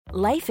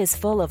Life is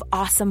full of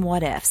awesome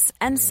what-ifs,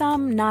 and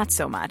some not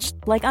so much,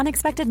 like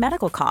unexpected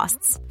medical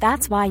costs.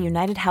 That's why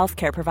United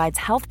Healthcare provides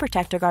Health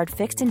Protector Guard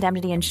fixed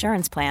indemnity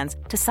insurance plans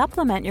to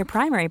supplement your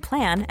primary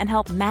plan and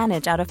help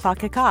manage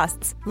out-of-pocket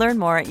costs. Learn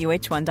more at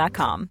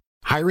uh1.com.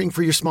 Hiring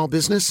for your small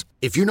business?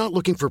 If you're not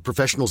looking for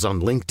professionals on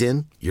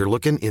LinkedIn, you're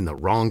looking in the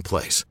wrong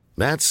place.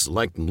 That's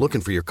like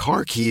looking for your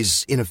car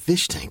keys in a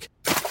fish tank.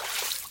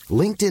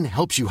 LinkedIn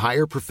helps you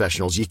hire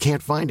professionals you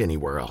can't find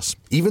anywhere else,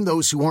 even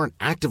those who aren't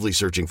actively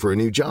searching for a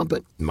new job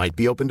but might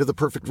be open to the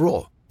perfect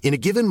role. In a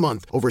given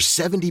month, over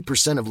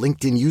 70% of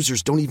LinkedIn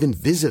users don't even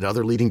visit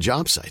other leading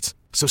job sites.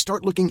 So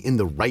start looking in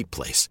the right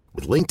place.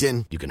 With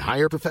LinkedIn, you can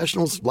hire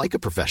professionals like a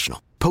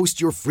professional.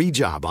 Post your free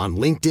job on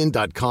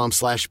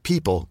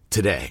linkedin.com/people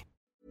today.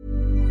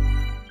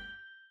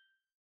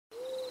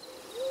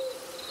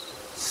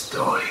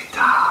 Story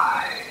time.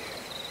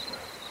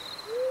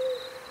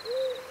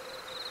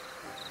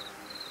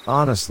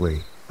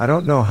 Honestly, I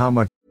don't know how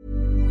much.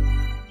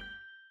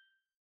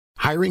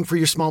 Hiring for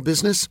your small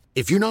business?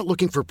 If you're not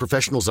looking for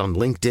professionals on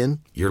LinkedIn,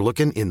 you're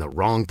looking in the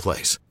wrong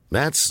place.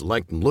 That's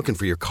like looking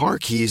for your car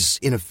keys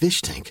in a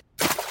fish tank.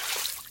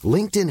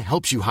 LinkedIn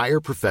helps you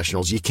hire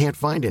professionals you can't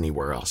find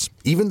anywhere else,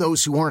 even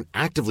those who aren't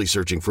actively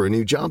searching for a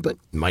new job but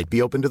might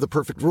be open to the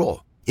perfect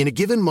role. In a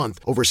given month,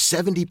 over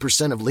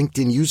 70% of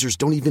LinkedIn users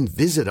don't even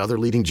visit other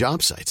leading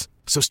job sites.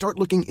 So start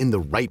looking in the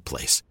right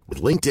place.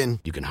 With LinkedIn,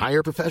 you can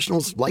hire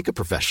professionals like a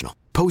professional.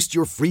 Post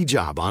your free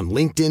job on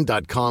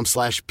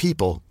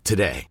linkedin.com/people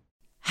today.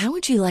 How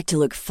would you like to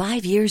look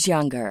 5 years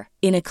younger?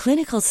 In a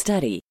clinical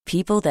study,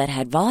 people that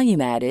had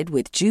volume added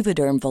with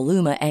Juvederm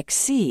Voluma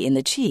XC in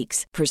the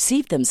cheeks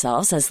perceived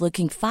themselves as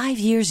looking 5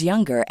 years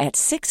younger at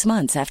 6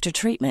 months after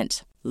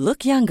treatment.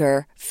 Look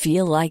younger,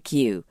 feel like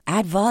you.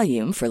 Add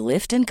volume for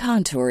lift and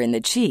contour in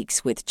the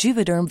cheeks with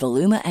Juvederm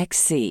Voluma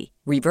XC.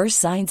 Reverse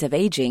signs of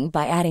aging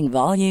by adding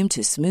volume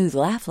to smooth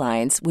laugh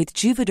lines with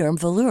Juvederm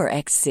Volure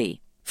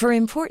XC. For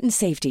important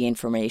safety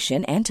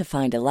information and to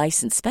find a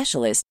licensed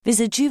specialist,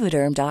 visit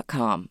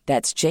Juvederm.com.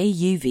 That's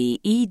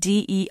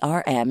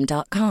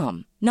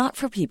JUVEDERM.com. Not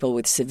for people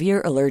with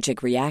severe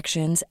allergic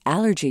reactions,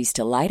 allergies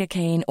to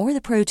lidocaine, or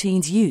the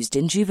proteins used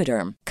in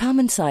Juvederm.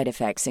 Common side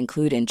effects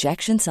include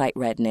injection site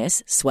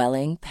redness,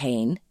 swelling,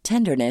 pain,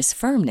 tenderness,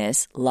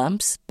 firmness,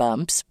 lumps,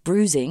 bumps,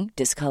 bruising,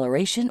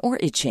 discoloration, or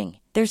itching.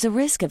 There's a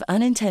risk of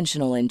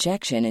unintentional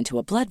injection into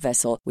a blood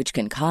vessel, which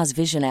can cause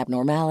vision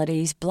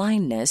abnormalities,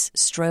 blindness,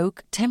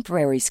 stroke,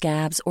 temporary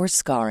scabs, or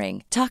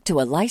scarring. Talk to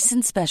a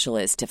licensed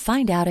specialist to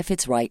find out if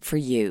it's right for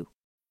you.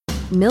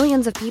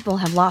 Millions of people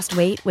have lost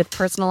weight with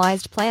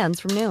personalized plans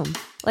from Noom.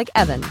 Like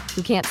Evan,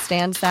 who can't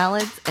stand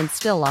salads and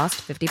still lost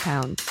 50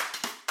 pounds.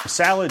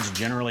 Salads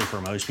generally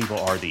for most people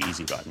are the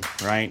easy button,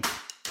 right?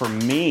 For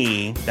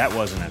me, that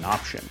wasn't an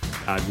option.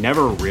 I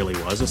never really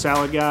was a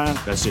salad guy.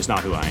 That's just not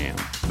who I am.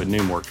 But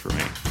Noom worked for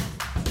me.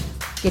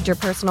 Get your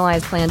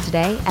personalized plan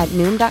today at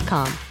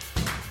Noom.com.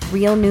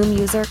 Real Noom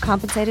user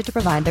compensated to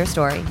provide their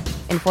story.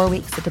 In 4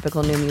 weeks, the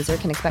typical Noom user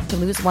can expect to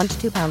lose 1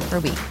 to 2 pounds per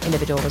week.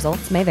 Individual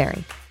results may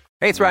vary.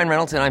 Hey, it's Ryan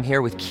Reynolds, and I'm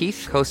here with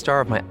Keith,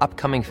 co-star of my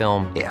upcoming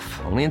film,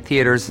 If, only in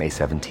theaters May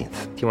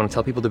 17th. Do you want to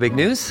tell people the big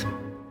news?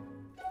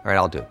 All right,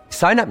 I'll do it.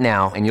 Sign up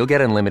now and you'll get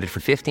unlimited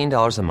for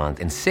 $15 a month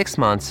and 6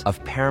 months of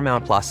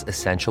Paramount Plus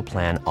Essential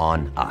Plan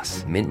on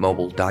us.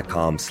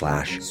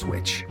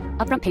 MintMobile.com/switch.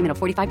 Upfront payment of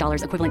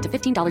 $45 equivalent to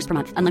 $15 per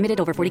month. Unlimited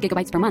over 40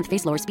 gigabytes per month.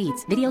 Face lower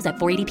speeds. Videos at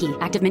 480p.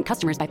 Active Mint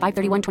customers by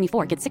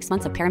 531.24 get 6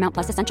 months of Paramount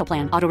Plus Essential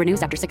Plan. Auto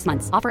renews after 6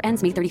 months. Offer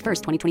ends May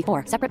 31st,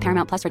 2024. Separate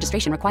Paramount Plus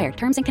registration required.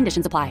 Terms and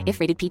conditions apply if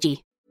rated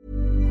PG.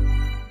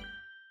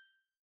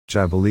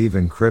 I believe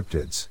in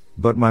cryptids,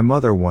 but my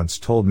mother once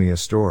told me a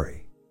story.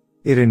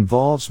 It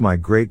involves my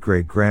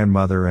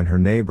great-great-grandmother and her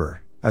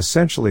neighbor,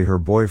 essentially her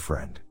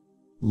boyfriend.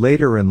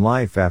 Later in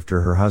life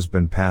after her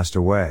husband passed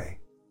away.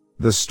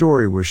 The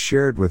story was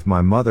shared with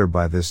my mother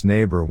by this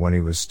neighbor when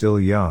he was still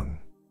young.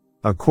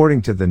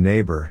 According to the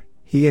neighbor,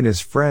 he and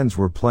his friends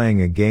were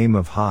playing a game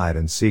of hide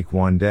and seek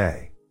one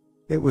day.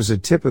 It was a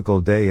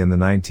typical day in the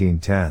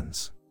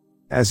 1910s.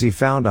 As he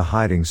found a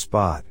hiding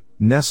spot,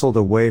 nestled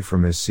away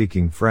from his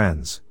seeking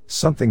friends,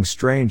 something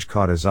strange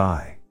caught his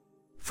eye.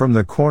 From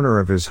the corner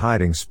of his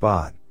hiding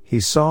spot, he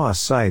saw a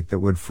sight that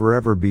would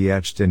forever be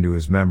etched into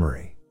his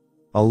memory.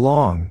 A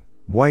long,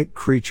 white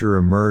creature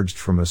emerged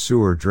from a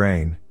sewer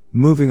drain,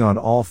 moving on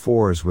all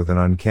fours with an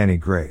uncanny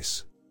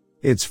grace.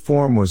 Its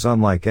form was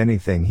unlike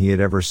anything he had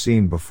ever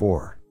seen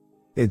before.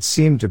 It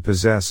seemed to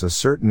possess a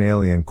certain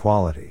alien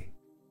quality.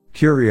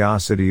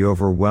 Curiosity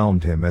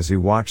overwhelmed him as he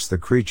watched the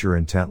creature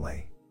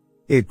intently.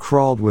 It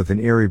crawled with an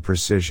eerie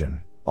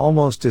precision,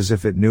 almost as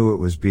if it knew it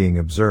was being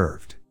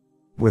observed.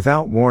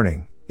 Without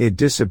warning, it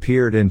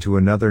disappeared into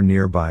another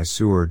nearby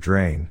sewer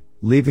drain,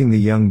 leaving the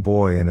young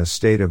boy in a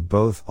state of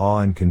both awe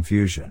and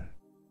confusion.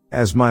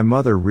 As my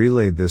mother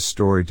relayed this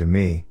story to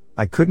me,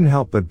 I couldn't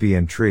help but be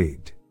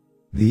intrigued.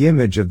 The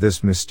image of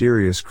this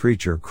mysterious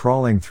creature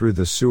crawling through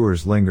the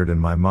sewers lingered in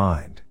my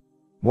mind.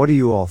 What do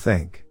you all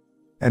think?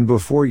 And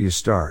before you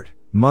start,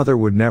 Mother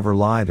would never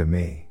lie to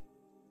me.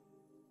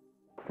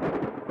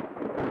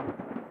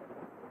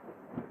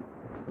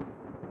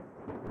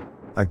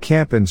 A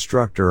camp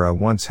instructor I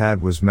once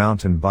had was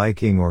mountain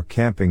biking or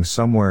camping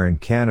somewhere in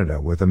Canada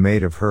with a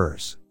mate of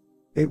hers.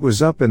 It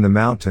was up in the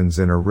mountains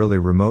in a really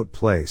remote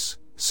place,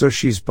 so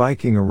she's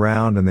biking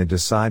around and they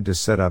decide to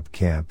set up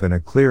camp in a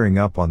clearing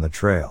up on the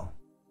trail.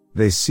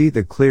 They see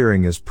the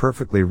clearing is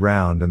perfectly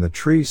round and the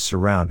trees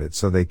surround it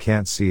so they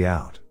can't see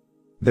out.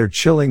 They're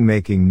chilling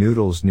making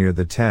noodles near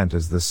the tent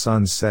as the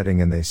sun's setting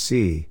and they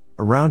see,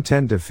 around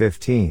 10 to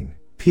 15,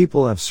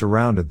 people have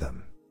surrounded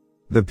them.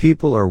 The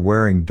people are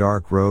wearing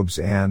dark robes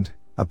and,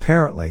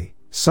 apparently,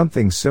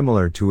 something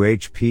similar to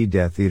HP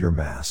Death Eater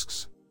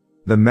masks.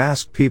 The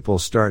masked people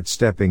start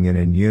stepping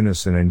in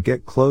unison and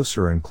get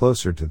closer and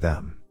closer to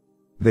them.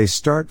 They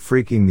start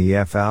freaking the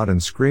F out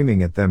and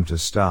screaming at them to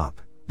stop,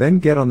 then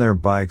get on their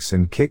bikes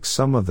and kick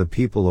some of the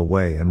people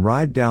away and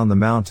ride down the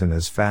mountain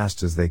as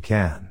fast as they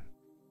can.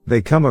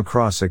 They come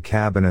across a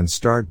cabin and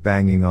start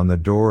banging on the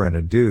door and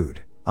a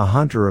dude, a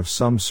hunter of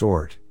some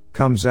sort,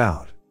 comes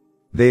out.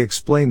 They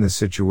explain the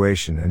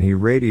situation and he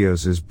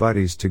radios his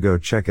buddies to go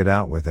check it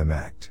out with him.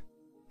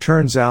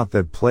 Turns out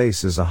that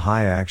place is a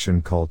high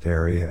action cult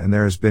area and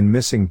there has been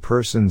missing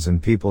persons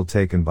and people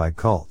taken by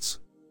cults.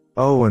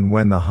 Oh, and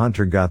when the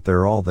hunter got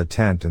there all the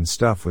tent and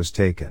stuff was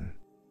taken.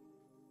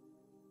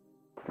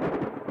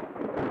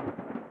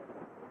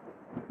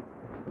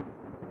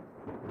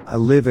 I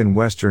live in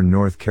western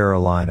North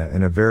Carolina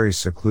in a very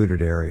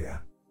secluded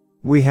area.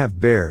 We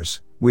have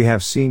bears, we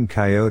have seen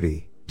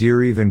coyote,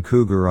 deer, even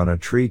cougar on a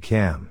tree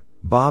cam,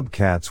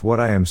 bobcats. What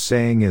I am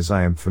saying is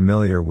I am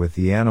familiar with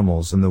the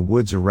animals in the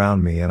woods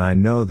around me and I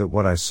know that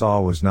what I saw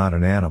was not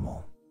an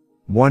animal.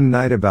 One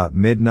night about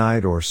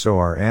midnight or so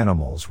our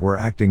animals were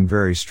acting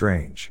very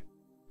strange.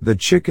 The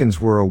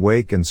chickens were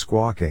awake and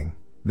squawking,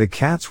 the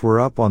cats were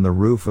up on the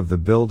roof of the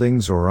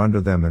buildings or under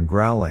them and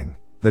growling,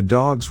 the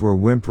dogs were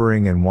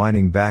whimpering and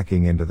whining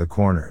backing into the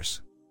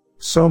corners.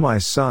 So my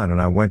son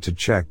and I went to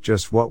check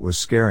just what was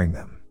scaring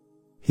them.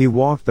 He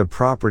walked the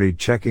property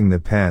checking the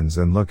pens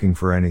and looking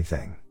for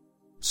anything.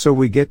 So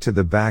we get to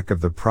the back of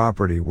the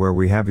property where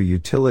we have a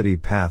utility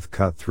path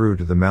cut through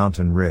to the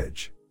mountain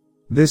ridge.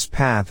 This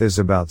path is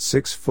about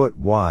 6 foot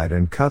wide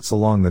and cuts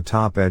along the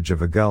top edge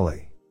of a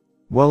gully.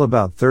 Well,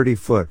 about 30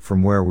 foot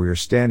from where we are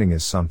standing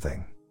is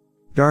something.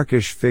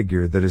 Darkish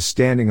figure that is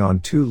standing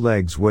on 2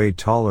 legs way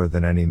taller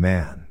than any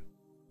man.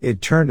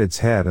 It turned its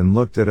head and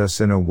looked at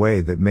us in a way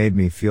that made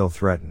me feel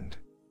threatened.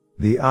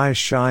 The eyes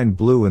shine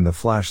blue in the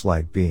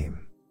flashlight beam.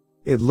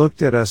 It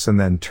looked at us and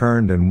then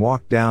turned and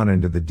walked down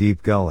into the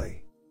deep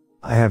gully.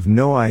 I have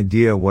no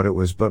idea what it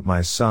was, but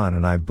my son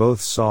and I both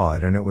saw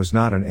it and it was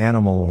not an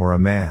animal or a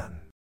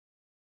man.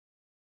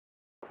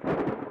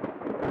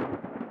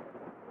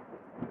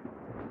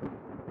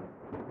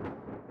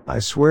 I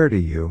swear to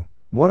you,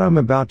 what I'm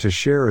about to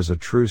share is a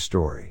true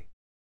story.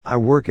 I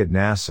work at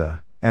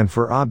NASA, and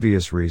for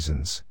obvious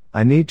reasons,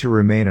 I need to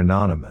remain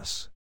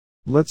anonymous.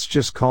 Let's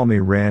just call me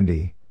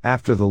Randy,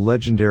 after the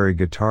legendary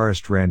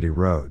guitarist Randy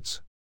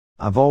Rhoads.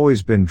 I've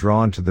always been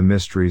drawn to the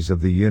mysteries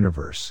of the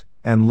universe,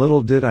 and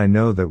little did I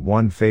know that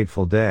one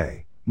fateful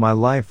day, my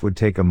life would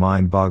take a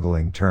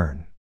mind-boggling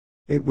turn.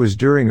 It was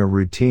during a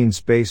routine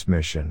space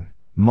mission,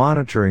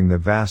 monitoring the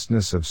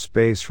vastness of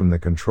space from the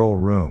control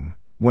room,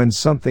 when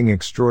something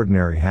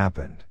extraordinary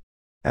happened.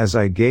 As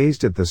I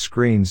gazed at the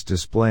screens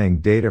displaying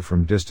data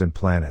from distant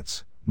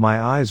planets,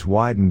 my eyes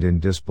widened in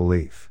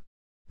disbelief.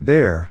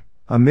 There,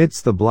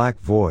 amidst the black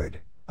void,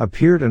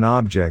 appeared an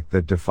object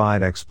that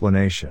defied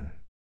explanation.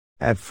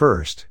 At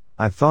first,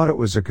 I thought it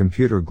was a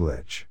computer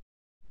glitch.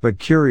 But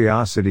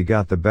curiosity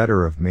got the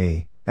better of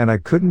me, and I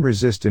couldn't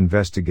resist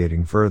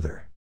investigating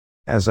further.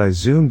 As I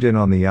zoomed in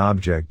on the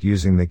object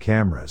using the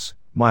cameras,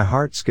 my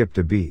heart skipped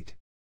a beat.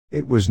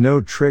 It was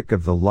no trick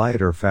of the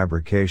light or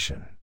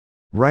fabrication.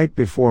 Right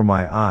before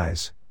my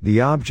eyes, the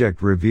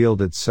object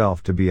revealed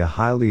itself to be a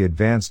highly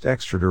advanced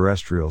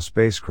extraterrestrial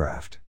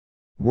spacecraft.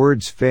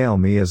 Words fail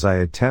me as I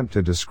attempt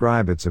to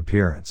describe its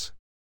appearance.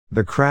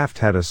 The craft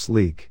had a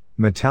sleek,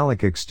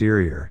 metallic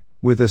exterior,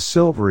 with a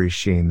silvery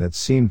sheen that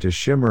seemed to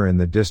shimmer in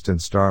the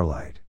distant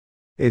starlight.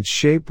 Its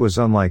shape was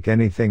unlike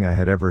anything I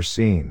had ever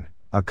seen,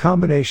 a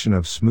combination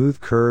of smooth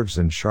curves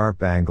and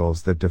sharp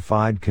angles that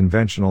defied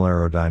conventional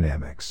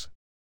aerodynamics.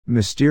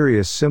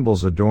 Mysterious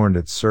symbols adorned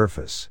its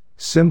surface,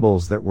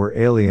 symbols that were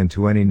alien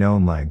to any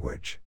known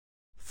language.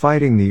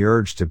 Fighting the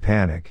urge to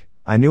panic,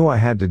 I knew I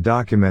had to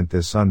document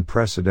this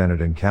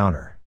unprecedented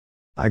encounter.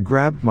 I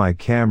grabbed my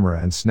camera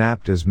and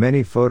snapped as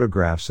many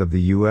photographs of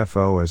the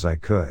UFO as I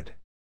could.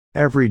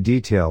 Every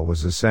detail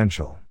was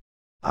essential.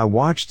 I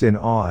watched in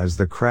awe as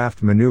the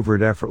craft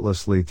maneuvered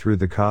effortlessly through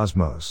the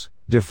cosmos,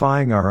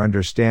 defying our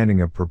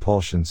understanding of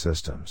propulsion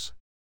systems.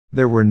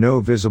 There were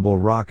no visible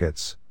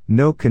rockets,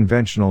 no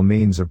conventional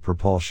means of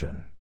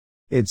propulsion.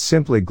 It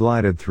simply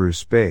glided through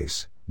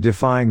space,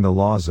 defying the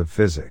laws of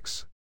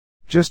physics.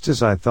 Just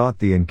as I thought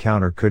the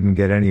encounter couldn't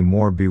get any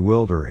more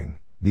bewildering,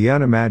 the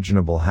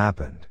unimaginable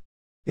happened.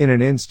 In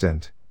an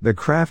instant, the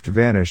craft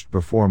vanished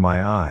before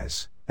my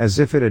eyes, as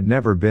if it had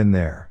never been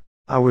there.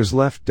 I was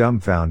left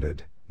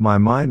dumbfounded, my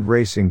mind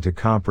racing to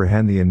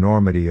comprehend the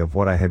enormity of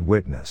what I had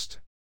witnessed.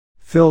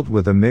 Filled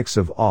with a mix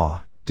of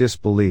awe,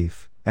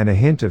 disbelief, and a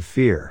hint of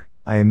fear,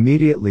 I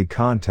immediately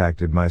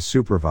contacted my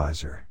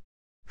supervisor.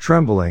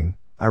 Trembling,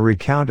 I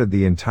recounted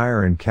the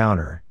entire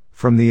encounter,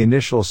 from the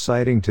initial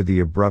sighting to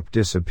the abrupt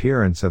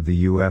disappearance of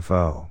the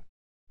UFO.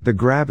 The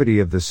gravity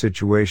of the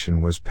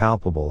situation was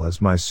palpable as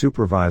my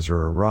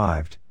supervisor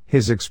arrived,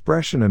 his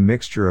expression a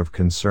mixture of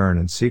concern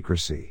and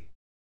secrecy.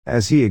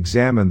 As he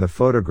examined the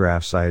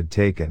photographs I had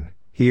taken,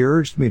 he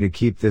urged me to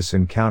keep this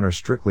encounter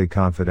strictly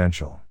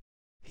confidential.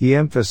 He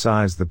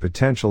emphasized the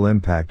potential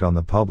impact on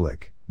the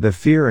public, the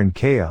fear and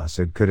chaos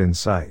it could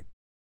incite.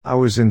 I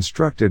was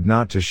instructed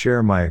not to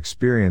share my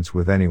experience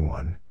with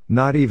anyone,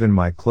 not even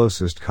my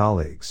closest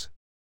colleagues.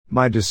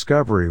 My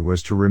discovery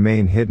was to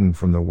remain hidden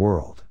from the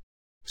world.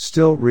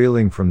 Still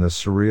reeling from the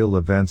surreal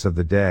events of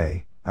the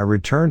day, I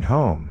returned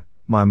home,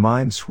 my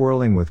mind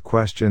swirling with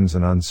questions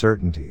and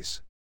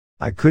uncertainties.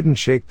 I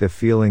couldn't shake the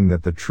feeling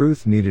that the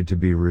truth needed to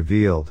be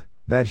revealed,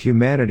 that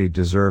humanity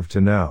deserved to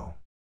know.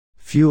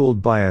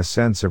 Fueled by a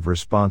sense of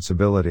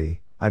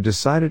responsibility, I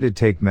decided to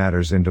take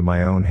matters into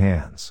my own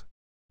hands.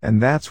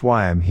 And that's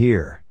why I'm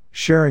here,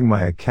 sharing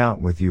my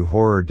account with you,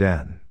 Horror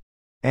Den.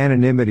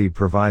 Anonymity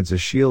provides a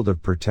shield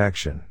of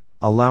protection,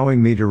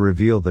 allowing me to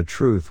reveal the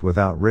truth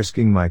without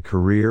risking my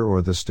career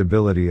or the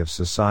stability of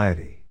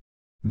society.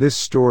 This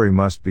story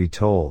must be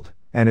told,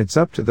 and it's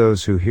up to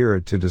those who hear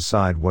it to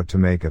decide what to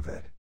make of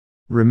it.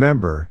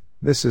 Remember,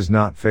 this is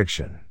not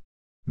fiction.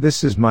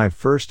 This is my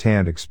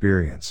first-hand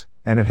experience,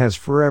 and it has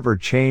forever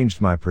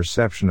changed my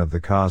perception of the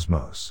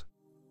cosmos.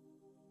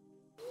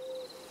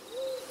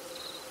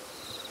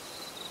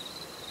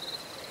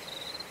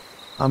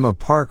 I'm a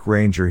park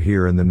ranger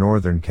here in the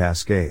Northern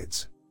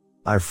Cascades.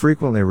 I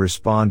frequently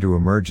respond to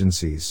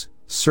emergencies,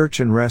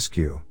 search and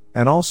rescue,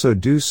 and also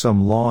do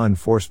some law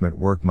enforcement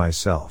work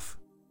myself.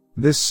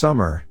 This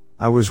summer,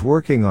 I was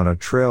working on a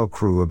trail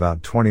crew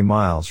about 20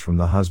 miles from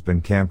the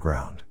Husband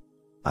campground.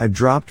 I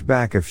dropped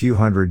back a few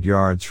hundred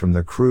yards from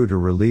the crew to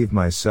relieve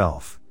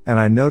myself, and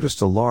I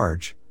noticed a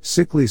large,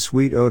 sickly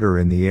sweet odor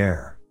in the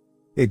air.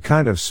 It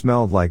kind of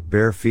smelled like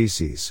bear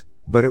feces,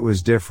 but it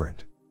was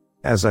different.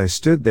 As I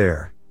stood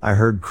there, I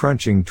heard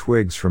crunching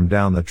twigs from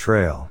down the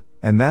trail,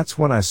 and that's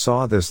when I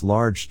saw this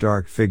large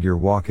dark figure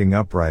walking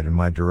upright in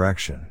my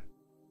direction.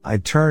 I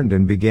turned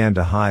and began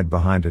to hide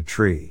behind a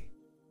tree.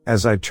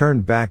 As I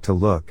turned back to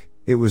look,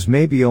 it was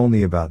maybe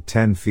only about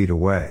 10 feet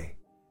away.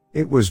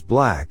 It was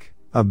black,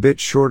 a bit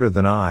shorter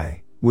than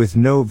I, with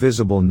no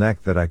visible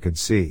neck that I could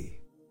see.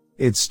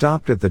 It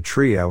stopped at the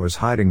tree I was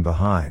hiding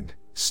behind,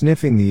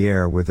 sniffing the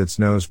air with its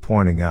nose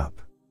pointing up.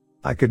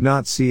 I could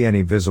not see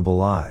any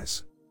visible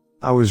eyes.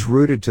 I was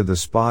rooted to the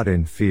spot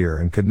in fear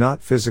and could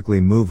not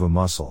physically move a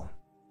muscle.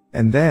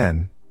 And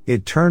then,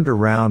 it turned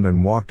around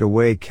and walked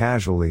away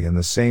casually in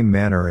the same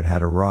manner it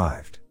had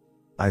arrived.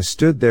 I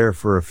stood there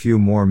for a few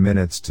more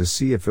minutes to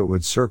see if it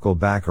would circle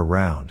back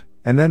around,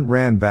 and then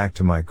ran back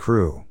to my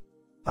crew.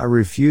 I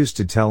refused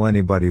to tell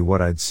anybody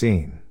what I'd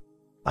seen.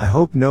 I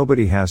hope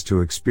nobody has to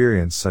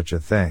experience such a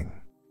thing.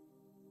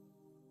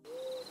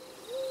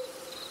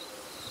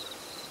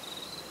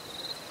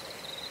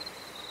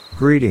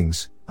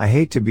 Greetings, I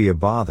hate to be a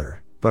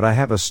bother, but I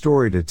have a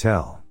story to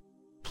tell.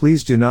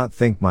 Please do not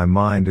think my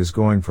mind is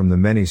going from the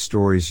many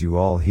stories you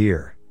all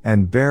hear,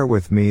 and bear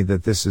with me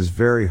that this is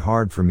very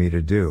hard for me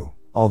to do,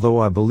 although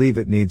I believe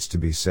it needs to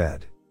be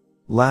said.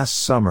 Last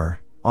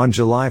summer, on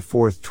July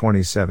 4,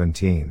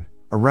 2017,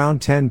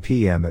 around 10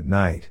 p.m. at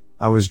night,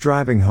 I was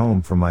driving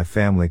home from my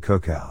family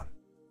cookout.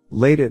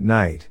 Late at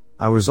night,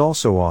 I was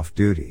also off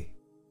duty.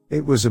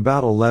 It was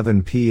about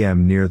 11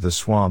 p.m. near the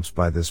swamps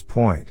by this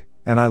point,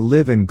 and I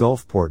live in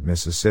Gulfport,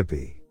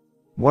 Mississippi.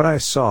 What I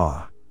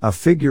saw, a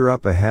figure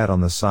up ahead on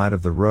the side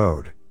of the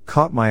road,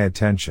 caught my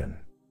attention.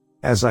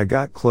 As I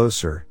got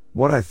closer,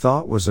 what I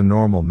thought was a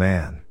normal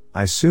man,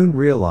 I soon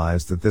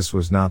realized that this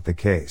was not the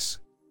case.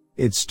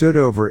 It stood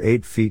over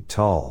 8 feet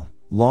tall,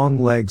 long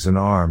legs and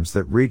arms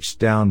that reached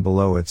down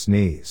below its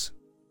knees.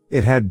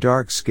 It had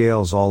dark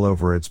scales all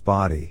over its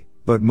body,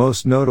 but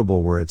most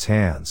notable were its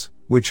hands,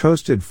 which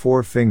hosted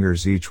 4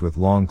 fingers each with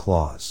long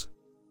claws.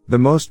 The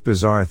most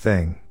bizarre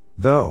thing,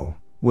 though,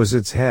 was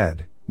its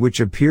head, which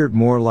appeared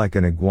more like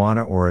an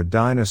iguana or a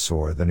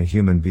dinosaur than a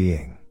human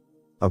being.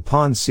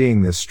 Upon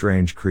seeing this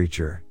strange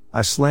creature,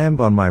 I slammed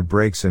on my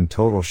brakes in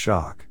total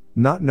shock,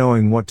 not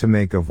knowing what to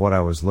make of what I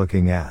was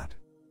looking at.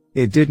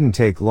 It didn't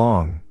take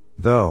long,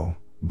 though,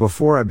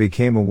 before I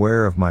became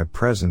aware of my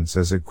presence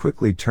as it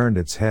quickly turned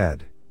its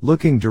head,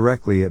 looking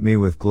directly at me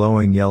with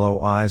glowing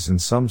yellow eyes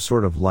and some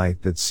sort of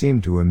light that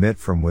seemed to emit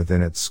from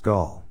within its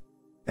skull.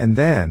 And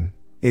then,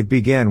 it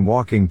began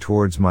walking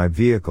towards my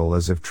vehicle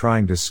as if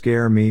trying to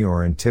scare me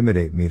or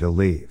intimidate me to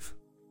leave.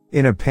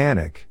 In a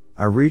panic,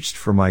 I reached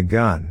for my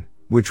gun,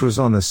 which was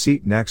on the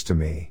seat next to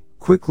me,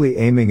 quickly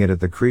aiming it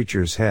at the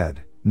creature's head,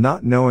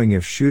 not knowing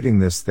if shooting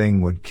this thing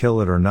would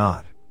kill it or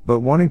not, but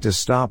wanting to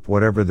stop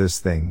whatever this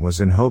thing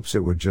was in hopes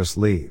it would just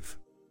leave.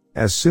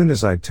 As soon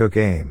as I took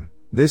aim,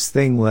 this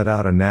thing let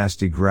out a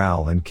nasty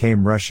growl and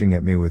came rushing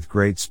at me with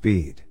great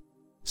speed.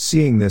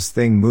 Seeing this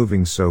thing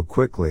moving so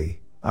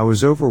quickly, I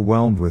was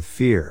overwhelmed with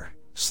fear,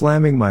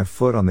 slamming my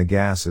foot on the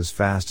gas as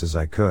fast as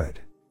I could.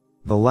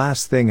 The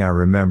last thing I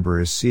remember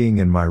is seeing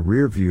in my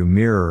rearview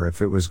mirror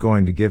if it was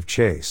going to give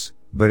chase,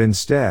 but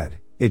instead,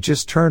 it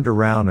just turned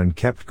around and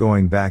kept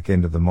going back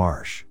into the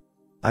marsh.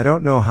 I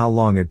don't know how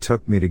long it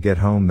took me to get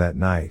home that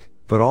night,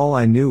 but all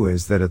I knew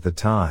is that at the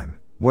time,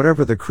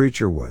 whatever the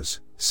creature was,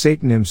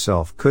 Satan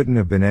himself couldn't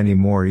have been any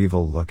more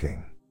evil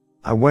looking.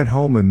 I went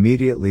home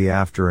immediately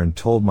after and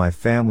told my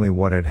family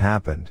what had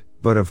happened,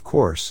 but of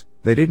course,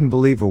 they didn't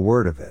believe a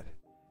word of it.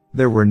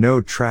 There were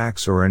no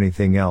tracks or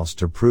anything else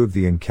to prove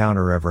the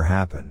encounter ever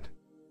happened.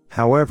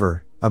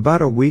 However,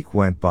 about a week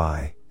went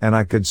by, and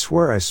I could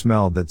swear I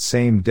smelled that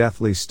same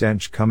deathly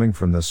stench coming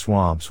from the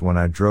swamps when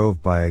I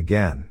drove by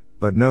again,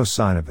 but no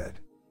sign of it.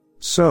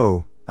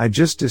 So, I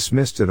just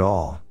dismissed it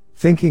all,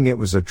 thinking it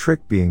was a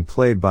trick being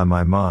played by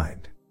my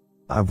mind.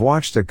 I've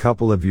watched a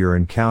couple of your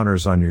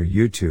encounters on your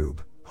YouTube,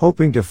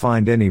 hoping to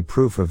find any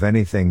proof of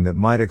anything that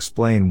might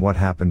explain what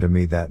happened to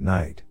me that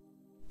night.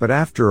 But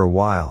after a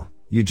while,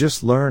 you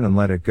just learn and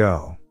let it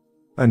go.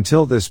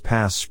 Until this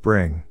past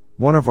spring,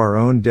 one of our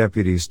own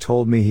deputies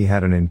told me he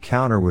had an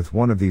encounter with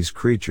one of these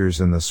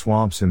creatures in the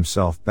swamps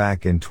himself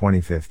back in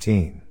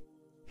 2015.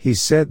 He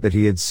said that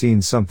he had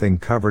seen something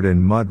covered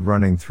in mud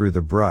running through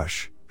the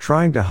brush,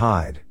 trying to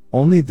hide,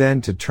 only then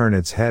to turn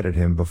its head at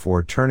him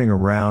before turning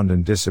around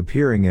and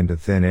disappearing into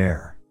thin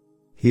air.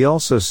 He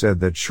also said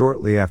that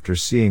shortly after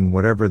seeing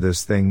whatever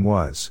this thing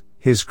was,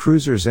 his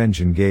cruiser's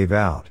engine gave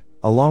out,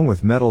 along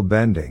with metal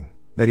bending,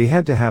 that he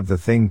had to have the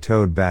thing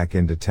towed back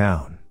into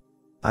town.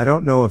 I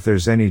don't know if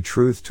there's any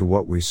truth to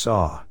what we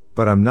saw,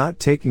 but I'm not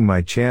taking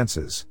my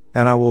chances,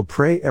 and I will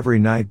pray every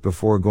night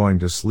before going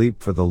to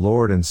sleep for the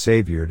Lord and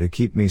Savior to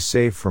keep me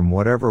safe from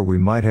whatever we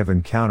might have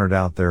encountered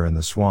out there in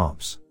the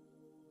swamps.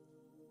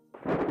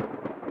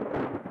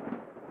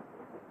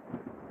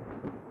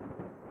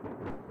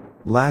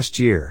 Last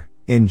year,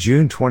 in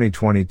June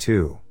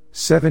 2022,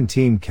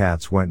 17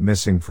 cats went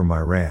missing from my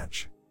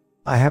ranch.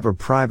 I have a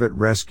private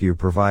rescue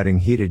providing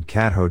heated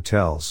cat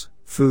hotels,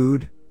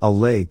 food, a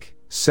lake,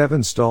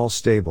 7 stall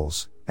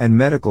stables, and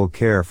medical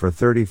care for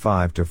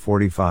 35 to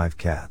 45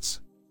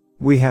 cats.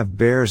 We have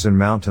bears and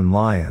mountain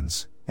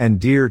lions, and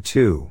deer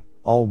too,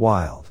 all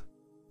wild.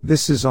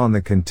 This is on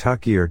the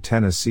Kentucky or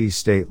Tennessee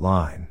state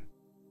line.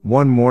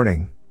 One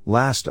morning,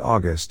 last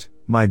August,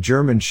 my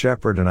German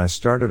Shepherd and I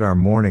started our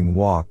morning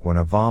walk when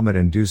a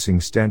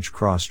vomit-inducing stench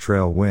crossed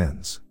trail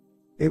winds.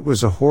 It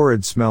was a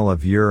horrid smell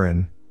of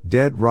urine,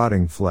 dead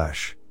rotting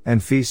flesh,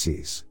 and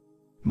feces.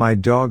 My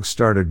dog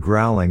started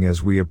growling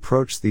as we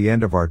approached the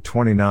end of our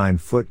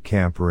 29-foot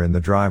camper in the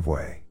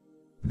driveway.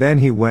 Then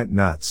he went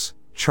nuts,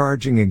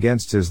 charging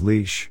against his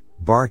leash,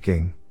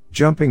 barking,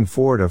 jumping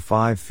 4 to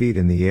 5 feet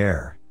in the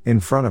air, in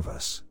front of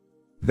us.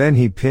 Then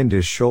he pinned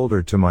his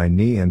shoulder to my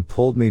knee and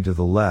pulled me to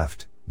the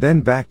left,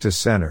 then back to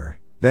center,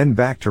 then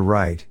back to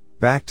right,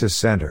 back to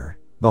center,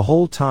 the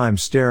whole time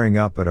staring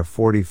up at a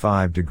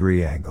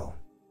 45-degree angle.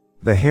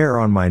 The hair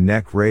on my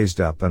neck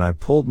raised up and I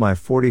pulled my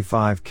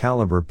 .45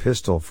 caliber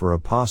pistol for a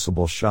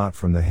possible shot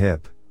from the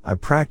hip. I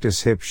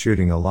practice hip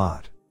shooting a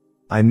lot.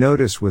 I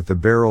noticed with the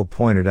barrel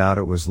pointed out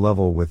it was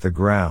level with the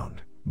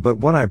ground, but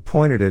when I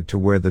pointed it to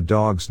where the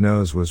dog's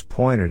nose was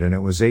pointed and it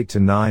was 8 to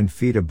 9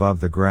 feet above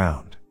the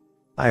ground.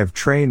 I have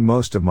trained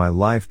most of my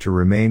life to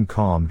remain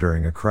calm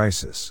during a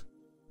crisis.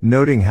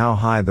 Noting how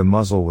high the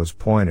muzzle was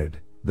pointed,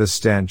 the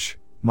stench,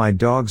 my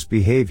dog's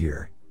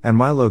behavior, and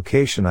my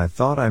location, I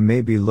thought I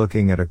may be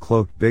looking at a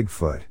cloaked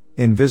Bigfoot,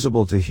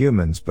 invisible to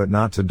humans but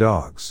not to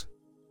dogs.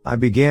 I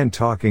began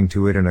talking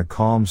to it in a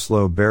calm,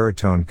 slow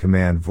baritone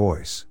command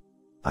voice.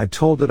 I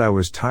told it I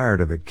was tired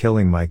of it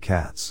killing my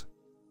cats.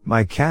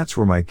 My cats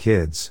were my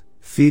kids,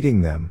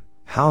 feeding them,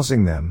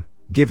 housing them,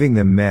 giving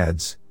them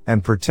meds,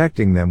 and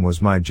protecting them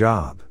was my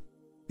job.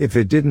 If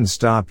it didn't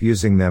stop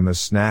using them as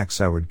snacks,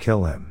 I would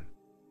kill him.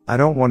 I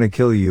don't want to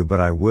kill you, but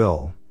I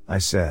will, I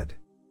said.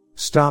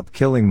 Stop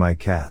killing my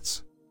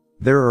cats.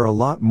 There are a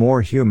lot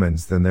more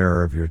humans than there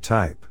are of your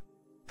type.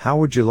 How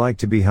would you like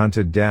to be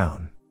hunted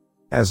down?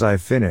 As I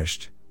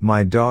finished,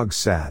 my dog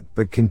sat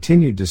but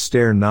continued to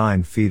stare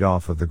 9 feet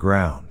off of the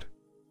ground.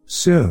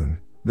 Soon,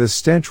 the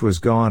stench was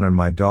gone and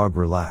my dog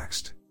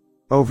relaxed.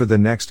 Over the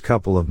next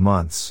couple of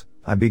months,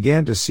 I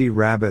began to see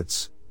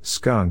rabbits,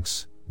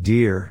 skunks,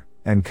 deer,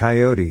 and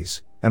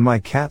coyotes, and my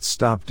cats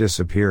stopped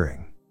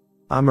disappearing.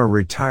 I'm a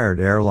retired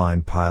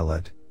airline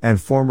pilot and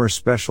former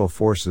Special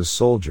Forces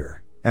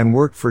soldier, and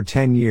worked for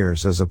 10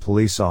 years as a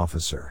police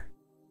officer.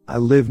 I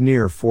live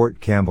near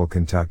Fort Campbell,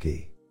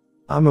 Kentucky.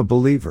 I'm a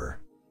believer.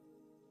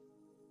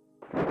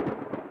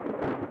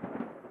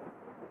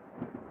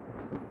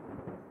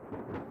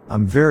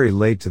 I'm very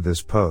late to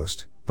this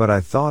post, but I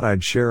thought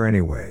I'd share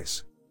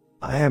anyways.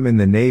 I am in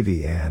the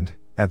Navy and,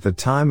 at the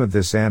time of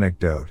this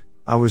anecdote,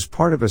 I was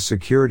part of a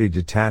security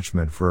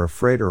detachment for a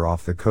freighter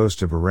off the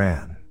coast of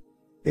Iran.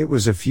 It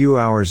was a few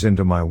hours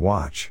into my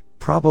watch,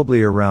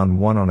 probably around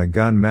 1 on a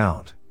gun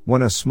mount,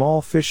 when a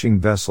small fishing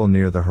vessel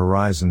near the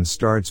horizon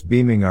starts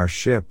beaming our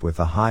ship with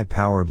a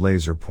high-powered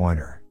laser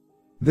pointer.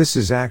 This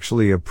is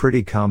actually a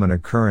pretty common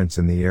occurrence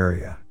in the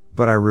area,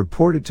 but I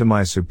reported to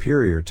my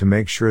superior to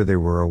make sure they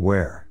were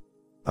aware.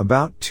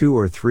 About 2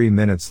 or 3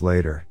 minutes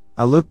later,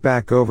 I looked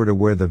back over to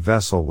where the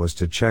vessel was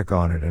to check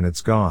on it, and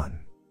it's gone.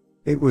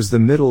 It was the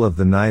middle of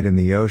the night in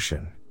the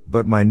ocean,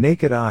 but my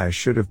naked eye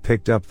should have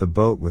picked up the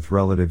boat with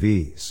relative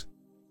ease.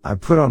 I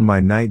put on my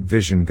night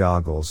vision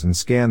goggles and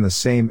scanned the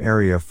same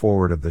area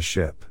forward of the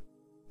ship.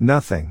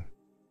 Nothing.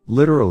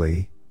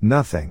 Literally,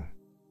 nothing.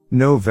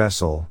 No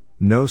vessel,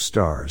 no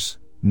stars,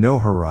 no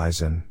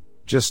horizon,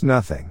 just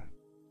nothing.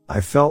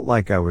 I felt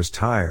like I was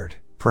tired,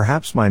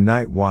 perhaps my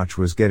night watch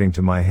was getting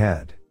to my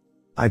head.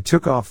 I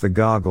took off the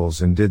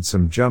goggles and did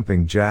some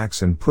jumping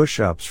jacks and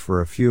push-ups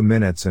for a few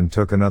minutes and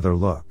took another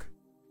look.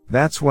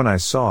 That's when I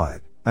saw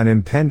it, an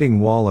impending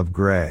wall of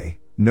gray,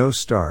 no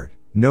start,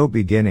 no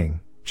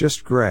beginning,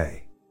 just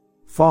gray.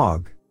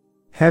 Fog.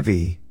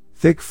 Heavy,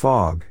 thick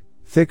fog,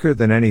 thicker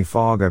than any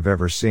fog I've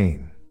ever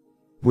seen.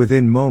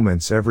 Within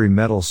moments every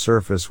metal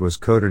surface was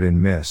coated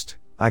in mist.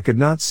 I could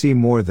not see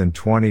more than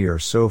 20 or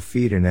so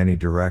feet in any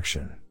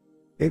direction.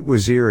 It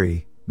was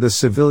eerie. The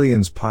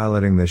civilians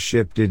piloting the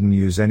ship didn't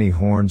use any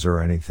horns or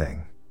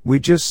anything. We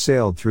just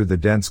sailed through the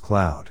dense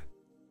cloud.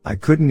 I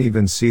couldn't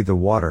even see the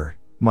water.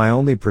 My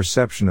only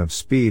perception of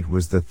speed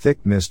was the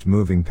thick mist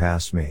moving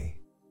past me.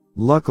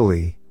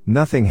 Luckily,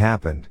 nothing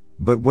happened,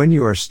 but when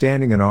you are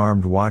standing an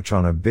armed watch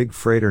on a big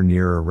freighter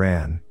near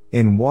Iran,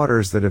 in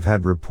waters that have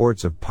had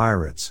reports of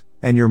pirates,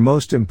 and your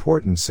most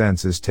important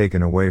sense is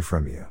taken away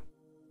from you,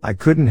 I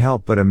couldn't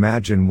help but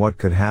imagine what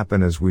could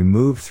happen as we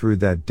moved through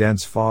that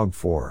dense fog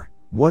for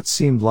what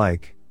seemed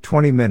like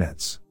 20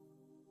 minutes.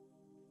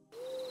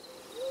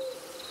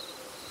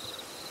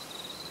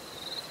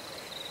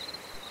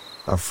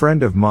 A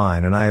friend of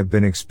mine and I have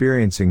been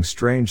experiencing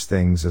strange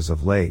things as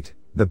of late,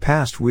 the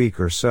past week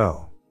or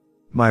so.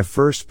 My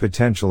first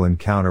potential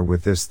encounter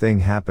with this thing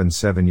happened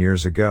 7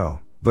 years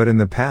ago, but in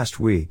the past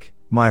week,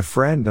 my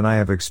friend and I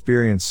have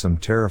experienced some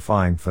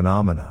terrifying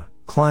phenomena,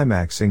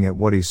 climaxing at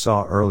what he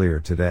saw earlier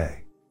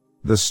today.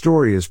 The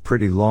story is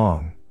pretty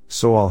long,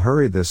 so I'll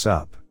hurry this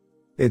up.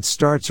 It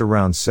starts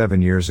around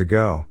 7 years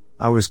ago.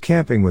 I was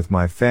camping with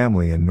my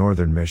family in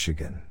northern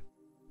Michigan.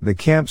 The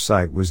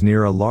campsite was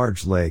near a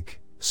large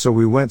lake, so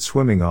we went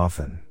swimming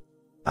often.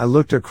 I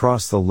looked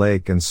across the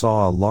lake and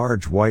saw a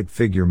large white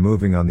figure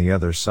moving on the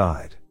other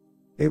side.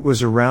 It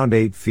was around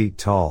 8 feet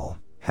tall,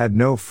 had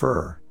no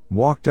fur,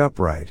 walked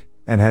upright,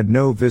 and had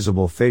no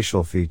visible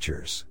facial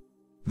features.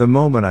 The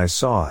moment I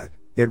saw it,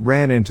 it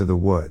ran into the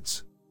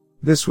woods.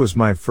 This was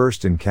my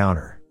first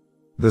encounter.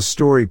 The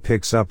story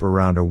picks up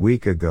around a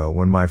week ago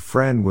when my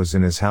friend was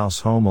in his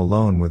house home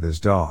alone with his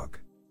dog.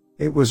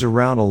 It was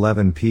around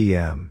 11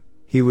 p.m.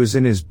 He was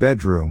in his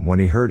bedroom when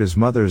he heard his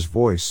mother's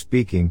voice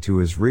speaking to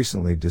his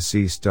recently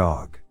deceased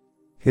dog.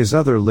 His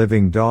other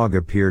living dog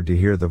appeared to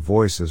hear the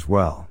voice as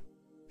well.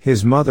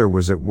 His mother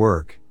was at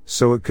work,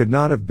 so it could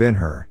not have been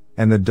her,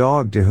 and the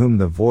dog to whom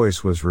the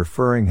voice was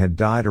referring had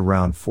died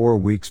around 4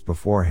 weeks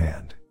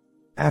beforehand.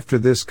 After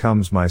this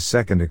comes my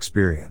second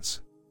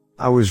experience.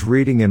 I was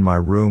reading in my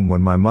room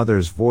when my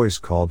mother's voice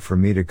called for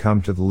me to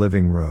come to the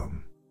living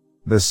room.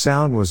 The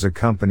sound was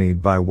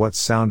accompanied by what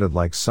sounded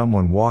like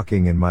someone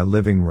walking in my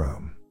living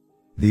room.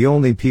 The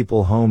only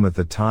people home at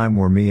the time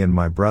were me and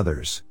my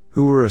brothers,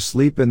 who were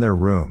asleep in their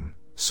room,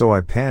 so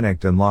I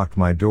panicked and locked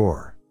my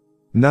door.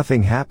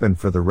 Nothing happened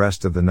for the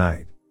rest of the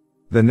night.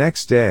 The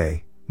next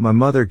day, my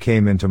mother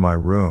came into my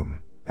room,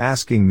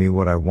 asking me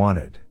what I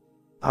wanted.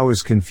 I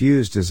was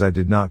confused as I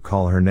did not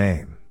call her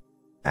name.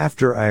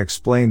 After I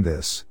explained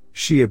this,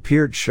 she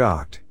appeared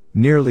shocked,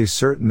 nearly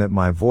certain that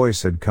my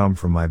voice had come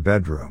from my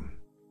bedroom.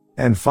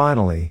 And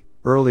finally,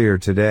 earlier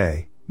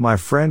today, my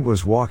friend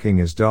was walking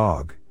his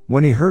dog,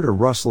 when he heard a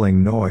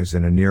rustling noise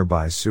in a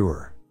nearby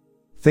sewer.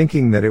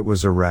 Thinking that it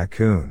was a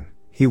raccoon,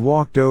 he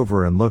walked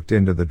over and looked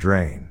into the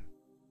drain.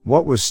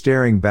 What was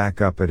staring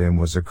back up at him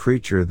was a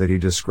creature that he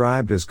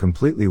described as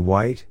completely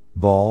white,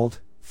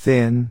 bald,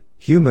 thin,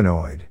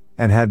 humanoid,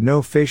 and had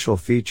no facial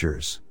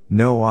features,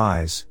 no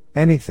eyes,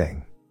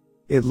 anything.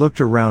 It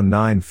looked around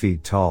 9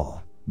 feet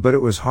tall, but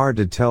it was hard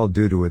to tell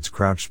due to its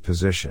crouched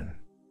position.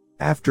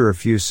 After a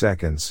few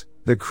seconds,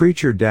 the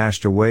creature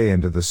dashed away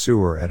into the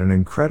sewer at an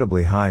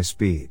incredibly high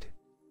speed.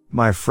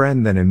 My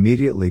friend then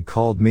immediately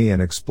called me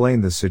and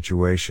explained the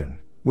situation,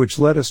 which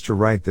led us to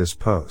write this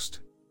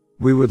post.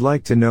 We would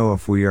like to know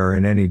if we are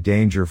in any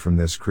danger from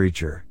this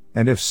creature,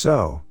 and if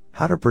so,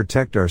 how to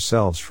protect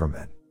ourselves from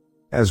it,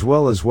 as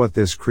well as what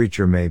this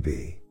creature may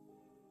be.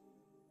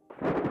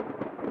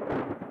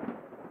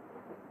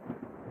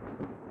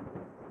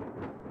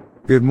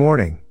 Good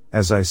morning.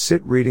 As I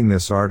sit reading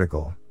this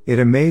article, it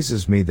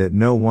amazes me that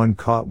no one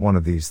caught one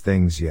of these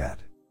things yet.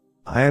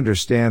 I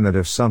understand that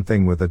if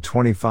something with a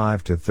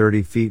 25 to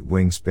 30 feet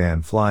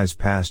wingspan flies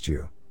past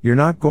you, you're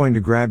not going to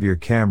grab your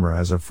camera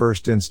as a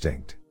first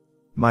instinct.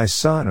 My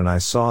son and I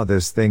saw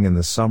this thing in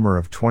the summer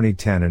of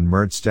 2010 in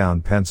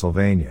Mertztown,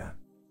 Pennsylvania.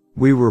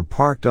 We were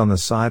parked on the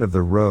side of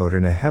the road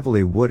in a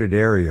heavily wooded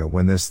area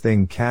when this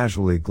thing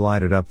casually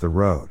glided up the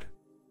road.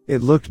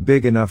 It looked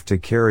big enough to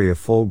carry a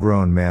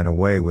full-grown man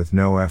away with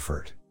no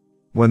effort.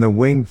 When the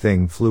winged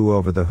thing flew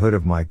over the hood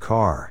of my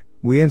car,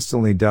 we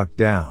instantly ducked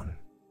down.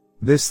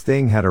 This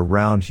thing had a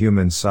round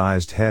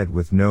human-sized head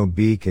with no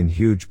beak and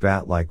huge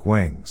bat-like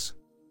wings.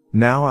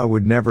 Now I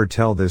would never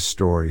tell this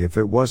story if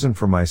it wasn't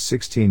for my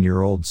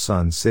 16-year-old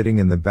son sitting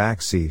in the back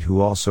seat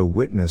who also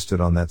witnessed it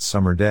on that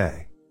summer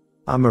day.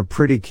 I'm a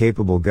pretty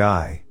capable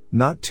guy,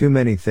 not too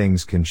many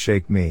things can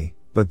shake me,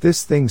 but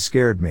this thing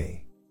scared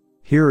me.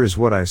 Here is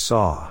what I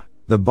saw.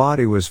 The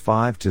body was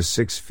 5 to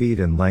 6 feet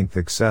in length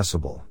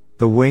accessible.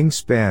 The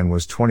wingspan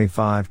was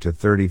 25 to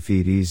 30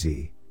 feet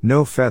easy,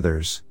 no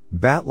feathers,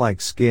 bat-like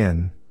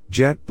skin,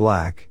 jet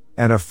black,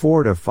 and a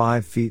 4 to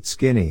 5 feet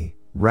skinny,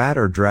 rat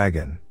or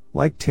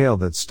dragon-like tail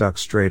that stuck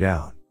straight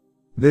out.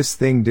 This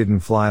thing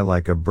didn't fly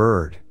like a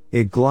bird,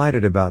 it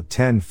glided about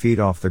 10 feet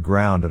off the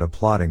ground at a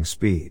plodding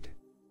speed.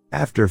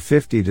 After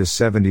 50 to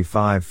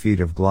 75 feet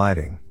of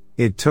gliding,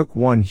 it took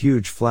one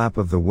huge flap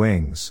of the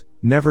wings,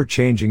 never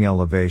changing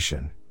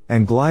elevation,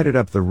 and glided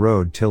up the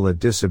road till it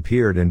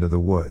disappeared into the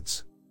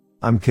woods.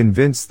 I'm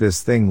convinced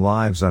this thing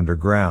lives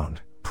underground,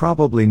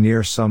 probably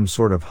near some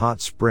sort of hot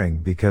spring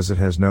because it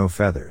has no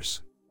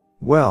feathers.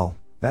 Well,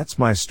 that's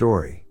my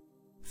story.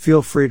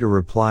 Feel free to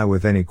reply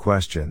with any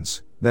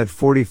questions. That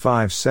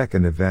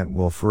 45-second event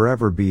will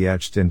forever be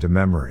etched into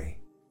memory.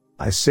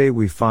 I say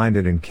we find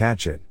it and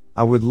catch it.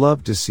 I would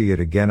love to see it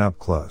again up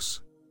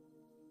close.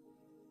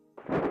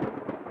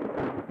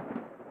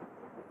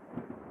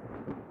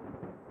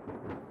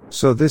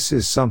 So this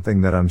is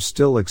something that I'm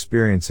still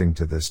experiencing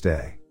to this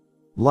day.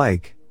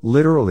 Like,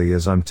 literally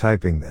as I'm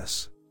typing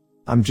this.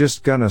 I'm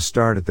just gonna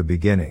start at the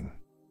beginning.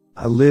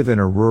 I live in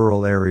a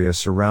rural area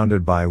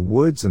surrounded by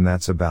woods and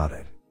that's about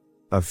it.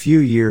 A few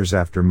years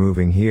after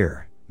moving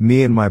here,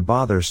 me and my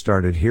father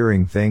started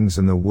hearing things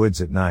in the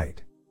woods at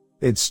night.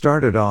 It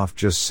started off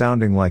just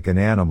sounding like an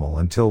animal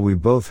until we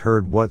both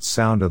heard what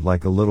sounded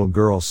like a little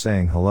girl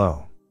saying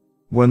hello.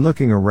 When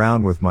looking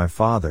around with my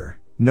father,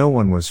 no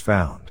one was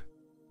found.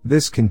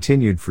 This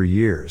continued for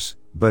years,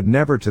 but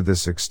never to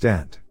this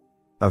extent.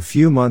 A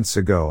few months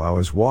ago I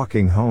was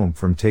walking home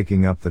from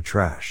taking up the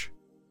trash.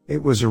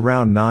 It was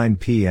around 9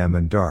 p.m.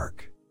 and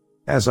dark.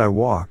 As I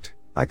walked,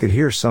 I could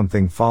hear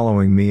something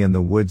following me in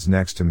the woods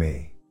next to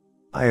me.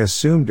 I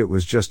assumed it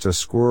was just a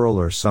squirrel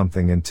or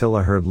something until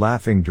I heard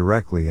laughing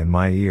directly in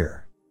my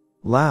ear.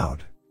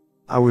 Loud.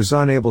 I was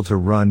unable to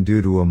run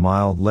due to a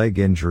mild leg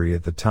injury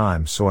at the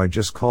time, so I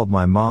just called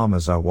my mom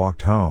as I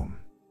walked home.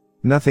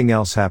 Nothing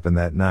else happened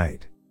that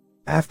night.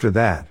 After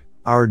that,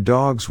 our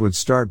dogs would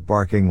start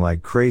barking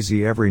like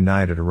crazy every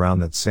night at around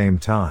that same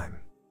time.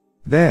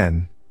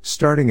 Then,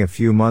 starting a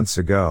few months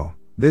ago,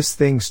 this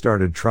thing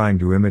started trying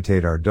to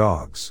imitate our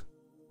dogs.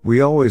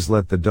 We always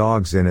let the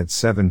dogs in at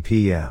 7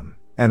 p.m.,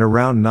 and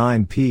around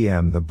 9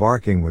 p.m. the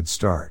barking would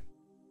start.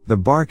 The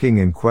barking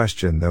in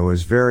question though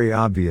is very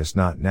obvious,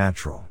 not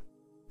natural.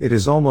 It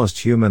is almost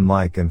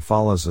human-like and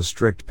follows a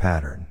strict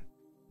pattern.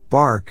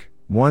 Bark,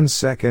 1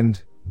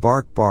 second,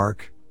 bark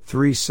bark,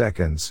 3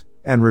 seconds,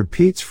 and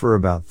repeats for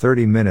about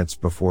 30 minutes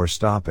before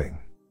stopping.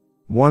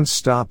 Once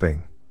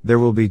stopping, there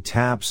will be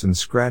taps and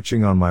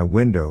scratching on my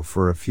window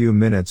for a few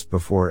minutes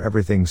before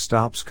everything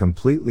stops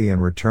completely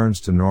and returns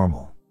to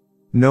normal.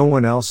 No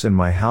one else in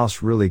my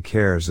house really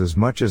cares as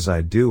much as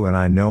I do, and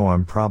I know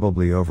I'm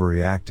probably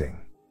overreacting.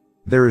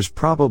 There is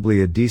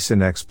probably a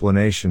decent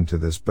explanation to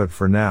this, but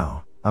for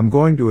now, I'm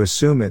going to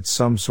assume it's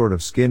some sort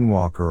of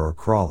skinwalker or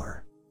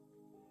crawler.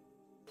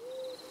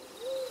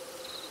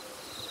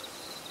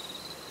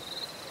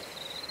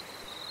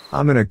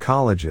 I'm an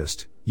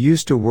ecologist,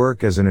 used to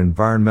work as an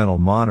environmental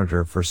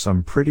monitor for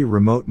some pretty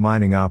remote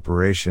mining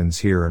operations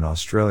here in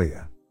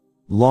Australia.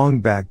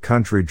 Long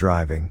backcountry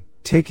driving,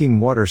 taking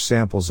water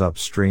samples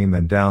upstream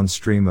and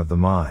downstream of the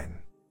mine.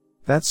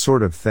 That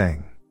sort of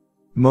thing.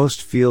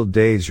 Most field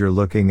days you're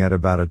looking at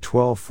about a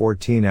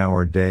 12-14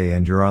 hour day,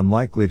 and you're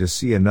unlikely to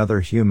see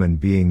another human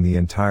being the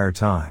entire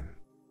time.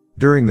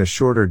 During the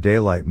shorter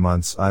daylight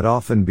months I'd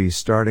often be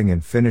starting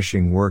and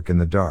finishing work in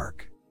the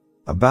dark.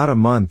 About a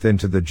month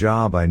into the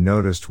job I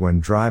noticed when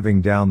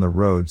driving down the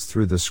roads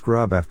through the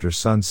scrub after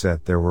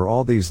sunset there were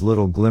all these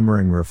little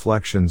glimmering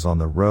reflections on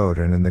the road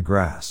and in the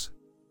grass.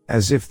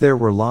 As if there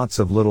were lots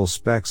of little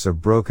specks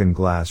of broken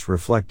glass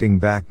reflecting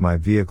back my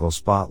vehicle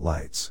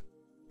spotlights.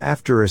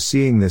 After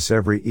seeing this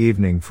every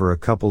evening for a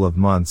couple of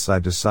months I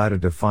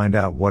decided to find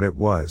out what it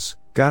was,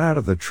 got out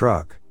of the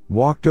truck,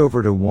 walked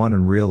over to one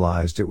and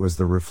realized it was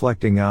the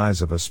reflecting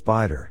eyes of a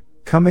spider,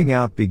 coming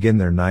out begin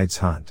their night's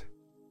hunt.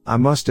 I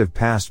must have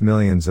passed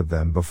millions of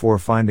them before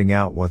finding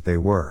out what they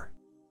were.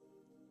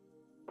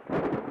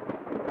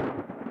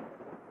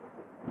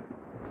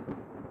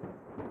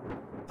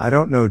 I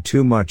don't know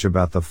too much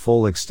about the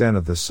full extent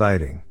of the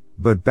sighting,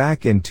 but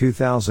back in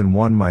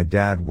 2001 my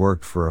dad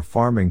worked for a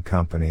farming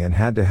company and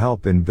had to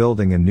help in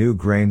building a new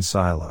grain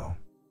silo.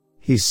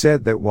 He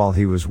said that while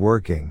he was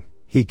working,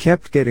 he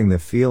kept getting the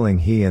feeling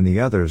he and the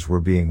others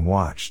were being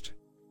watched.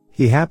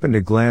 He happened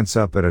to glance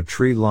up at a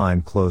tree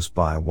line close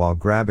by while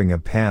grabbing a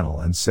panel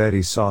and said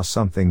he saw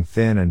something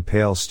thin and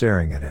pale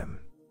staring at him.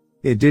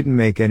 It didn't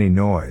make any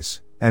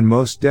noise, and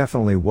most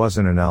definitely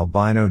wasn't an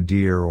albino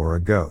deer or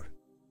a goat.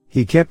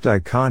 He kept eye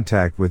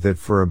contact with it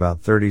for about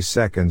 30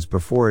 seconds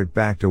before it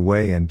backed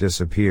away and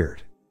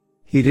disappeared.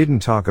 He didn't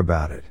talk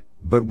about it,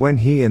 but when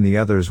he and the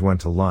others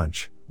went to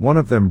lunch, one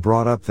of them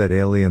brought up that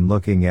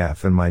alien-looking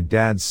F, and my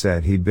dad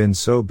said he'd been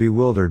so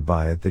bewildered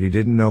by it that he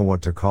didn't know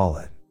what to call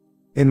it.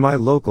 In my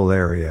local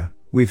area,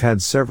 we've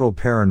had several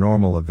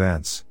paranormal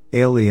events,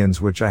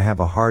 aliens which I have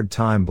a hard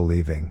time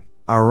believing,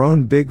 our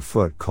own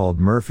Bigfoot called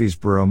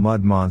Murfreesboro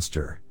Mud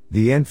Monster,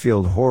 the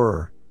Enfield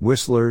Horror,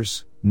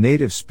 whistlers,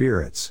 native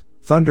spirits,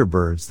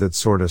 thunderbirds, that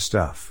sort of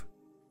stuff.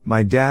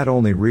 My dad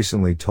only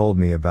recently told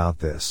me about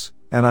this,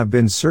 and I've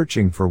been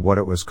searching for what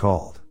it was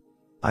called.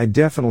 I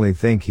definitely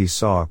think he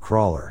saw a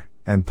crawler,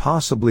 and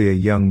possibly a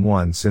young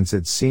one, since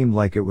it seemed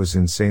like it was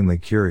insanely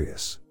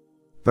curious.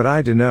 But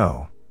I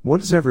dunno,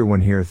 what does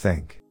everyone here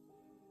think?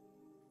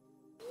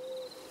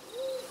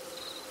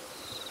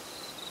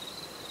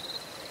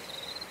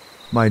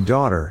 My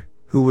daughter,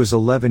 who was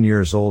 11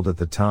 years old at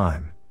the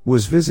time,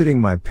 was visiting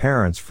my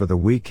parents for the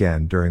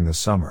weekend during the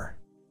summer.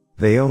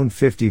 They own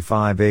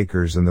 55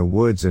 acres in the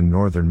woods in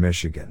northern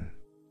Michigan.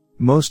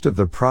 Most of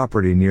the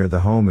property near the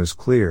home is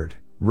cleared,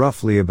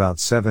 roughly about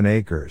 7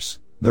 acres.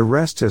 The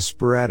rest has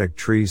sporadic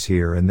trees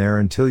here and there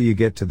until you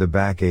get to the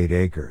back 8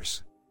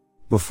 acres.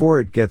 Before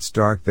it gets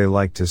dark, they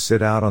like to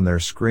sit out on their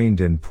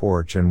screened-in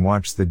porch and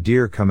watch the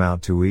deer come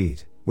out to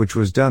eat, which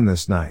was done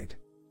this night.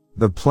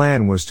 The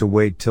plan was to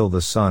wait till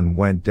the sun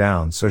went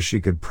down so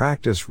she could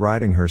practice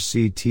riding her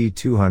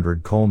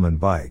CT200 Coleman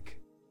bike.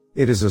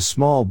 It is a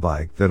small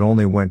bike that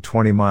only went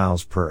 20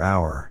 miles per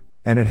hour,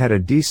 and it had a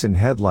decent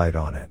headlight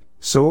on it,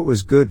 so it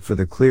was good for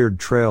the cleared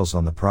trails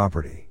on the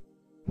property.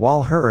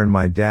 While her and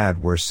my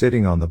dad were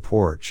sitting on the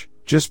porch,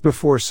 just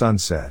before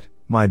sunset,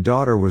 my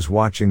daughter was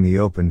watching the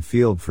open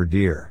field for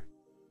deer.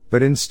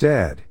 But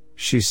instead,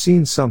 she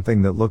seen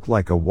something that looked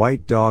like a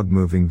white dog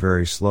moving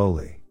very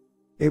slowly.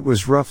 It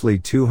was roughly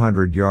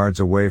 200 yards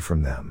away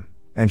from them,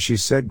 and she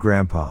said,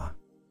 "Grandpa,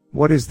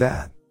 what is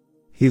that?"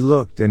 He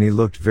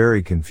looked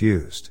very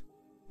confused.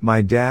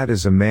 My dad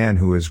is a man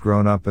who has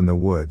grown up in the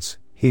woods.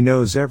 He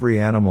knows every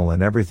animal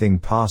and everything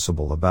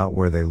possible about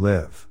where they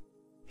live.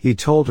 He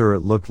told her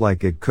it looked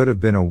like it could have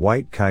been a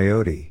white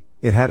coyote.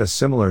 It had a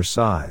similar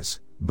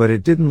size, but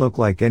it didn't look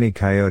like any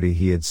coyote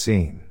he had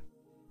seen.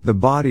 The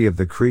body of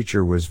the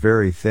creature was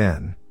very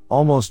thin,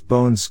 almost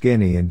bone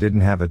skinny, and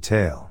didn't have a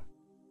tail.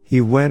 He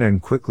went and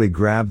quickly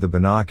grabbed the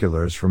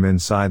binoculars from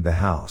inside the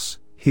house.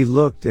 He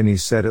looked and he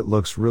said, "It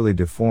looks really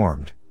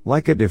deformed,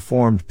 like a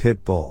deformed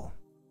pit bull.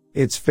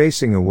 It's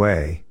facing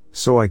away,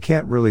 so I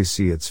can't really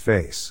see its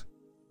face."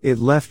 It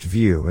left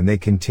view and they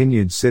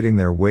continued sitting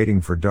there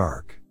waiting for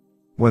dark.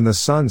 When the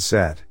sun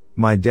set,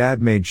 my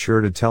dad made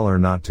sure to tell her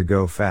not to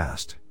go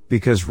fast,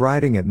 because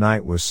riding at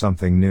night was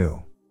something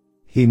new.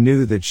 He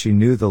knew that she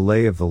knew the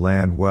lay of the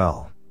land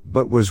well,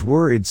 but was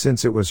worried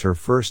since it was her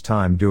first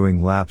time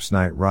doing laps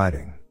night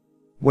riding.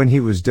 When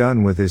he was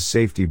done with his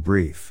safety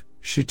brief,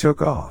 she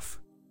took off.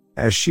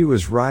 As she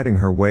was riding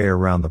her way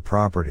around the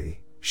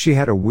property, she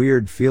had a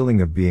weird feeling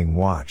of being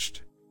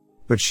watched.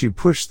 But she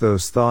pushed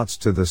those thoughts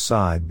to the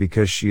side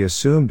because she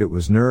assumed it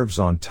was nerves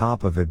on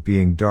top of it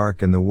being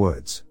dark in the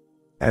woods.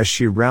 As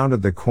she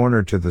rounded the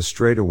corner to the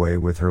straightaway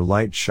with her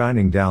light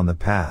shining down the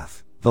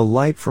path, the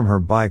light from her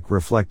bike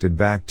reflected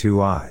back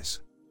 2 eyes.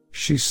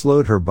 She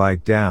slowed her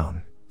bike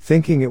down,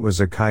 thinking it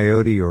was a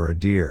coyote or a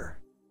deer.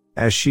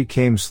 As she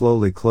came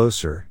slowly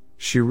closer,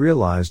 she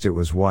realized it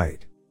was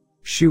white.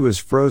 She was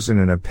frozen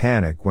in a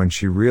panic when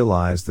she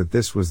realized that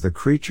this was the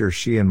creature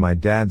she and my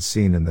dad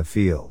seen in the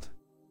field.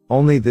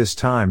 Only this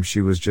time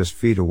she was just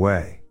feet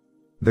away.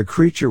 The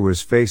creature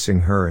was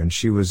facing her and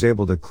she was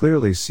able to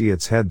clearly see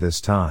its head this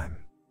time.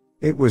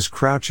 It was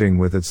crouching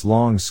with its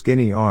long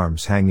skinny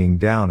arms hanging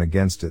down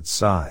against its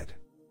side.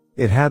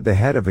 It had the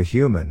head of a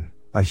human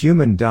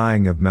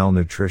dying of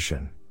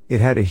malnutrition. It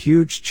had a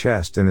huge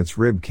chest and its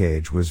rib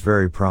cage was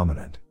very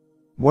prominent.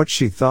 What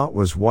she thought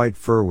was white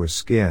fur was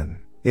skin.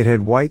 It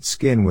had white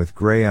skin with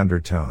gray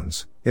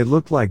undertones. It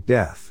looked like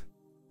death.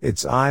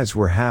 Its eyes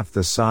were half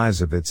the size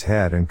of its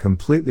head and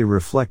completely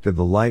reflected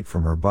the light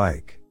from her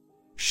bike.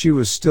 She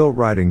was still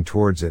riding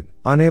towards it,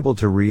 unable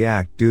to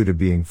react due to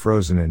being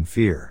frozen in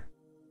fear.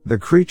 The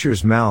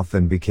creature's mouth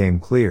then became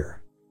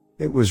clear.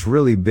 It was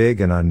really big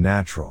and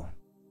unnatural.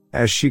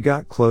 As she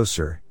got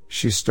closer,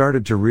 she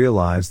started to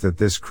realize that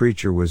this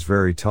creature was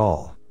very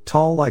tall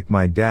like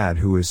my dad,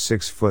 who is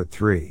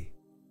 6'3".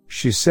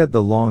 She said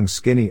the long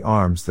skinny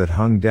arms that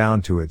hung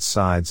down to its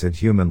sides had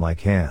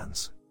human-like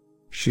hands.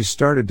 She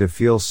started to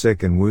feel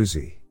sick and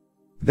woozy.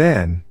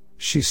 Then,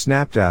 she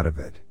snapped out of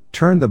it,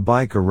 turned the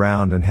bike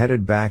around and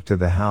headed back to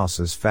the house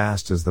as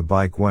fast as the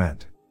bike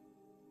went.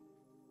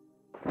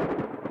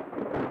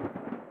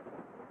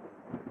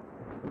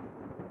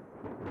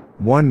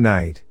 One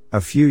night,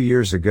 a few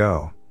years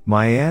ago,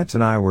 my aunt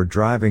and I were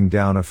driving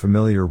down a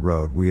familiar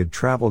road we had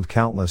traveled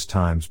countless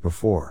times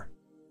before.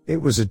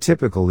 It was a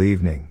typical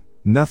evening,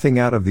 nothing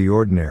out of the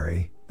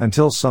ordinary,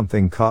 until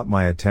something caught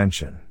my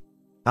attention.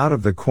 Out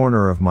of the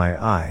corner of my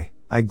eye,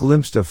 I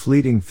glimpsed a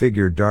fleeting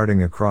figure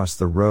darting across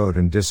the road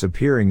and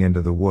disappearing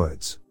into the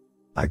woods.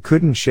 I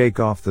couldn't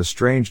shake off the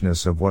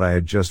strangeness of what I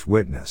had just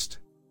witnessed.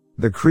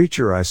 The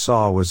creature I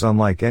saw was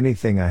unlike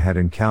anything I had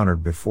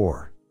encountered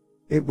before.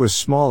 It was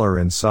smaller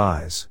in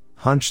size,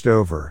 hunched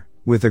over,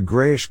 with a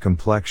grayish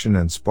complexion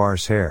and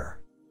sparse hair.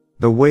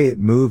 The way it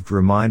moved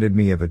reminded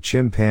me of a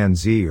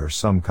chimpanzee or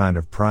some kind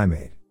of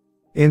primate.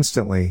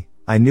 Instantly,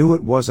 I knew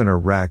it wasn't a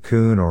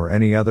raccoon or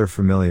any other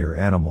familiar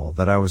animal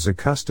that I was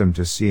accustomed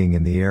to seeing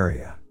in the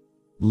area.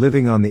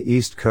 Living on the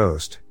East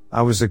Coast,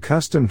 I was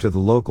accustomed to the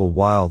local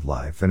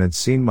wildlife and had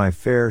seen my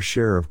fair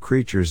share of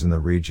creatures in the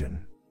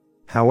region.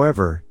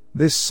 However,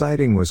 this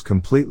sighting was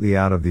completely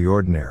out of the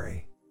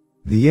ordinary.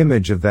 The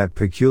image of that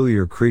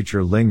peculiar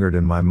creature lingered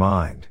in my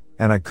mind,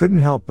 and I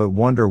couldn't help but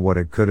wonder what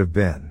it could have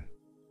been.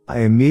 I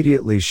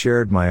immediately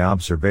shared my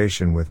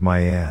observation with my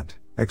aunt,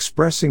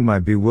 expressing my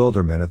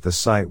bewilderment at the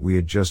sight we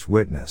had just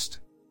witnessed.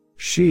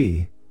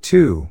 She,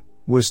 too,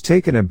 was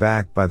taken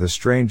aback by the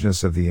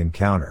strangeness of the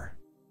encounter.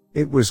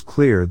 It was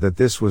clear that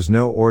this was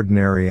no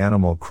ordinary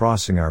animal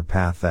crossing our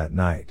path that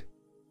night.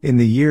 In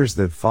the years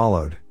that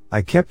followed,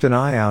 I kept an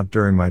eye out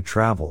during my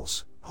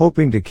travels,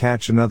 hoping to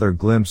catch another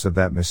glimpse of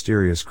that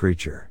mysterious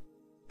creature.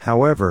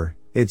 However,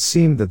 it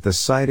seemed that the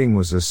sighting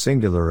was a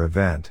singular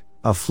event,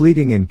 a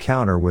fleeting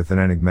encounter with an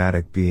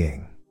enigmatic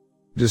being.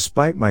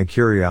 Despite my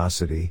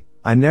curiosity,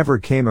 I never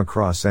came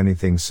across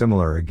anything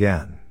similar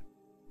again.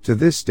 To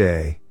this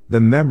day, the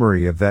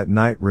memory of that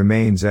night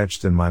remains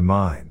etched in my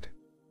mind.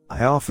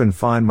 I often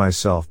find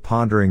myself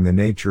pondering the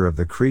nature of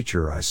the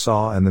creature I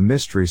saw and the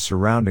mystery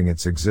surrounding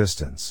its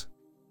existence.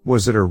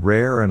 Was it a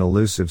rare and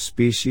elusive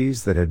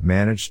species that had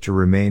managed to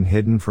remain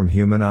hidden from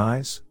human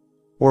eyes?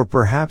 Or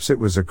perhaps it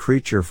was a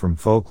creature from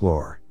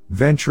folklore,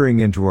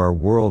 venturing into our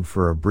world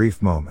for a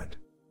brief moment.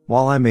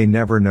 While I may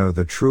never know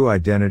the true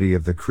identity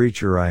of the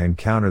creature I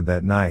encountered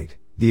that night,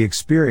 the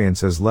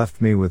experience has left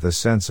me with a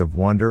sense of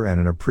wonder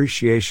and an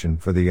appreciation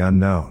for the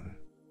unknown.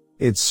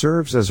 It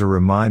serves as a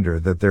reminder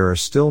that there are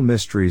still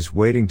mysteries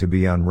waiting to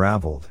be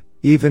unraveled,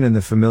 even in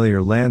the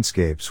familiar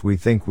landscapes we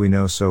think we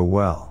know so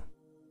well.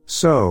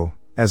 So,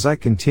 as I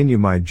continue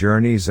my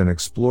journeys and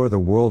explore the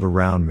world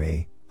around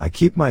me, I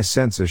keep my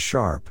senses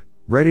sharp,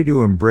 ready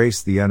to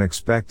embrace the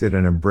unexpected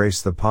and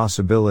embrace the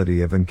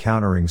possibility of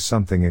encountering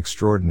something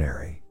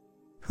extraordinary.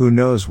 Who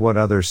knows what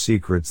other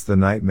secrets the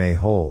night may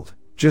hold,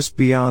 just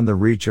beyond the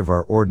reach of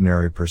our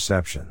ordinary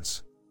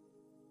perceptions.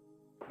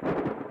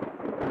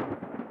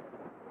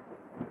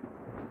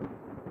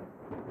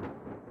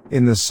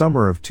 In the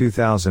summer of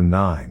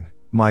 2009,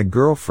 my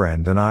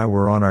girlfriend and I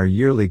were on our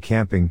yearly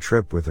camping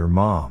trip with her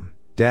mom,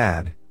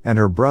 dad, and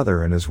her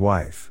brother and his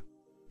wife.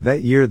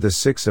 That year the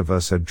six of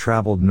us had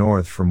traveled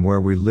north from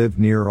where we lived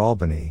near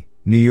Albany,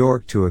 New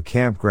York to a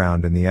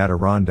campground in the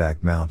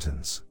Adirondack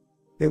Mountains.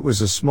 It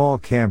was a small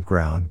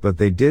campground, but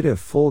they did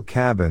have full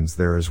cabins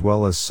there as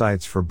well as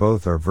sites for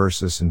both our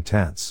Versys and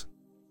tents.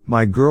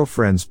 My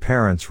girlfriend's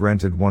parents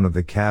rented one of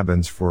the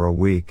cabins for a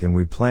week and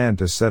we planned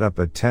to set up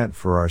a tent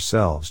for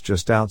ourselves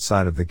just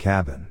outside of the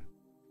cabin.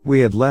 We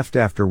had left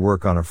after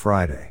work on a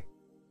Friday.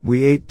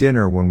 We ate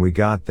dinner when we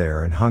got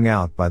there and hung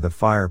out by the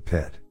fire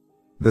pit.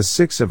 The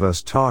six of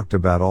us talked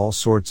about all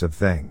sorts of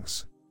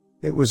things.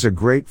 It was a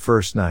great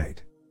first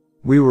night.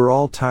 We were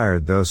all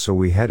tired though, so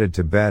we headed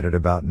to bed at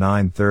about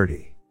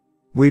 9:30.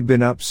 We'd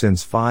been up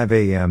since 5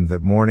 a.m.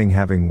 that morning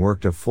having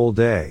worked a full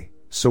day,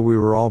 so we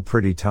were all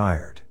pretty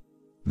tired.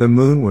 The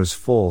moon was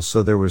full,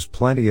 so there was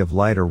plenty of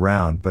light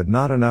around, but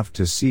not enough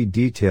to see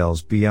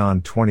details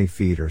beyond 20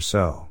 feet or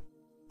so.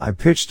 I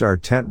pitched our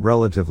tent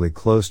relatively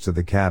close to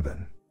the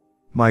cabin.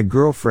 My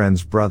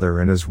girlfriend's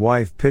brother and his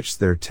wife pitched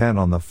their tent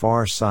on the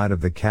far side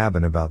of the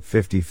cabin about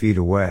 50 feet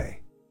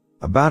away.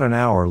 About an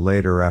hour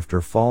later,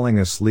 after falling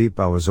asleep,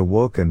 I was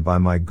awoken by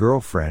my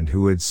girlfriend,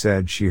 who had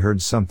said she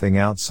heard something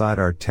outside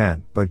our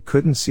tent but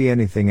couldn't see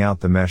anything out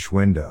the mesh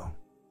window.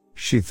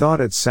 She thought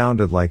it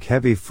sounded like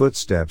heavy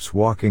footsteps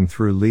walking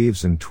through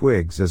leaves and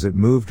twigs as it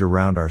moved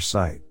around our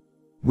site.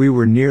 We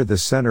were near the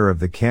center of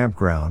the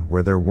campground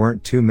where there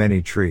weren't too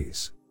many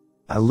trees.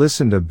 I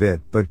listened a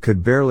bit but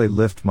could barely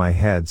lift my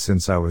head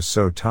since I was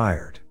so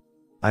tired.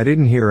 I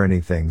didn't hear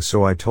anything,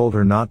 so I told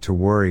her not to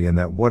worry and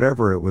that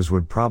whatever it was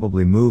would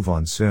probably move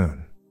on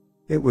soon.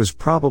 It was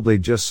probably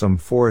just some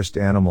forest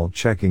animal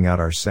checking out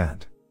our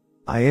scent.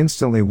 I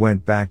instantly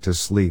went back to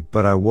sleep,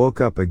 but I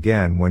woke up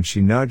again when she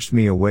nudged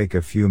me awake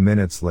a few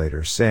minutes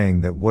later,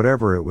 saying that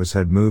whatever it was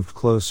had moved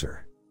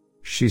closer.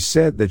 She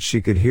said that she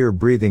could hear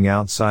breathing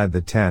outside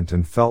the tent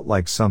and felt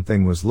like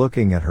something was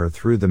looking at her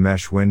through the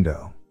mesh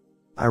window.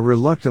 I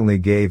reluctantly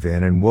gave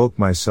in and woke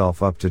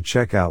myself up to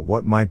check out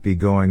what might be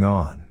going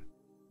on.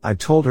 I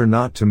told her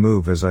not to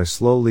move as I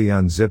slowly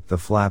unzipped the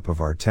flap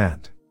of our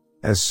tent.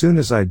 As soon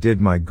as I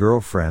did, my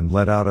girlfriend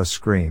let out a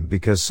scream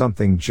because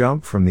something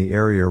jumped from the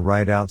area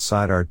right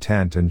outside our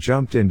tent and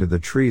jumped into the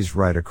trees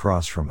right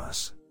across from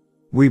us.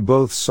 We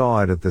both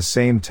saw it at the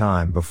same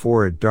time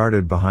before it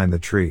darted behind the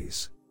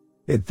trees.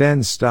 It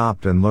then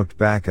stopped and looked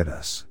back at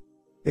us.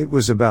 It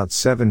was about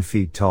 7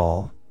 feet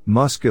tall,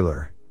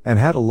 muscular, and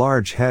had a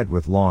large head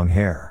with long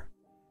hair.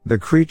 The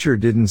creature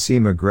didn't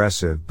seem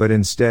aggressive but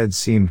instead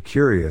seemed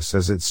curious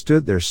as it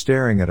stood there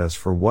staring at us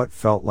for what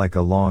felt like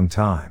a long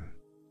time.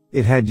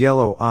 It had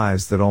yellow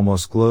eyes that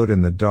almost glowed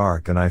in the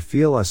dark, and I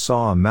feel I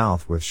saw a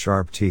mouth with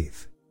sharp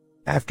teeth.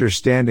 After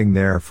standing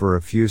there for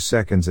a few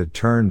seconds, it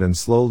turned and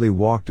slowly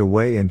walked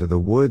away into the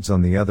woods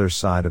on the other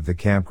side of the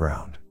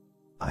campground.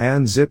 I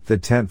unzipped the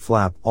tent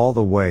flap all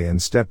the way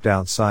and stepped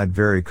outside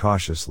very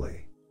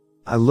cautiously.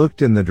 I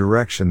looked in the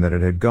direction that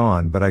it had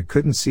gone, but I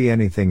couldn't see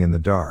anything in the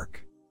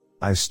dark.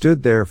 I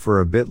stood there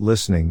for a bit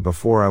listening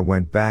before I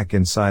went back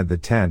inside the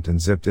tent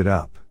and zipped it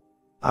up.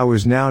 I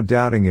was now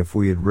doubting if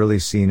we had really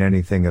seen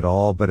anything at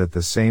all, but at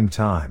the same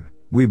time,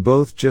 we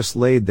both just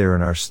laid there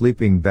in our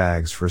sleeping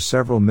bags for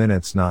several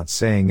minutes, not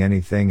saying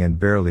anything and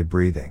barely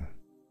breathing.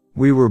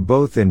 We were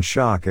both in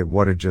shock at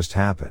what had just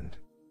happened.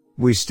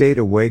 We stayed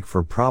awake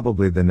for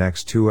probably the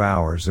next 2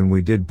 hours, and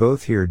we did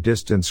both hear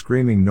distant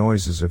screaming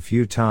noises a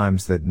few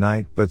times that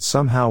night, but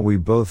somehow we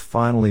both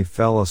finally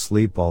fell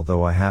asleep,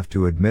 although I have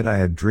to admit I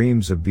had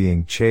dreams of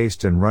being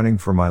chased and running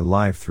for my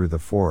life through the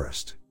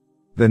forest.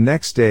 The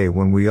next day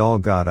when we all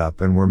got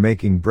up and were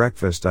making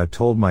breakfast, I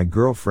told my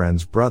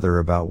girlfriend's brother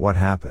about what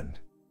happened.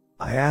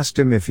 I asked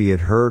him if he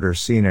had heard or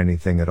seen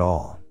anything at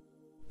all.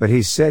 But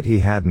he said he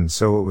hadn't,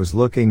 so it was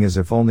looking as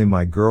if only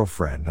my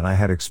girlfriend and I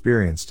had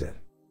experienced it.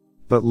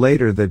 But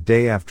later that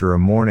day, after a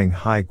morning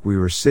hike, we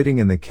were sitting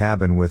in the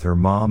cabin with her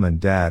mom and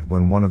dad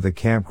when one of the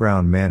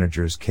campground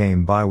managers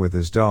came by with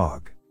his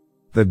dog.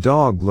 The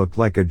dog looked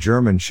like a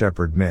German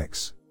Shepherd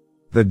mix.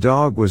 The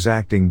dog was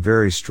acting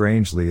very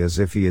strangely, as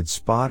if he had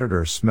spotted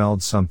or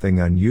smelled something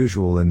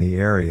unusual in the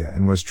area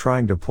and was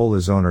trying to pull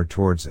his owner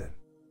towards it.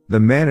 The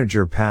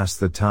manager passed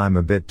the time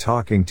a bit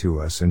talking to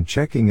us and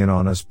checking in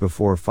on us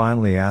before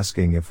finally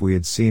asking if we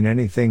had seen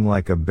anything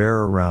like a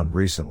bear around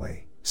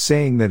recently,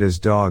 saying that his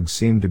dog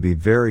seemed to be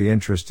very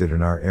interested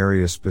in our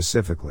area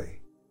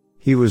specifically.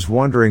 He was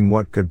wondering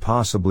what could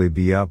possibly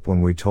be up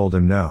when we told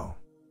him no.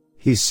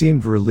 He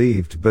seemed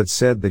relieved but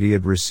said that he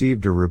had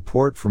received a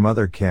report from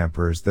other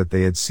campers that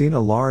they had seen a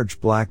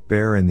large black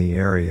bear in the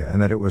area and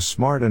that it was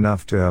smart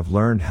enough to have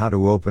learned how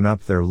to open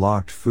up their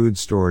locked food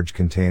storage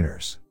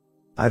containers.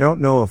 I don't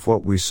know if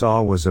what we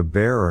saw was a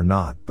bear or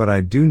not, but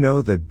I do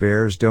know that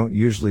bears don't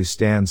usually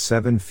stand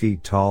 7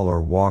 feet tall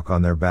or walk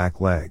on their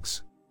back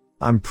legs.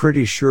 I'm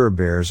pretty sure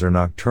bears are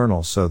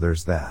nocturnal, so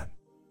there's that.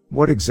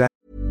 What exactly?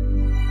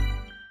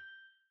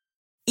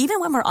 Even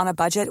when we're on a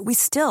budget, we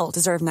still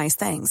deserve nice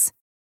things.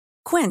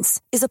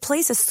 Quince is a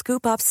place to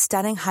scoop up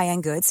stunning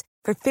high-end goods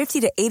for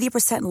 50 to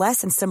 80% less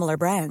than similar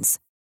brands.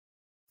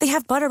 They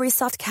have buttery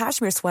soft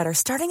cashmere sweaters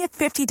starting at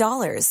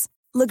 $50,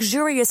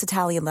 luxurious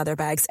Italian leather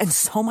bags, and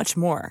so much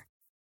more.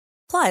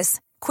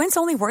 Plus, Quince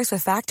only works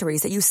with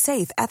factories that use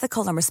safe,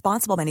 ethical, and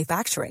responsible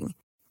manufacturing.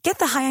 Get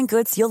the high-end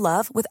goods you'll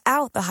love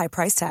without the high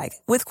price tag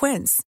with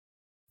Quince.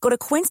 Go to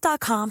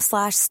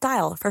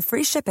quince.com/style for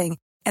free shipping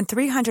and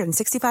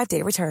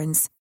 365-day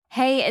returns.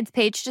 Hey, it's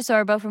Paige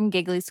DeSorbo from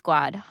Giggly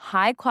Squad.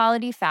 High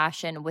quality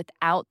fashion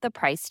without the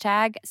price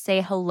tag.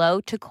 Say hello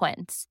to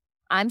Quince.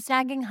 I'm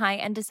snagging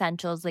high-end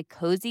essentials like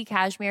cozy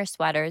cashmere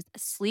sweaters,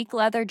 sleek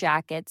leather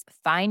jackets,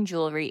 fine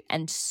jewelry,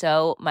 and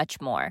so much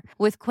more.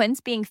 With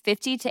Quince being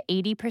 50 to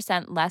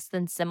 80% less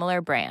than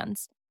similar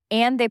brands.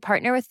 And they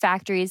partner with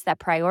factories that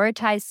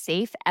prioritize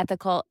safe,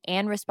 ethical,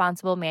 and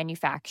responsible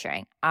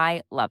manufacturing.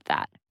 I love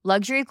that.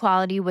 Luxury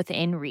quality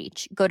within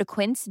reach. Go to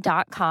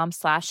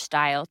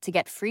quince.com/style to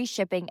get free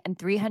shipping and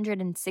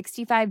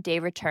 365-day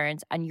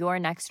returns on your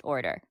next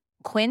order.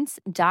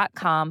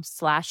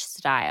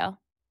 Quince.com/style.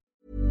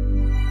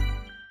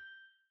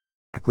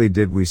 Exactly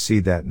did we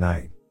see that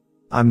night?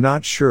 I'm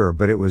not sure,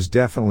 but it was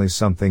definitely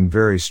something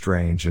very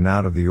strange and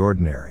out of the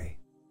ordinary.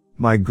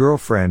 My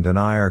girlfriend and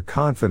I are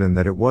confident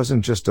that it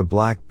wasn't just a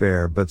black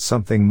bear but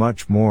something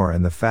much more,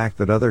 and the fact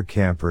that other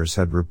campers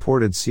had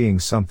reported seeing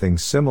something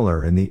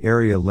similar in the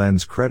area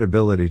lends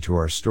credibility to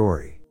our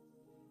story.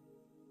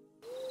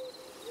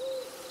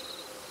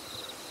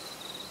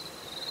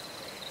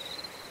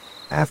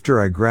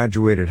 After I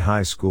graduated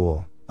high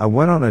school, I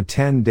went on a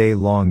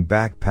 10-day-long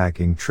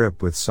backpacking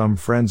trip with some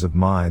friends of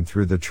mine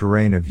through the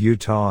terrain of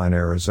Utah and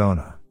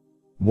Arizona.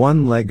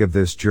 One leg of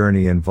this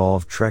journey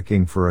involved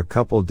trekking for a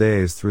couple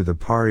days through the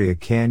Paria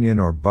Canyon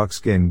or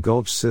Buckskin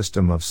Gulch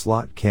system of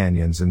slot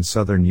canyons in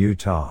southern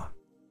Utah.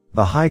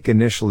 The hike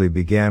initially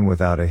began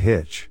without a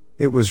hitch.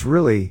 It was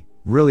really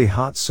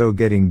hot, so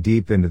getting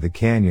deep into the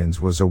canyons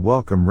was a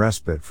welcome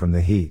respite from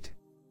the heat.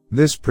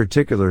 This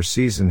particular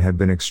season had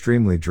been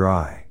extremely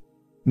dry.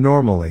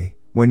 Normally,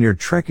 when you're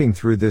trekking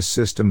through this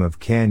system of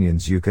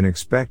canyons, you can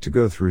expect to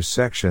go through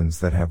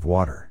sections that have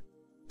water.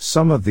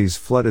 Some of these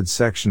flooded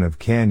sections of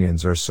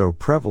canyons are so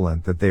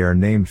prevalent that they are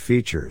named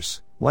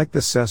features, like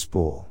the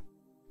cesspool.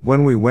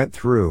 When we went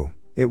through,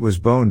 it was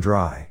bone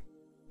dry.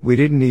 We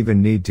didn't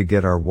even need to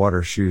get our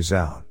water shoes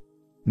out.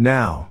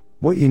 Now,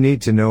 what you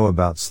need to know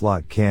about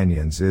slot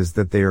canyons is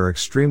that they are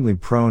extremely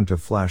prone to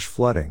flash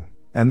flooding,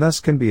 and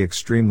thus can be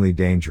extremely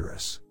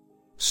dangerous.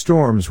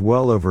 Storms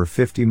well over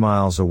 50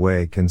 miles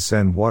away can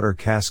send water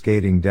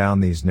cascading down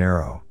these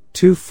narrow,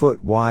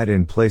 2-foot wide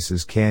in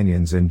places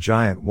canyons and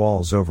giant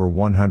walls over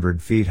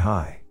 100 feet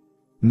high.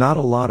 Not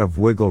a lot of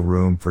wiggle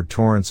room for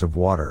torrents of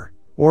water,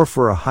 or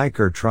for a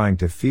hiker trying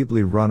to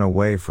feebly run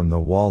away from the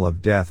wall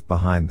of death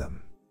behind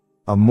them.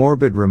 A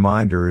morbid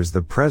reminder is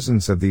the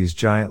presence of these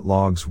giant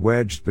logs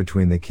wedged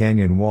between the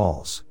canyon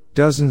walls,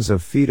 dozens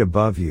of feet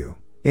above you,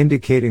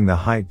 indicating the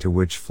height to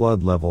which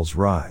flood levels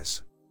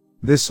rise.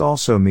 This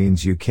also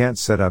means you can't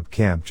set up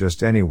camp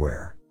just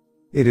anywhere.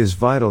 It is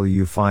vital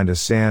you find a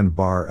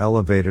sandbar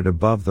elevated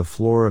above the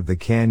floor of the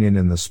canyon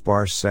in the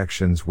sparse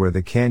sections where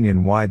the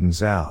canyon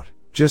widens out,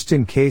 just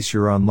in case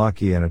you're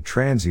unlucky and a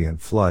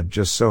transient flood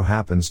just so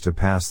happens to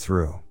pass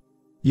through.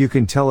 You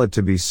can tell it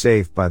to be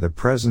safe by the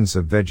presence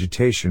of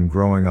vegetation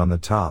growing on the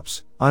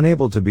tops,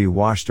 unable to be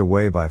washed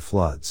away by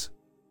floods.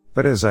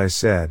 But as I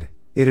said,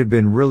 it had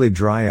been really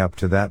dry up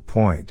to that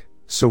point,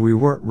 so we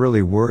weren't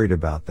really worried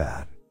about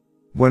that.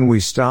 When we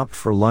stopped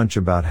for lunch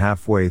about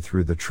halfway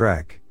through the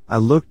trek, I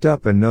looked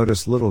up and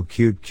noticed little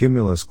cute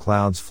cumulus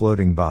clouds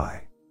floating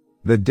by.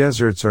 The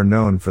deserts are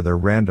known for their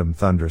random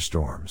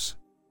thunderstorms.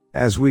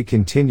 As we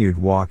continued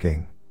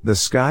walking, the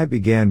sky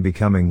began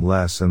becoming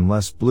less and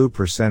less blue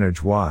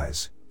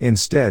percentage-wise,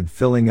 instead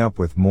filling up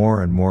with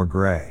more and more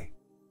gray.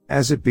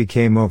 As it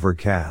became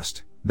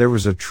overcast, there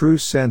was a true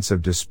sense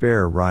of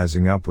despair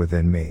rising up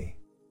within me.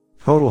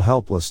 Total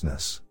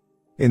helplessness.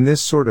 In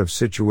this sort of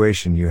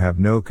situation you have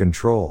no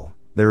control,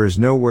 there is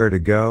nowhere to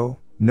go,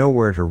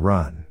 nowhere to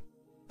run.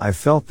 I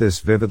felt this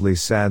vividly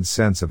sad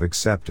sense of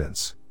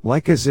acceptance,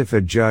 like as if a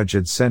judge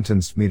had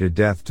sentenced me to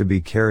death to be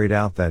carried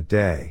out that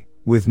day,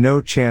 with no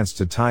chance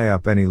to tie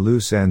up any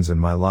loose ends in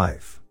my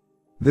life.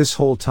 This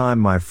whole time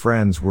my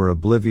friends were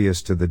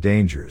oblivious to the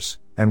dangers,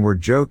 and were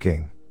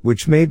joking,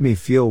 which made me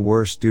feel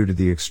worse due to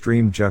the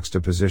extreme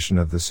juxtaposition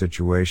of the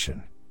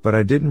situation, but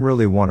I didn't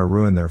really want to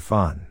ruin their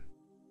fun.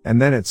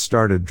 And then it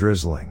started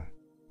drizzling.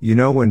 You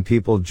know when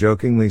people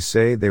jokingly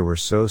say they were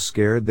so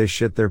scared they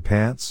shit their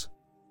pants?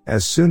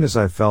 As soon as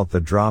I felt the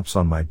drops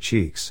on my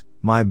cheeks,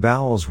 my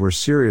bowels were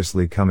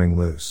seriously coming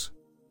loose.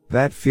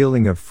 That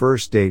feeling of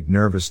first date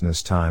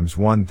nervousness times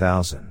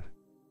 1000.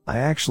 I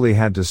actually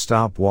had to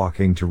stop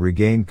walking to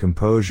regain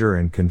composure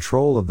and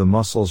control of the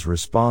muscles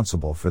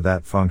responsible for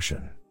that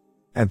function.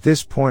 At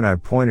this point I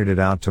pointed it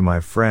out to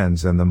my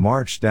friends and the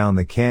march down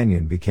the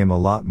canyon became a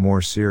lot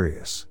more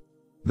serious.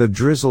 The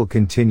drizzle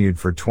continued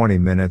for 20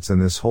 minutes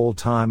and this whole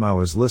time I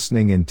was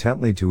listening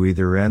intently to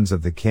either ends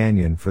of the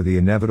canyon for the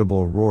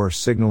inevitable roar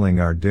signaling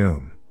our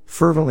doom,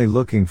 fervently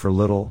looking for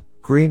little,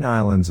 green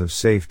islands of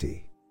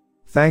safety.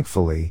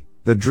 Thankfully,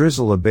 the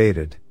drizzle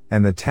abated,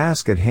 and the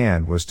task at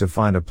hand was to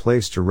find a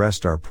place to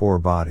rest our poor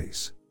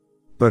bodies.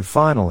 But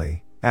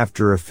finally,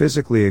 after a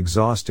physically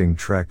exhausting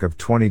trek of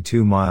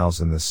 22 miles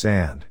in the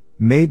sand,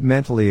 made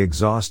mentally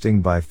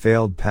exhausting by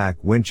failed pack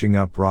winching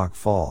up rock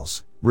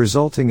falls,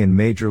 resulting in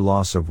major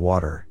loss of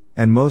water,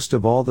 and most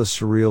of all the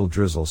surreal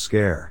drizzle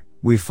scare,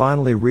 we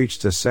finally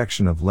reached a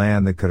section of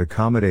land that could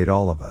accommodate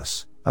all of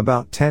us,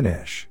 about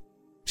 10-ish.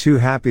 Too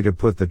happy to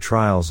put the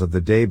trials of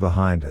the day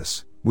behind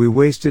us, we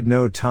wasted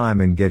no time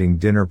in getting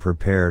dinner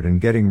prepared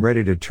and getting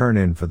ready to turn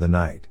in for the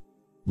night.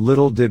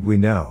 Little did we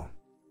know.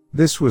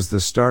 This was the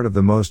start of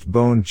the most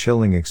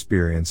bone-chilling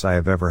experience I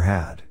have ever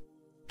had.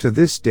 To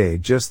this day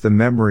just the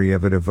memory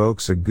of it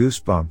evokes a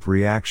goosebump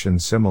reaction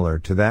similar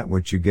to that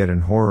which you get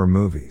in horror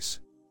movies.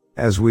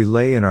 As we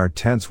lay in our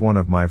tents one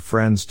of my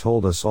friends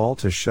told us all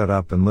to shut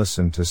up and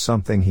listen to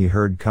something he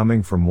heard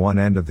coming from one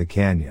end of the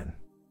canyon.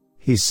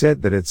 He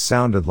said that it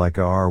sounded like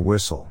a R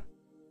whistle.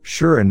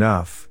 Sure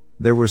enough,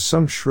 there was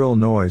some shrill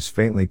noise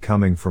faintly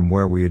coming from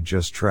where we had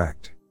just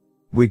trekked.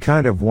 We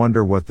kind of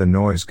wonder what the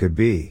noise could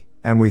be,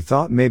 and we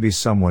thought maybe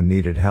someone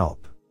needed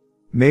help.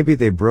 Maybe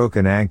they broke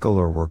an ankle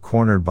or were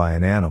cornered by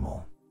an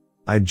animal.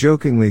 I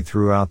jokingly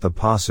threw out the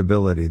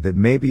possibility that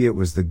maybe it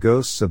was the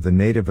ghosts of the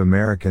Native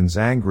Americans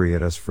angry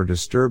at us for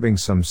disturbing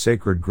some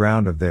sacred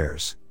ground of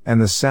theirs, and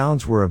the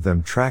sounds were of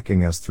them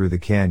tracking us through the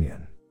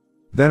canyon.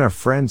 Then a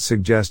friend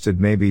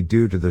suggested maybe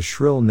due to the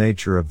shrill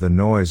nature of the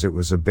noise it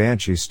was a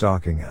banshee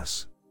stalking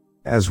us.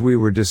 As we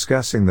were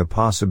discussing the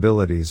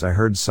possibilities I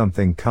heard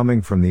something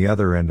coming from the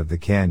other end of the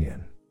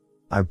canyon.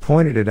 I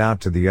pointed it out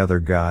to the other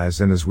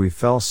guys and as we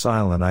fell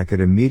silent I could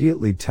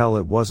immediately tell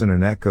it wasn't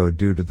an echo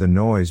due to the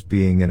noise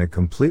being in a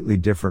completely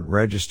different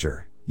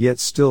register, yet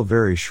still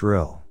very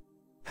shrill.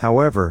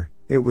 However,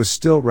 it was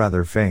still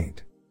rather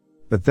faint.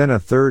 But then a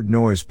third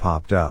noise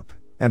popped up,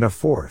 and a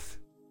fourth.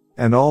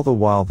 And all the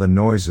while the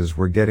noises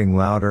were getting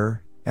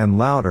louder, and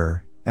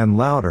louder, and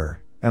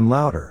louder, and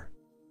louder.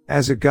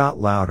 As it got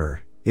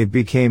louder, it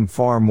became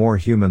far more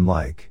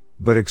human-like,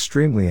 but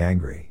extremely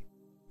angry.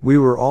 We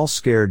were all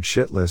scared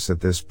shitless at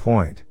this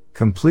point,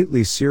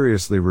 completely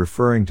seriously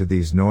referring to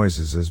these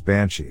noises as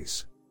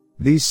banshees.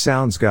 These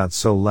sounds got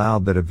so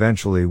loud that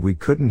eventually we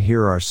couldn't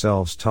hear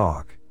ourselves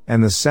talk,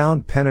 and the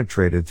sound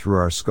penetrated through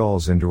our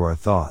skulls into our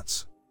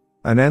thoughts.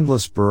 An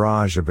endless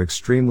barrage of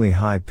extremely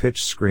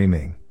high-pitched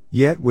screaming,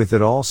 yet with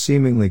it all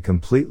seemingly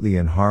completely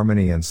in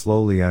harmony and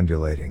slowly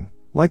undulating,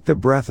 like the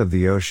breath of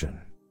the ocean.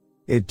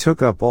 It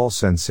took up all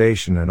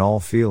sensation and all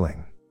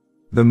feeling.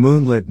 The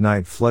moonlit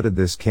night flooded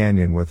this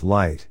canyon with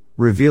light,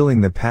 revealing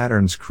the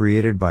patterns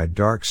created by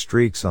dark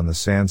streaks on the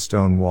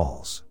sandstone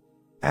walls.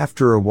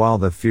 After a while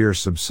the fear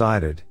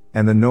subsided,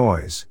 and the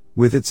noise,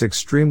 with its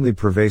extremely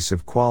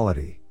pervasive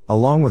quality,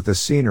 along with the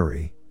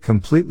scenery,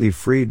 completely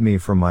freed me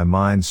from my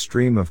mind's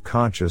stream of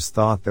conscious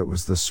thought that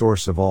was the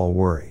source of all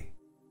worry.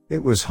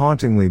 It was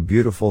hauntingly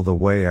beautiful the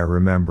way I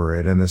remember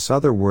it, and this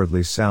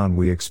otherworldly sound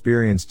we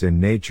experienced in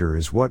nature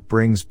is what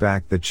brings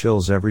back the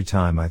chills every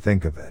time I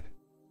think of it.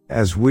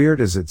 As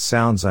weird as it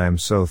sounds, I am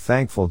so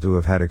thankful to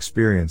have had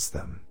experienced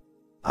them.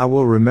 I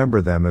will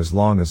remember them as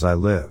long as I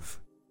live.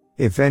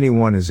 If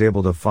anyone is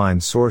able to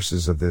find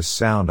sources of this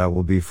sound, I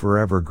will be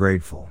forever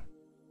grateful.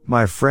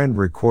 My friend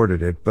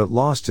recorded it but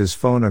lost his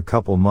phone a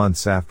couple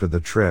months after the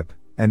trip,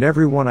 and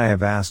everyone I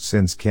have asked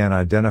since can't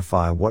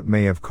identify what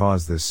may have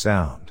caused this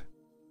sound.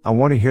 I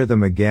want to hear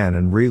them again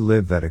and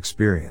relive that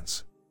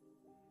experience.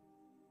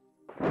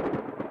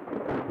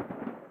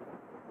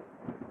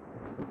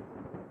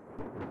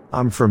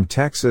 I'm from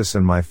Texas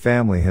and my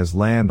family has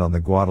land on the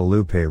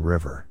Guadalupe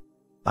River.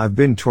 I've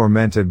been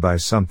tormented by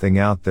something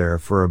out there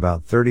for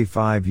about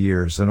 35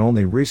 years and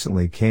only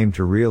recently came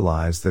to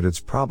realize that it's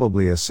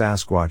probably a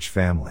Sasquatch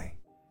family.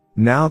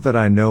 Now that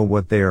I know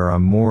what they are,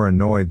 I'm more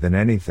annoyed than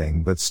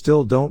anything, but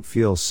still don't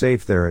feel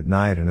safe there at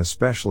night and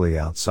especially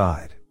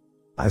outside.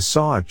 I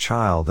saw a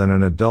child and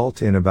an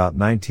adult in about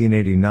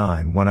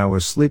 1989 when I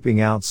was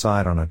sleeping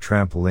outside on a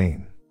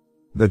trampoline.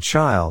 The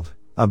child,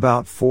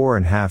 about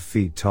 4.5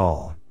 feet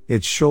tall,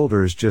 its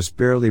shoulders just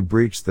barely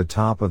breached the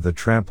top of the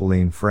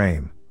trampoline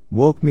frame,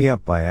 woke me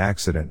up by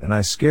accident, and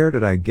I scared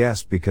it, I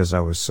guess because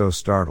I was so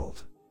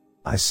startled.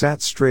 I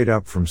sat straight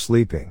up from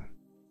sleeping.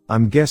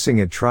 I'm guessing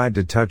it tried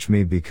to touch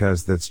me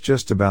because that's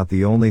just about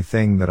the only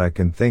thing that I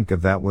can think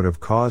of that would have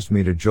caused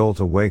me to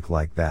jolt awake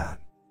like that.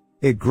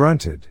 It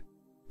grunted.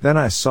 Then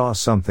I saw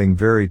something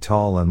very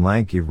tall and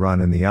lanky run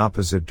in the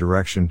opposite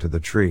direction to the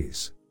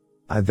trees.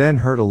 I then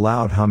heard a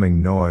loud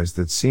humming noise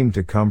that seemed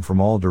to come from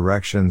all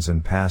directions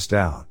and passed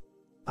out.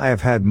 I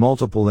have had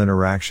multiple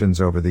interactions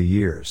over the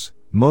years,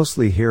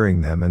 mostly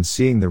hearing them and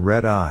seeing the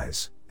red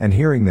eyes, and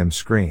hearing them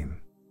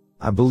scream.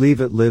 I believe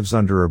it lives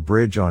under a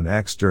bridge on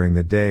X during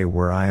the day,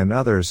 where I and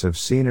others have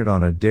seen it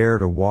on a dare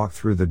to walk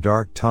through the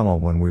dark tunnel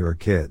when we were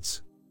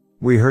kids.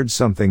 We heard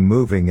something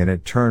moving and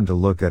it turned to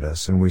look at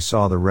us and we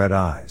saw the red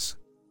eyes.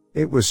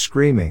 It was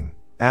screaming,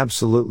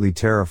 absolutely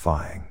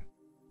terrifying.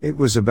 It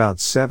was about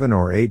 7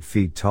 or 8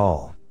 feet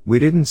tall. We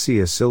didn't see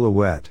a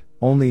silhouette,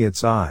 only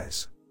its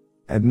eyes.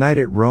 At night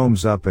it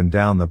roams up and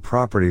down the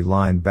property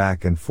line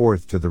back and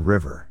forth to the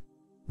river.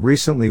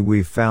 Recently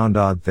we've found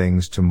odd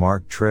things to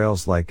mark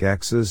trails like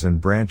X's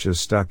and branches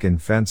stuck in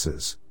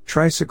fences,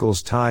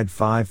 tricycles tied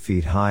 5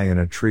 feet high in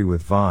a tree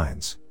with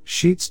vines,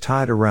 sheets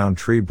tied around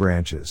tree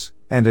branches,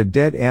 and a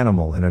dead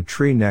animal in a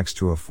tree next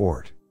to a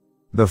fort.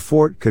 The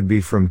fort could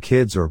be from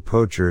kids or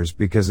poachers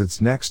because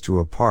it's next to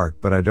a park,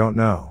 but I don't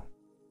know.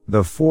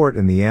 The fort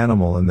and the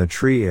animal in the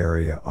tree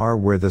area are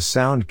where the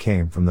sound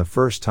came from the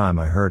first time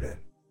I heard it.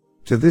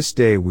 To this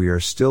day we are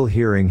still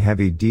hearing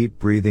heavy deep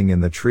breathing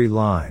in the tree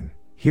line,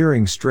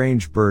 hearing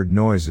strange bird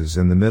noises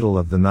in the middle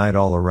of the night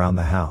all around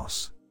the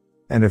house.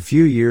 And a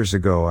few years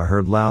ago I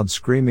heard loud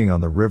screaming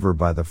on the river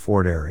by the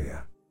fort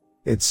area.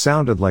 It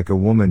sounded like a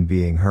woman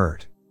being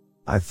hurt.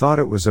 I thought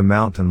it was a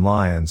mountain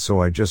lion,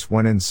 so I just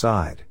went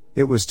inside.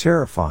 It was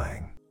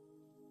terrifying.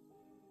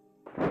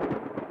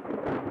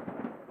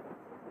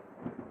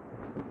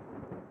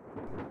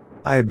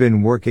 I had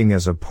been working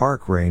as a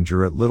park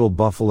ranger at Little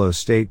Buffalo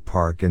State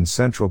Park in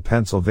central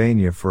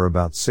Pennsylvania for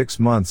about 6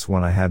 months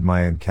when I had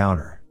my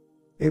encounter.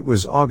 It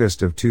was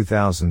August of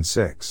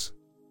 2006.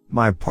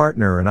 My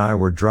partner and I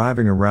were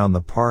driving around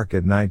the park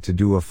at night to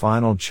do a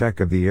final check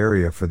of the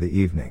area for the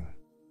evening.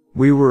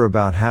 We were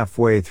about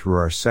halfway through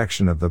our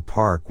section of the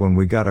park when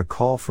we got a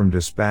call from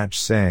dispatch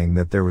saying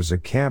that there was a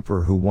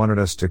camper who wanted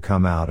us to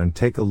come out and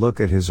take a look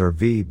at his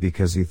RV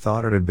because he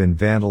thought it had been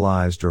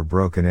vandalized or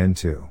broken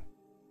into.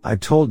 I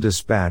told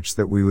dispatch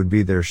that we would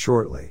be there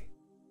shortly.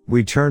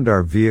 We turned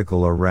our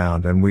vehicle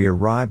around and we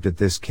arrived at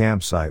this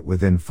campsite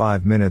within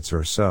 5 minutes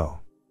or so.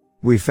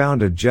 We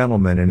found a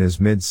gentleman in his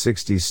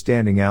mid-60s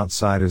standing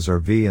outside his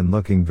RV and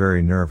looking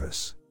very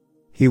nervous.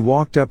 He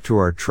walked up to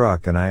our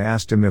truck and I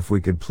asked him if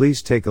we could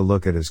please take a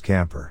look at his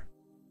camper.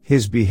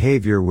 His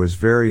behavior was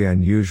very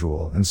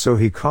unusual, and so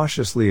he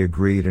cautiously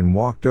agreed and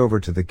walked over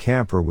to the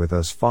camper with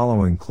us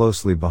following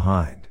closely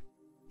behind.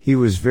 He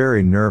was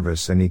very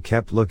nervous and he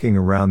kept looking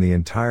around the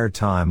entire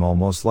time,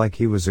 almost like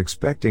he was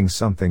expecting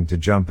something to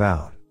jump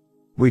out.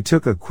 We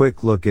took a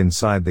quick look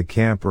inside the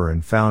camper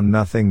and found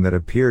nothing that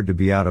appeared to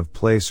be out of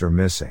place or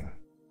missing.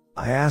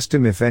 I asked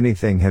him if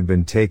anything had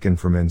been taken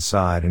from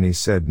inside and he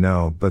said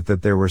no, but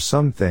that there were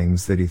some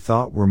things that he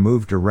thought were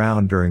moved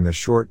around during the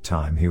short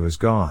time he was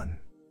gone.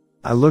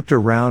 I looked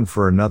around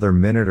for another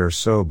minute or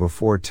so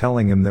before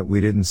telling him that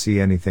we didn't see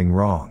anything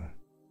wrong.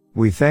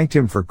 We thanked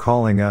him for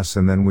calling us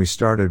and then we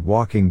started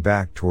walking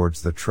back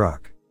towards the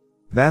truck.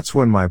 That's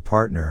when my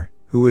partner,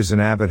 who is an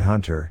avid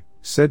hunter,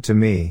 said to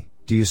me,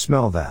 "Do you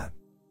smell that?"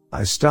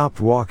 I stopped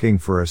walking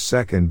for a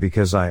second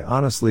because I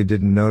honestly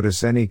didn't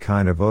notice any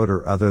kind of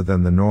odor other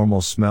than the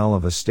normal smell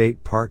of a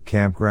state park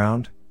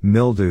campground,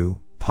 mildew,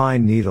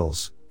 pine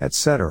needles,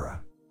 etc.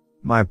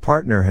 My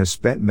partner has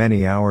spent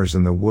many hours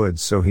in the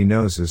woods, so he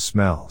knows his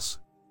smells.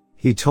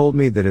 He told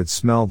me that it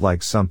smelled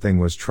like something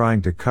was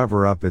trying to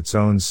cover up its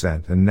own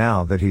scent, and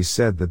now that he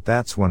said that,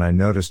 that's when I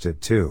noticed it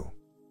too.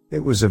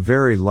 It was a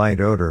very light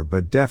odor,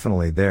 but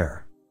definitely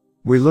there.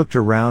 We looked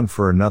around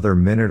for another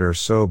minute or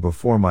so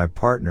before my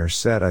partner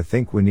said, "I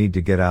think we need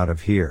to get out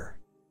of here."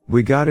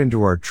 We got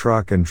into our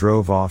truck and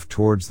drove off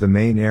towards the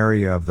main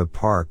area of the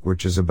park,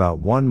 which is about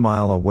 1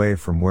 mile away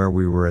from where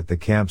we were at the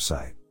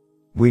campsite.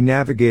 We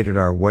navigated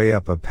our way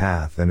up a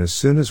path, and as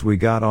soon as we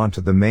got onto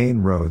the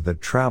main road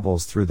that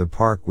travels through the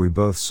park, we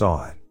both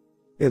saw it.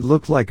 It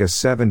looked like a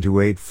 7 to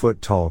 8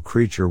 foot tall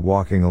creature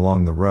walking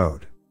along the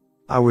road.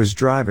 I was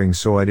driving,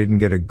 so I didn't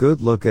get a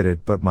good look at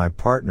it, but my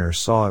partner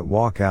saw it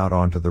walk out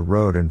onto the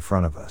road in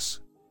front of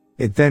us.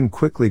 It then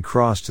quickly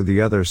crossed to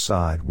the other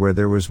side where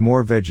there was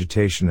more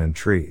vegetation and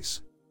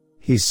trees.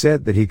 He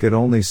said that he could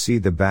only see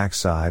the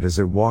backside as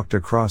it walked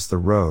across the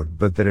road,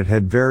 but that it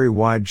had very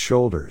wide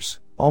shoulders,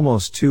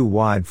 almost too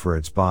wide for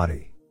its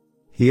body.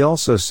 He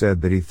also said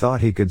that he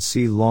thought he could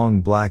see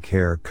long black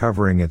hair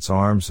covering its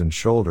arms and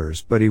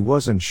shoulders, but he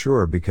wasn't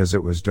sure because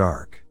it was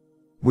dark.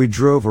 We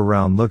drove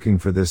around looking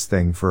for this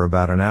thing for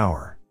about an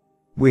hour.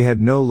 We had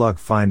no luck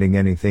finding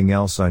anything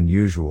else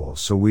unusual,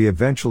 so we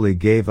eventually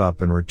gave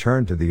up and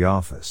returned to the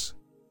office.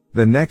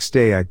 The next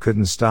day I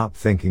couldn't stop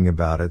thinking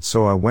about it,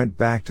 so I went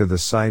back to the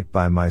site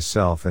by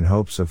myself in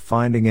hopes of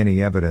finding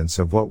any evidence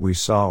of what we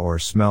saw or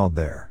smelled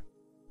there.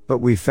 But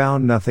we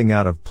found nothing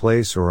out of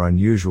place or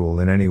unusual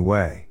in any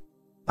way.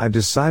 I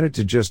decided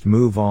to just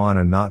move on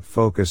and not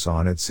focus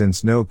on it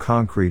since no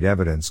concrete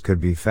evidence could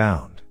be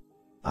found.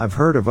 I've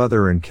heard of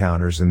other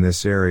encounters in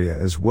this area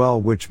as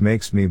well, which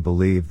makes me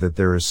believe that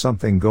there is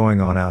something going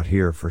on out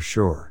here for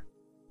sure.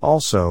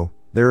 Also,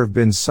 there have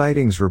been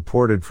sightings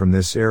reported from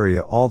this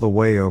area all the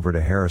way over to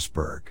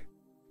Harrisburg.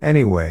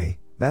 Anyway,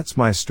 that's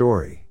my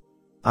story.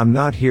 I'm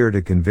not here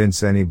to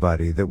convince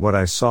anybody that what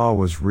I saw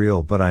was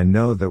real, but I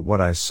know that what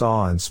I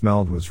saw and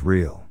smelled was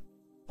real.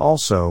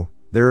 Also,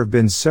 there have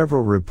been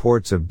several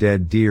reports of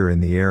dead deer in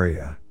the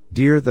area,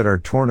 deer that are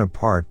torn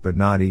apart but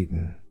not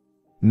eaten.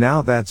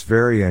 Now that's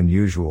very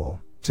unusual,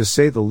 to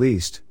say the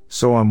least,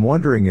 so I'm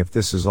wondering if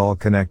this is all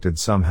connected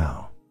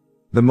somehow.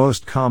 The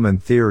most common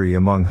theory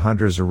among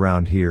hunters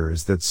around here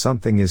is that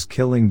something is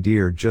killing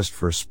deer just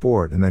for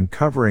sport and then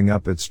covering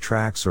up its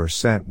tracks or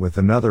scent with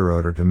another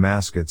odor to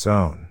mask its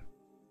own.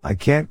 I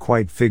can't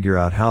quite figure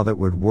out how that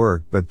would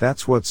work, but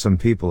that's what some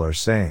people are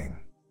saying.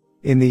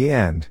 In the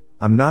end,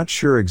 I'm not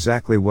sure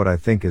exactly what I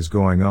think is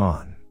going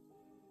on.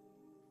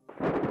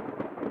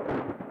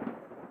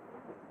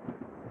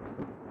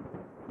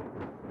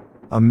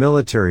 A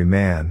military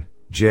man,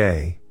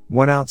 Jay,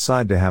 went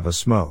outside to have a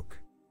smoke.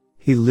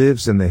 He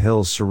lives in the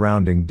hills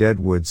surrounding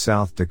Deadwood,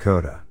 South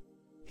Dakota.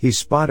 He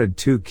spotted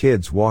 2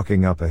 kids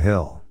walking up a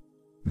hill.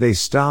 They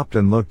stopped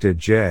and looked at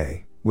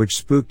Jay, which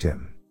spooked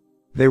him.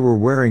 They were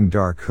wearing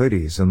dark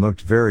hoodies and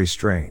looked very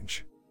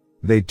strange.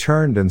 They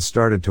turned and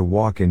started to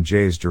walk in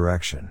Jay's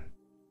direction.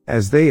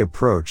 As they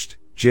approached,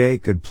 Jay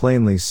could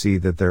plainly see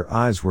that their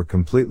eyes were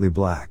completely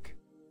black.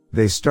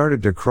 They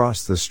started to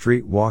cross the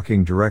street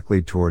walking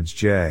directly towards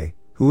Jay,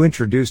 who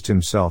introduced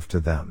himself to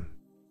them.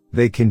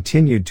 They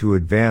continued to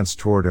advance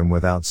toward him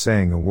without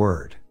saying a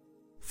word.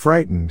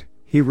 Frightened,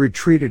 he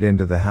retreated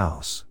into the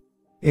house.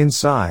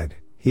 Inside,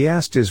 he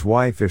asked his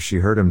wife if she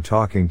heard him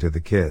talking to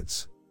the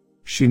kids.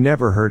 She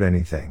never heard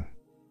anything.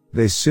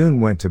 They soon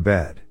went to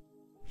bed.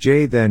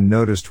 Jay then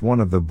noticed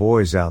one of the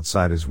boys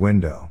outside his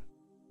window.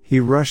 He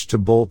rushed to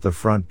bolt the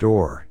front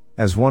door,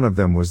 as one of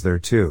them was there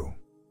too.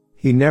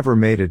 He never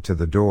made it to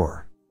the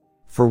door.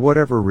 For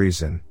whatever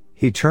reason,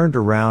 he turned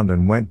around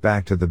and went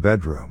back to the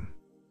bedroom,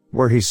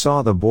 where he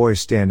saw the boy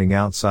standing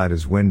outside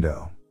his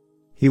window.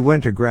 He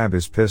went to grab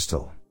his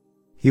pistol.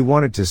 He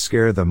wanted to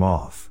scare them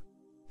off.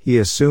 He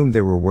assumed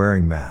they were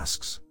wearing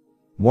masks.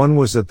 One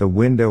was at the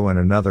window and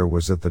another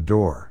was at the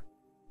door.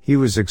 He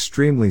was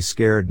extremely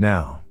scared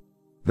now.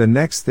 The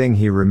next thing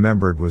he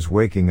remembered was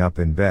waking up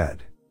in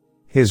bed.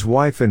 His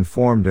wife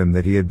informed him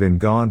that he had been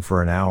gone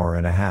for an hour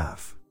and a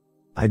half.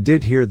 "I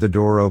did hear the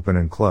door open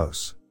and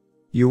close.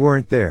 You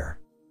weren't there,"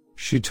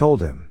 she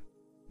told him.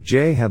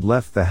 Jay had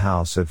left the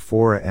house at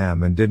 4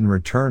 a.m. and didn't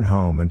return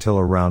home until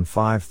around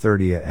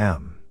 5:30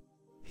 a.m.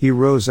 He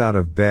rose out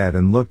of bed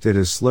and looked at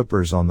his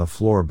slippers on the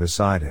floor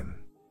beside him.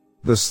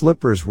 The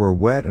slippers were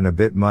wet and a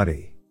bit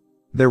muddy.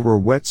 There were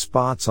wet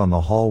spots on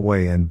the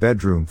hallway and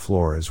bedroom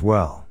floor as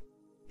well.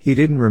 He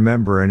didn't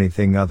remember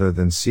anything other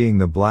than seeing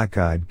the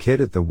black-eyed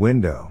kid at the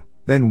window,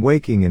 then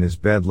waking in his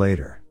bed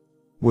later.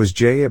 Was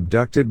Jay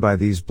abducted by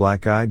these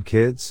black-eyed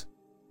kids?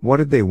 What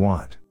did they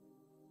want?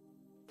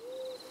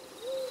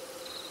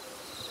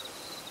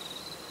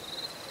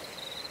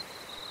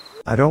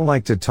 I don't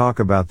like to talk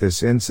about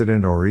this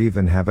incident or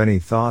even have any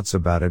thoughts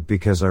about it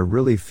because I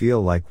really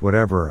feel like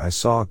whatever I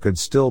saw could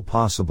still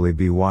possibly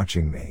be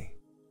watching me.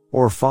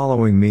 or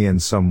following me in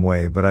some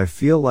way, but I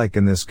feel like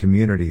in this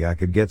community I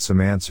could get some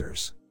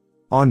answers.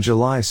 On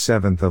July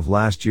 7th of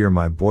last year,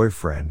 my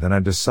boyfriend and I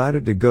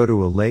decided to go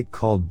to a lake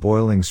called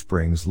Boiling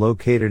Springs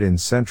located in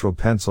central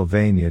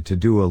Pennsylvania to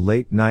do a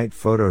late night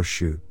photo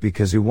shoot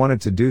because he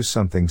wanted to do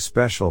something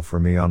special for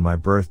me on my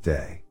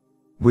birthday.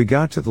 We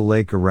got to the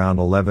lake around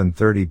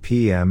 11:30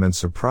 p.m. and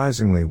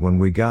surprisingly when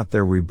we got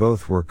there we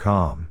both were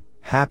calm,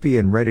 happy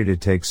and ready to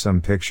take some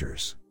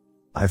pictures.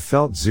 I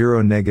felt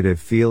zero negative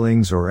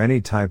feelings or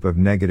any type of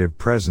negative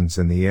presence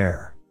in the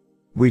air.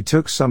 We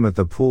took some at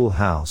the pool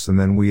house and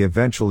then we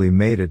eventually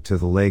made it to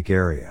the lake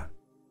area.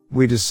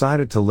 We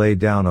decided to lay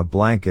down a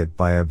blanket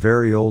by a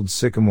very old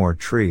sycamore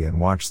tree and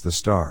watch the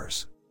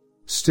stars.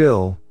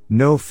 Still,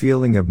 no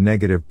feeling of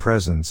negative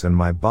presence and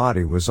my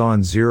body was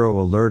on zero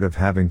alert of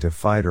having to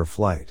fight or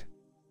flight.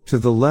 To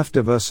the left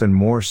of us and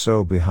more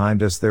so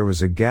behind us there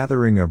was a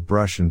gathering of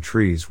brush and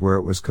trees where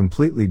it was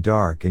completely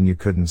dark and you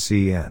couldn't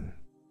see in.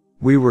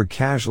 We were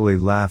casually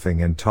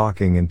laughing and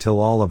talking until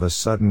all of a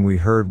sudden we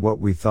heard what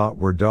we thought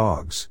were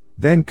dogs,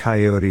 then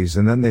coyotes,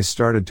 and then they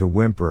started to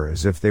whimper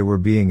as if they were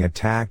being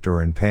attacked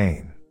or in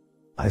pain.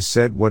 I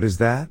said, "What is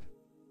that?"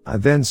 I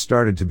then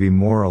started to be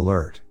more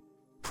alert.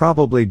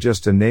 "Probably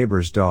just a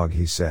neighbor's dog,"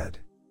 he said.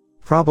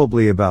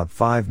 Probably about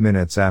 5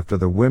 minutes after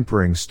the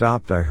whimpering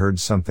stopped I heard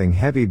something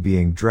heavy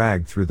being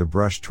dragged through the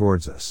brush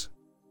towards us.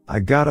 I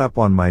got up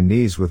on my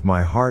knees with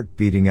my heart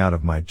beating out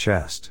of my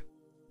chest.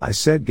 I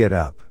said, "Get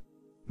up."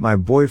 My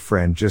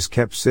boyfriend just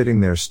kept sitting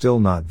there still,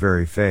 not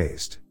very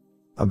fazed.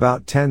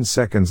 About 10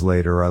 seconds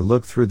later I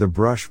looked through the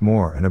brush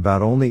more and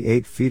about only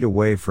 8 feet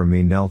away from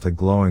me knelt a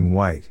glowing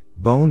white,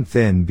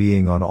 bone-thin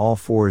being on all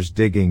fours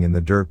digging in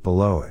the dirt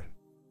below it.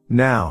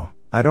 Now,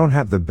 I don't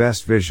have the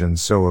best vision,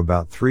 so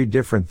about 3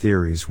 different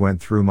theories went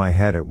through my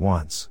head at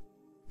once.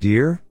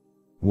 Deer?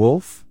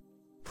 Wolf?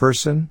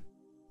 Person?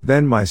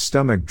 Then my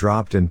stomach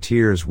dropped and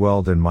tears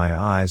welled in my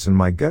eyes and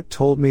my gut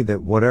told me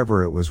that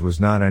whatever it was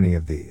not any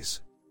of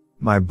these.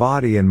 My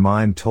body and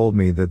mind told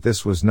me that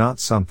this was not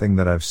something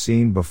that I've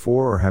seen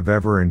before or have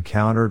ever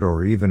encountered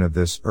or even of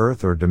this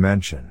earth or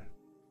dimension.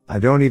 I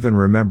don't even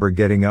remember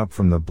getting up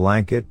from the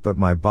blanket, but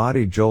my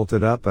body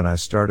jolted up and I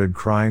started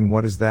crying.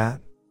 What is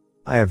that?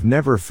 I have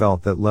never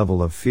felt that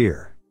level of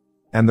fear.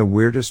 And the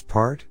weirdest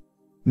part?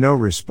 No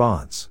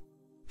response.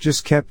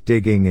 Just kept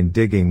digging and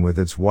digging with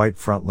its white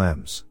front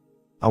limbs.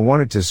 I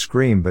wanted to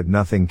scream but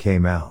nothing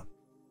came out.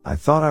 I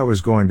thought I was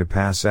going to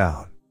pass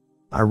out.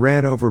 I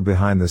ran over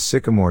behind the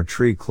sycamore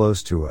tree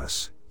close to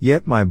us,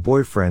 yet my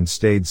boyfriend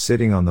stayed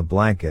sitting on the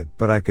blanket,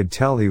 but I could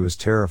tell he was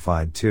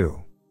terrified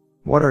too.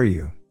 "What are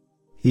you?"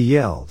 he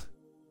yelled.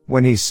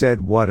 When he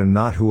said what and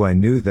not who, I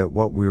knew that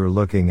what we were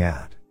looking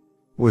at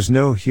was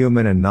no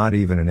human and not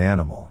even an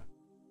animal.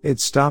 It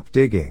stopped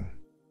digging,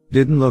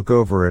 didn't look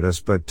over at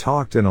us, but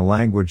talked in a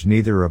language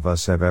neither of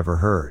us have ever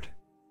heard.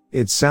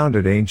 It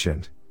sounded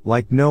ancient,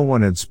 like no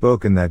one had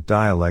spoken that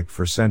dialect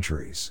for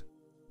centuries.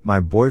 My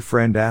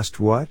boyfriend asked,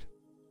 "What?"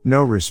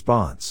 No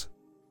response.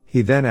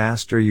 He then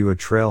asked, "Are you a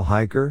trail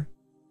hiker?"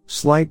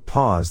 Slight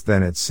pause,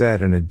 then it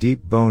said in a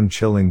deep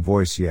bone-chilling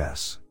voice,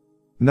 "Yes."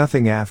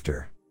 Nothing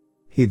after.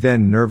 He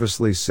then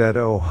nervously said,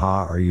 "Oh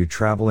ha, are you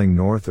traveling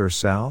north or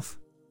south?"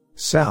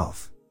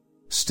 "South."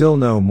 Still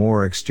no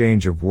more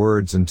exchange of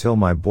words until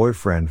my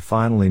boyfriend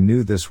finally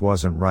knew this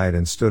wasn't right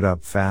and stood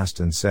up fast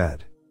and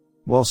said,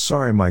 "Well,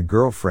 sorry, my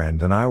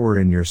girlfriend and I were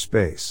in your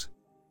space.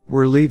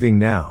 We're leaving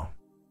now."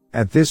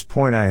 At this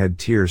point I had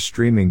tears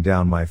streaming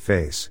down my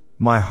face,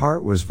 my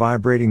heart was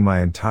vibrating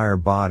my entire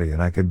body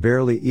and I could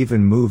barely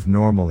even move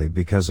normally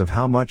because of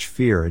how much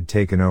fear had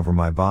taken over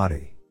my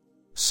body.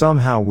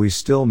 Somehow we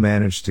still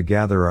managed to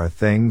gather our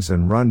things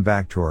and run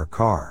back to our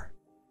car.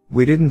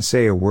 We didn't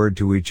say a word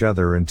to each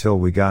other until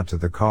we got to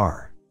the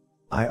car.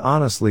 I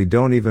honestly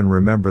don't even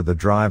remember the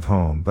drive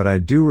home, but I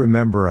do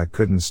remember I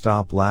couldn't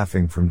stop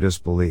laughing from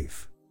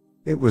disbelief.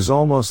 It was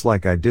almost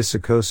like I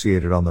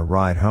disassociated on the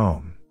ride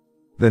home.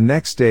 The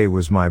next day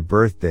was my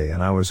birthday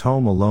and I was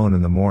home alone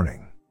in the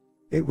morning.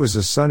 It was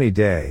a sunny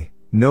day,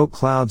 no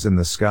clouds in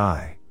the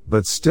sky,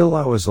 but still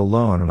I was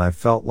alone and I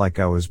felt like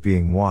I was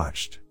being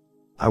watched.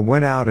 I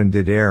went out and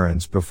did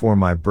errands before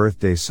my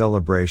birthday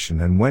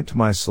celebration and went to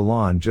my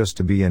salon just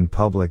to be in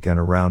public and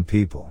around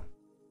people.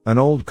 An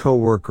old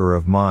coworker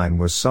of mine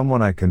was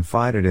someone I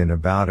confided in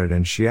about it,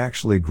 and she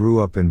actually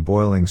grew up in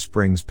Boiling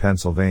Springs,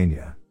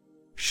 Pennsylvania.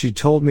 She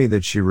told me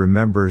that she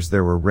remembers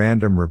there were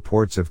random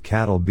reports of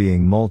cattle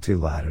being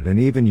mutilated and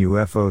even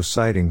UFO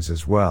sightings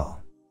as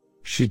well.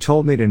 She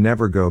told me to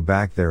never go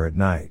back there at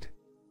night.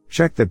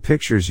 Check the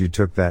pictures you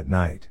took that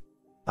night.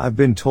 I've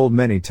been told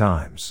many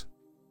times.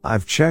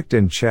 I've checked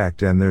and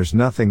there's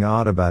nothing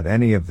odd about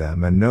any of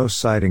them and no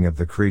sighting of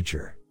the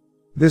creature.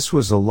 This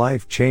was a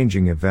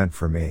life-changing event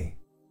for me.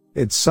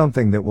 It's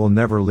something that will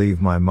never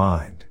leave my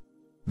mind.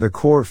 The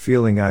core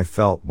feeling I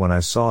felt when I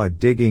saw it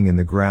digging in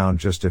the ground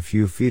just a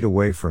few feet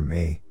away from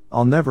me,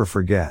 I'll never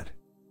forget.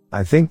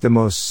 I think the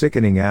most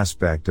sickening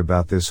aspect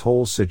about this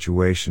whole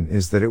situation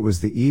is that it was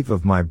the eve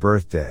of my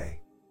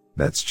birthday.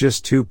 That's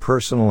just too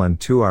personal and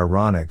too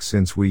ironic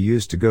since we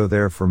used to go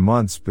there for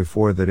months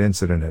before that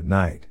incident at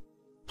night.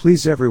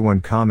 Please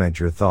everyone comment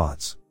your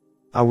thoughts.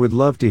 I would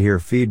love to hear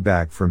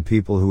feedback from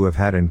people who have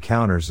had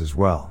encounters as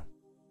well.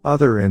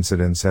 Other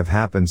incidents have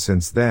happened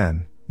since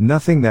then,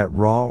 nothing that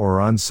raw or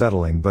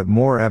unsettling but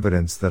more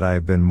evidence that I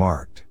have been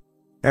marked.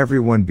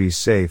 Everyone be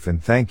safe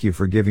and thank you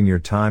for giving your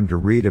time to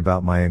read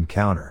about my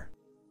encounter.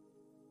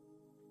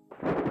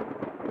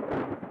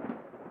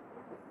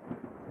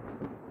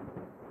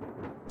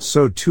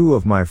 So 2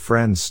 of my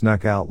friends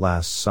snuck out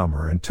last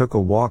summer and took a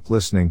walk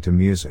listening to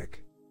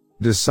music.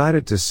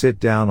 Decided to sit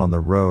down on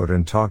the road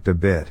and talked a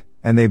bit,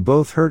 and they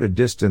both heard a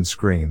distant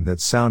scream that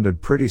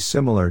sounded pretty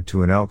similar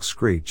to an elk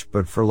screech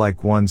but for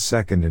like 1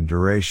 second in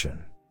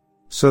duration.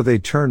 So they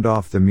turned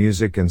off the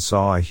music and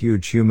saw a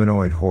huge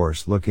humanoid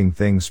horse-looking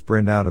thing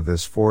sprint out of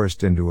this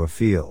forest into a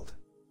field.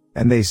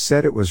 And they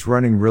said it was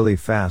running really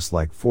fast,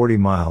 like 40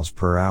 miles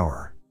per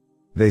hour.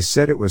 They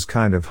said it was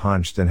kind of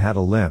hunched and had a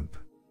limp.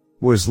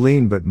 Was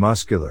lean but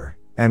muscular,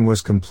 and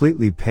was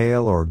completely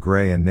pale or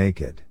gray and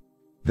naked.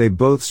 They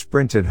both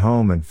sprinted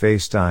home and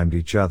FaceTimed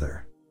each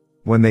other.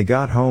 When they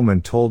got home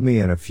and told me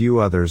and a few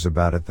others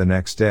about it the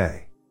next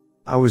day,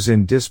 I was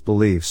in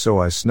disbelief, so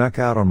I snuck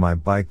out on my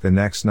bike the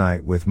next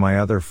night with my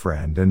other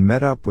friend and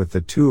met up with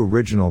the 2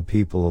 original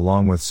people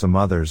along with some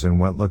others and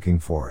went looking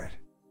for it.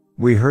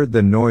 We heard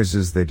the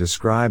noises they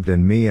described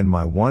and me and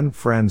my one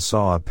friend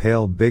saw a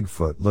pale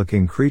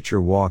Bigfoot-looking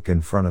creature walk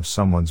in front of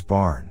someone's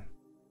barn.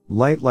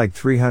 Light like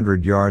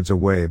 300 yards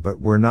away, but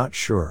we're not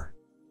sure.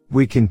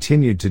 We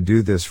continued to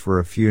do this for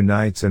a few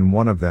nights and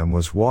one of them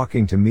was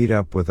walking to meet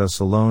up with us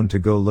alone to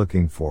go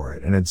looking for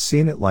it and had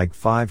seen it like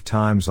 5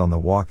 times on the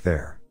walk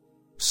there.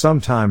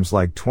 Sometimes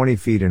like 20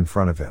 feet in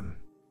front of him.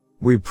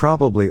 We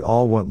probably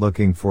all went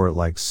looking for it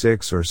like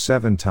 6 or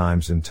 7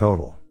 times in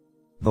total.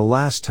 The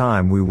last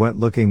time we went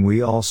looking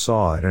we all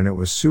saw it and it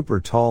was super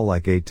tall,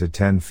 like 8 to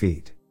 10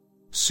 feet.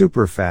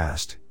 Super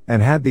fast,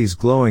 and had these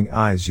glowing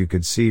eyes you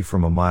could see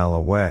from a mile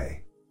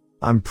away.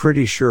 I'm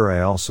pretty sure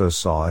I also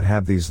saw it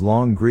have these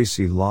long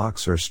greasy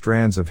locks or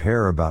strands of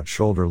hair about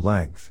shoulder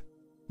length.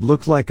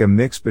 Looked like a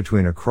mix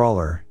between a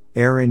crawler,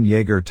 Eren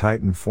Yeager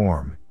Titan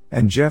form,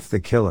 and Jeff the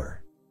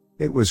Killer.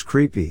 It was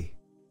creepy.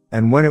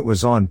 And when it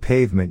was on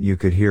pavement you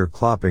could hear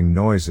clopping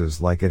noises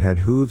like it had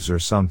hooves or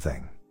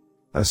something.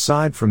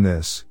 Aside from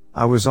this,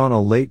 I was on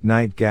a late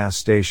night gas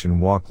station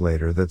walk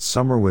later that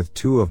summer with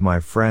 2 of my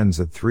friends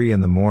at 3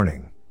 in the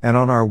morning. And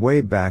on our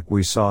way back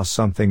we saw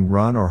something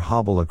run or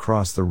hobble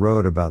across the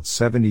road about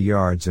 70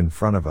 yards in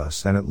front of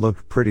us and it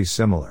looked pretty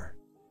similar.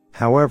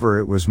 However,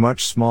 it was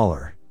much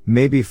smaller,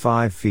 maybe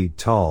 5 feet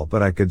tall,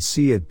 but I could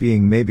see it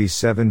being maybe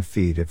 7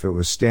 feet if it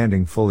was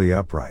standing fully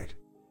upright.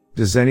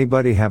 Does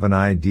anybody have an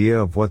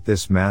idea of what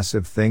this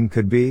massive thing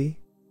could be?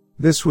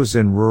 This was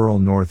in rural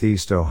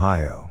Northeast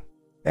Ohio.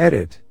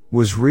 Edit,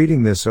 was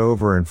reading this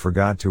over and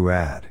forgot to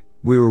add.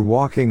 We were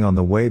walking on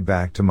the way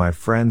back to my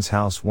friend's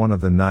house one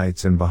of the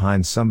nights and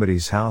behind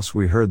somebody's house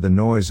we heard the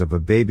noise of a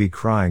baby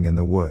crying in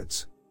the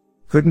woods.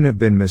 Couldn't have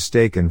been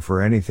mistaken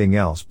for anything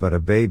else but a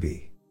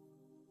baby.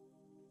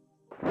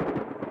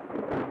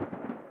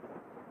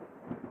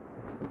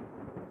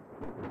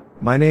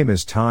 My name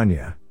is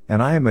Tanya,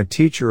 and I am a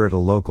teacher at a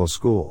local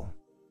school.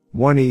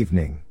 One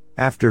evening,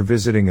 after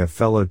visiting a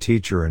fellow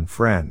teacher and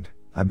friend,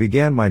 I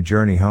began my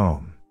journey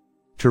home.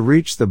 To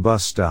reach the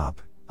bus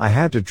stop, I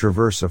had to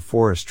traverse a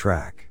forest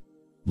track.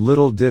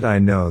 Little did I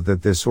know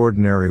that this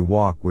ordinary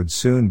walk would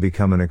soon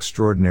become an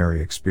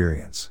extraordinary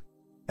experience.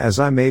 As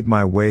I made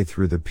my way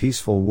through the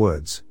peaceful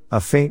woods,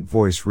 a faint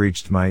voice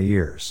reached my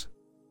ears.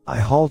 I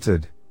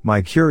halted,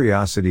 my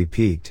curiosity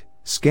piqued,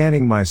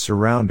 scanning my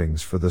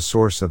surroundings for the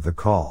source of the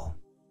call.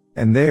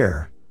 And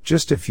there,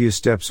 just a few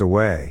steps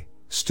away,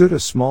 stood a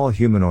small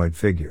humanoid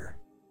figure.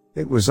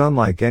 It was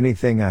unlike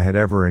anything I had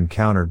ever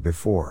encountered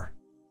before.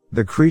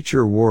 The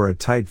creature wore a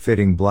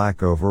tight-fitting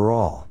black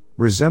overall,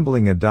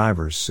 resembling a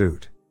diver's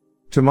suit.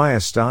 To my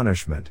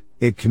astonishment,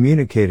 it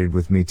communicated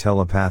with me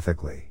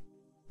telepathically.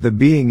 The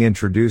being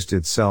introduced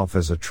itself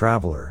as a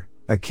traveler,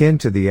 akin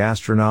to the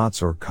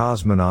astronauts or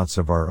cosmonauts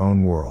of our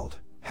own world,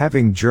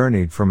 having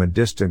journeyed from a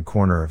distant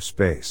corner of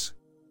space.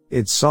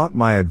 It sought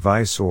my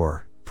advice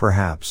or,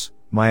 perhaps,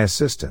 my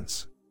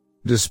assistance.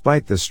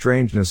 Despite the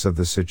strangeness of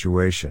the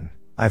situation,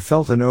 I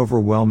felt an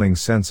overwhelming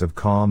sense of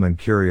calm and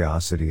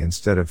curiosity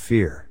instead of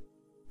fear.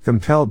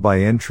 Compelled by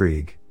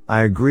intrigue,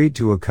 I agreed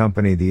to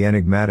accompany the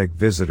enigmatic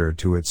visitor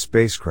to its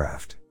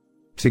spacecraft.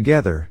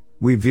 Together,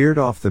 we veered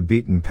off the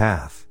beaten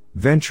path,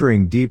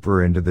 venturing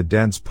deeper into the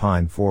dense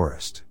pine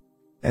forest.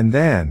 And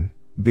then,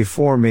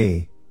 before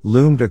me,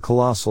 loomed a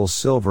colossal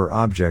silver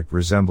object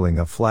resembling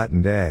a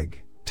flattened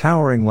egg,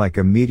 towering like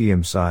a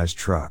medium-sized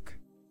truck.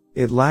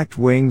 It lacked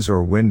wings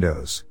or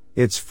windows,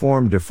 its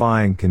form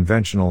defying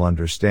conventional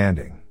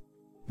understanding.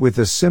 With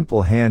a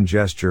simple hand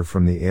gesture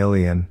from the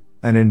alien,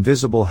 an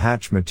invisible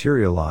hatch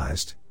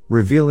materialized,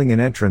 revealing an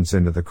entrance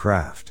into the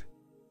craft.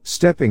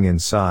 Stepping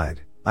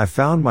inside, I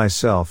found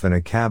myself in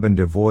a cabin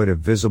devoid of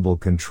visible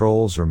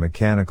controls or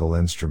mechanical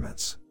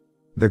instruments.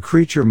 The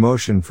creature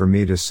motioned for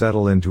me to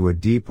settle into a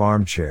deep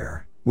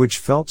armchair, which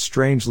felt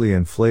strangely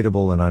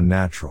inflatable and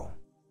unnatural.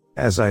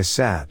 As I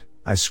sat,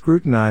 I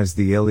scrutinized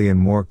the alien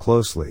more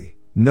closely,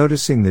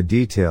 noticing the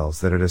details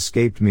that had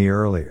escaped me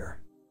earlier.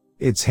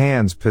 Its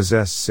hands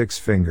possessed 6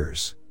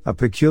 fingers, a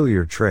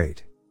peculiar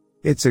trait.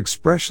 Its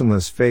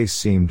expressionless face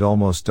seemed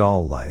almost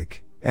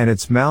doll-like, and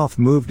its mouth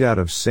moved out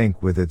of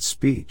sync with its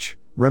speech,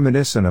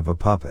 reminiscent of a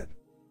puppet.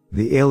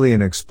 The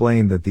alien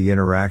explained that the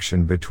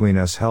interaction between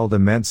us held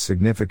immense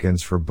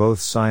significance for both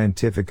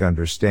scientific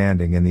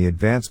understanding and the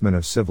advancement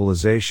of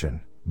civilization,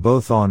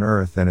 both on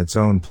Earth and its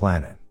own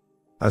planet.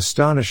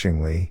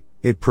 Astonishingly,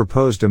 it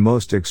proposed a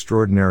most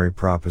extraordinary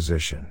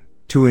proposition: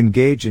 to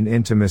engage in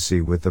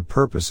intimacy with the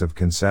purpose of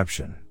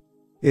conception.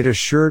 It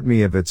assured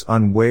me of its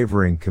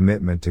unwavering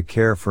commitment to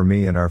care for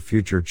me and our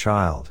future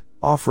child,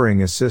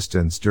 offering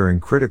assistance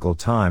during critical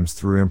times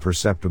through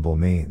imperceptible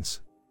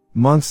means.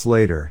 Months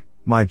later,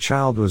 my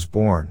child was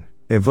born,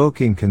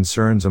 evoking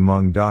concerns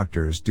among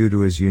doctors due to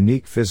his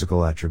unique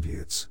physical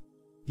attributes.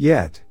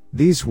 Yet,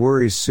 these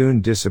worries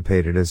soon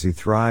dissipated as he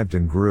thrived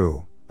and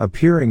grew,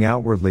 appearing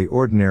outwardly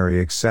ordinary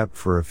except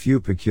for a few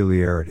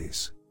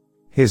peculiarities.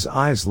 His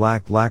eyes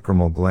lacked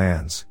lacrimal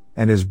glands,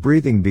 and his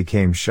breathing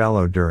became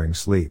shallow during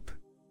sleep.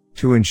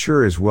 To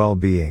ensure his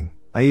well-being,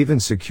 I even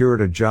secured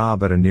a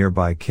job at a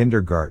nearby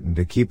kindergarten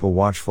to keep a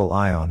watchful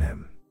eye on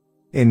him.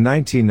 In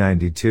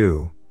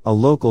 1992, a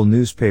local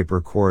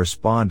newspaper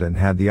correspondent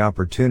had the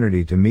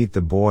opportunity to meet the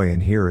boy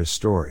and hear his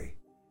story.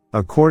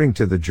 According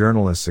to the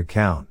journalist's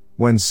account,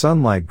 when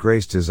sunlight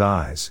graced his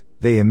eyes,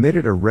 they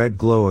emitted a red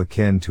glow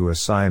akin to a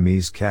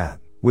Siamese cat,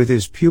 with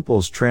his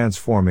pupils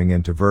transforming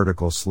into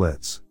vertical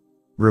slits.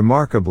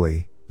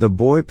 Remarkably, the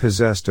boy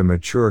possessed a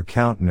mature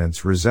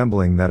countenance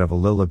resembling that of a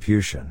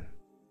Lilliputian.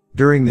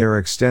 During their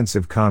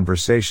extensive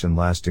conversation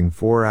lasting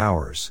 4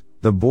 hours,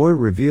 the boy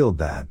revealed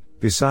that,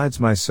 besides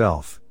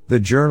myself, the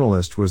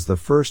journalist was the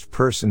first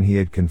person he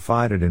had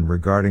confided in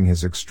regarding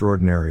his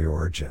extraordinary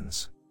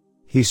origins.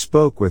 He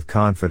spoke with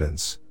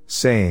confidence,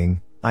 saying,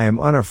 "I am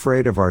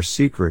unafraid of our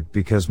secret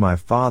because my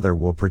father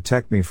will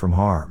protect me from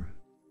harm.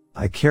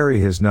 I carry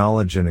his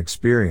knowledge and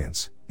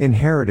experience,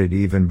 inherited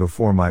even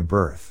before my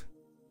birth.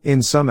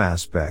 In some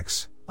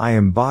aspects, I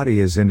embody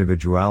his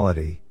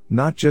individuality,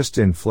 not just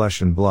in flesh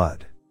and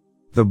blood."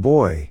 The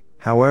boy,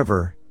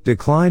 however,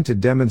 declined to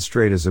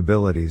demonstrate his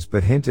abilities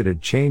but hinted at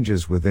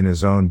changes within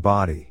his own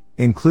body,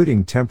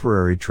 including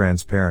temporary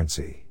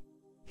transparency.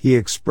 He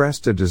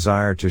expressed a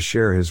desire to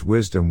share his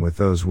wisdom with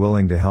those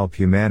willing to help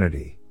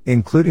humanity,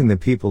 including the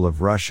people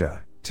of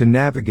Russia, to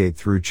navigate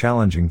through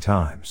challenging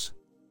times.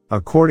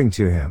 According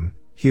to him,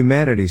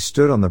 humanity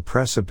stood on the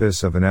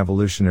precipice of an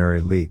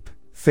evolutionary leap,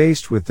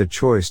 faced with the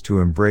choice to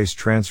embrace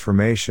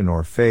transformation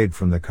or fade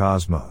from the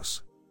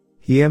cosmos.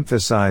 He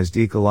emphasized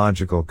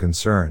ecological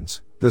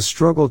concerns, the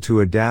struggle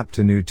to adapt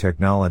to new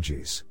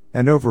technologies,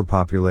 and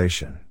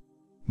overpopulation.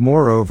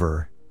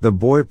 Moreover, the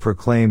boy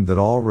proclaimed that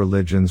all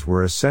religions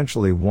were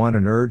essentially one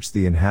and urged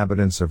the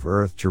inhabitants of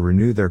Earth to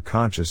renew their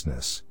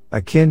consciousness,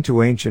 akin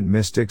to ancient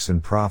mystics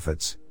and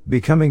prophets,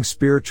 becoming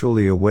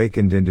spiritually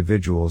awakened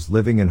individuals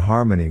living in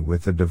harmony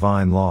with the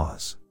divine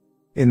laws.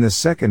 In the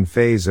second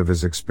phase of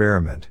his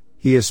experiment,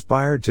 he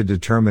aspired to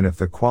determine if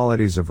the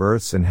qualities of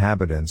Earth's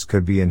inhabitants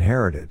could be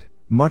inherited,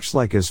 much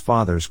like his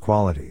father's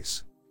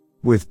qualities.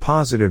 With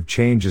positive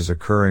changes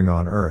occurring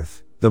on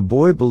Earth, the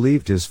boy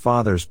believed his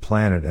father's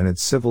planet and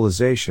its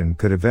civilization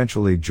could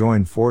eventually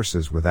join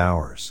forces with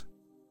ours.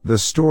 The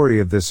story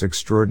of this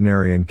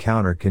extraordinary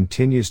encounter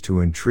continues to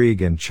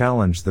intrigue and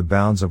challenge the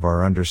bounds of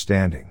our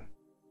understanding.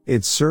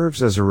 It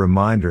serves as a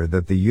reminder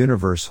that the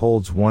universe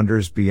holds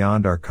wonders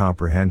beyond our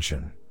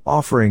comprehension,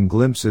 offering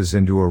glimpses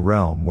into a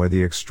realm where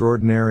the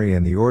extraordinary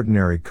and the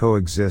ordinary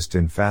coexist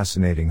in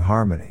fascinating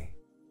harmony.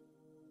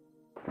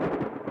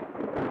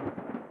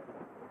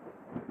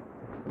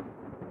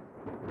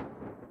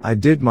 I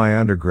did my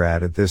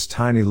undergrad at this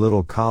tiny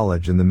little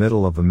college in the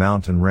middle of a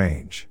mountain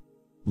range.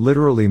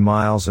 Literally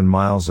miles and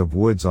miles of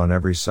woods on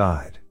every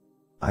side.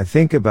 I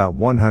think about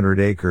 100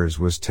 acres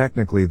was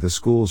technically the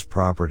school's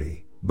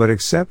property, but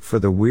except for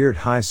the weird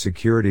high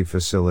security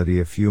facility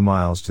a few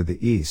miles to the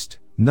east,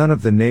 none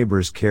of the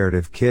neighbors cared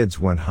if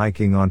kids went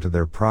hiking onto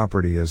their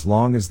property as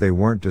long as they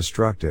weren't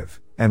destructive,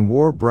 and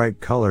wore bright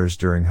colors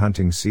during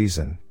hunting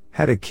season.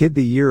 Had a kid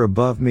the year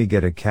above me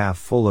get a calf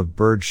full of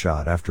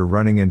birdshot after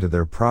running into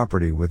their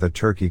property with a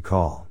turkey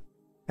call.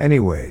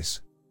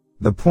 Anyways,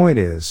 the point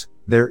is,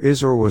 there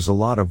is or was a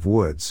lot of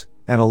woods,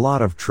 and a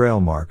lot of trail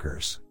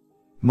markers.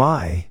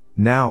 My,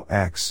 now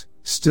ex,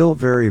 still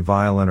very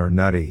violent or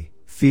nutty,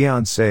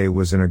 fiancé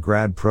was in a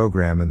grad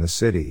program in the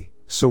city,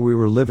 so we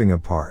were living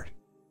apart.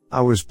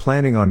 I was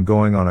planning on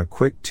going on a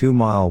quick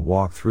 2-mile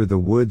walk through the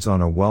woods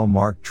on a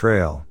well-marked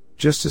trail,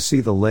 just to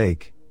see the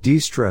lake,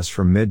 de-stress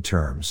from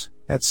midterms,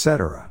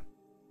 etc.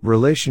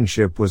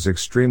 Relationship was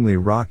extremely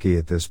rocky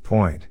at this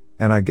point,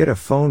 and I get a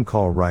phone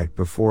call right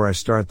before I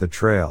start the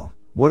trail.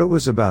 What it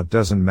was about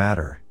doesn't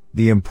matter.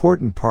 The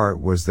important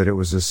part was that it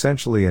was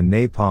essentially a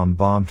napalm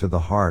bomb to the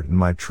heart and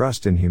my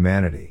trust in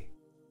humanity.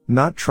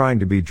 Not trying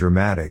to be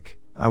dramatic,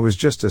 I was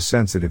just a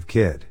sensitive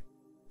kid.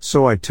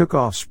 So I took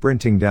off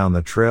sprinting down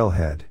the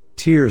trailhead,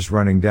 tears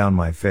running down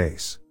my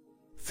face.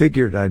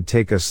 Figured I'd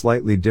take a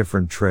slightly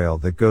different trail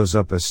that goes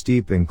up a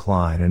steep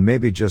incline and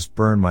maybe just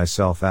burn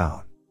myself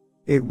out.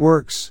 It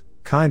works,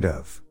 kind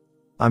of.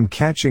 I'm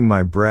catching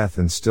my breath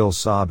and still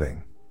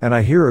sobbing, and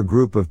I hear a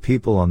group of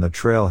people on the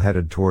trail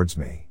headed towards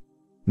me.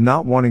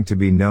 Not wanting to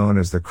be known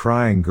as the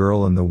crying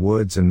girl in the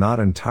woods and not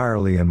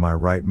entirely in my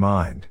right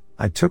mind,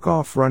 I took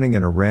off running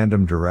in a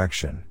random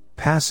direction,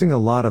 passing a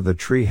lot of the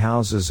tree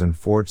houses and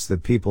forts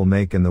that people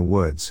make in the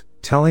woods,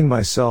 telling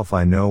myself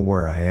I know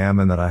where I am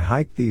and that I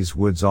hike these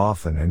woods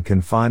often and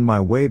can find my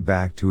way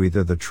back to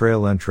either the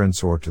trail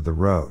entrance or to the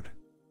road.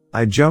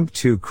 I jumped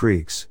 2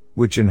 creeks,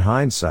 which in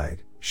hindsight,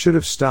 should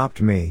have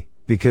stopped me,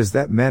 because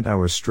that meant I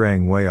was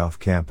straying way off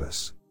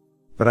campus.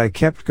 But I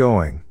kept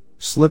going,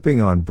 slipping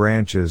on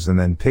branches and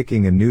then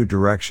picking a new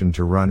direction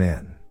to run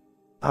in.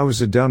 I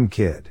was a dumb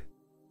kid.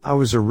 I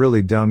was a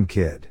really dumb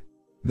kid.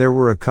 There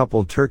were a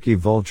couple turkey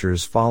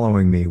vultures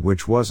following me,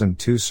 which wasn't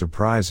too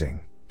surprising.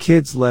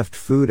 Kids left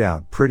food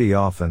out pretty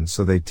often,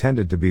 so they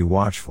tended to be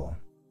watchful.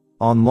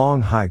 On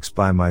long hikes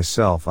by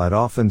myself, I'd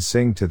often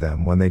sing to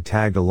them when they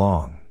tagged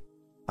along.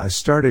 I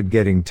started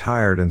getting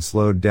tired and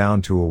slowed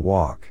down to a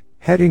walk,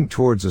 heading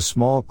towards a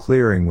small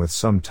clearing with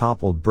some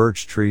toppled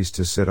birch trees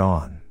to sit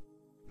on.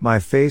 My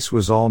face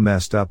was all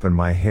messed up and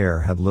my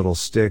hair had little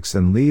sticks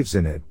and leaves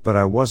in it, but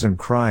I wasn't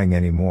crying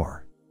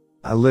anymore.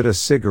 I lit a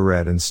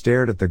cigarette and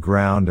stared at the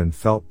ground and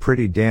felt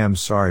pretty damn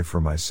sorry for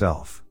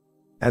myself.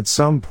 At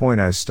some point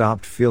I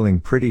stopped feeling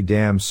pretty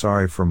damn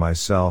sorry for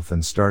myself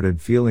and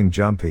started feeling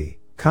jumpy,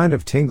 kind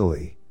of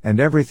tingly, and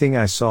everything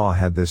I saw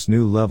had this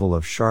new level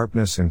of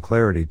sharpness and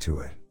clarity to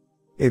it.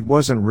 It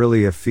wasn't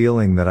really a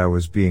feeling that I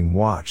was being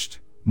watched,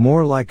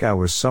 more like I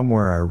was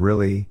somewhere I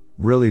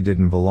really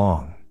didn't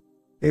belong.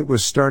 It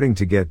was starting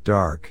to get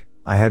dark,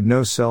 I had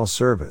no cell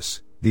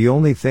service, the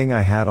only thing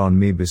I had on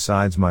me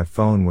besides my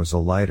phone was a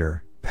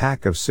lighter,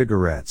 pack of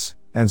cigarettes,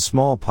 and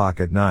small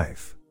pocket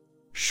knife.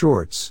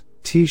 Shorts,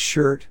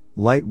 t-shirt,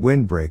 light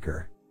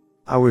windbreaker.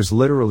 I was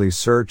literally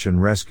search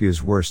and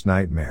rescue's worst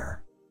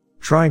nightmare.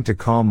 Trying to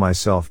calm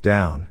myself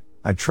down,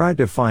 I tried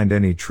to find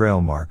any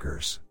trail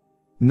markers.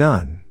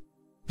 None.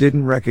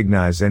 Didn't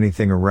recognize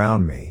anything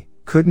around me,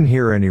 couldn't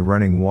hear any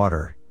running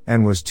water,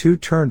 and was too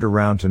turned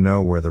around to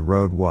know where the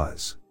road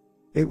was.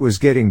 It was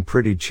getting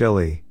pretty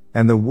chilly,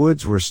 and the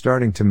woods were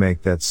starting to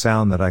make that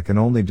sound that I can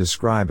only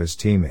describe as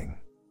teeming.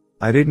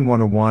 I didn't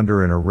want to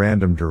wander in a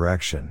random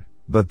direction,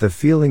 but the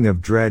feeling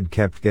of dread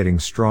kept getting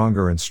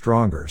stronger and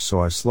stronger, so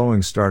I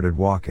slowly started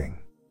walking.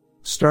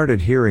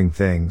 Started hearing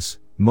things,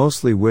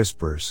 mostly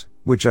whispers,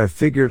 which I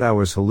figured I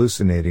was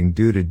hallucinating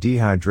due to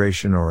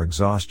dehydration or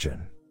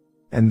exhaustion.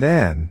 And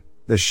then,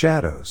 the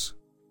shadows.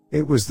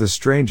 It was the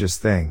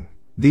strangest thing,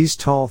 these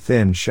tall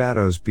thin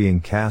shadows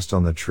being cast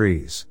on the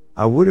trees.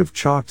 I would have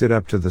chalked it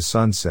up to the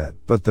sunset,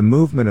 but the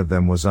movement of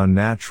them was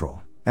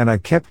unnatural, and I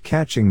kept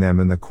catching them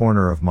in the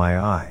corner of my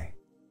eye.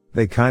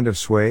 They kind of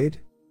swayed?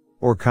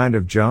 Or kind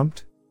of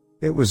jumped?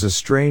 It was a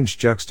strange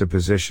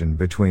juxtaposition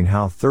between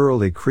how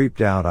thoroughly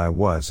creeped out I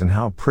was and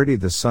how pretty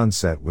the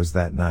sunset was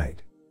that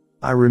night.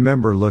 I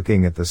remember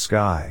looking at the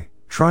sky,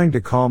 trying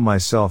to calm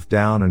myself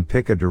down and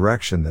pick a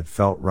direction that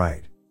felt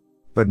right.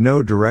 But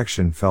no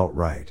direction felt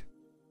right.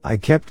 I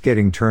kept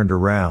getting turned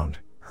around,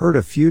 heard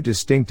a few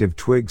distinctive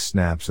twig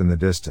snaps in the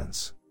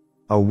distance.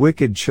 A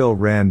wicked chill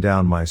ran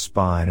down my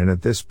spine, and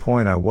at this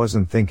point I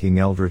wasn't thinking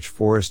eldritch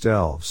forest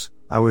elves,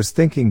 I was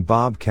thinking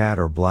bobcat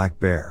or black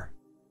bear.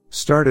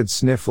 Started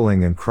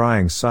sniffling and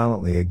crying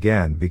silently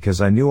again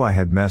because I knew I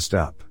had messed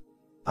up.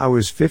 I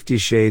was 50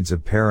 shades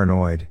of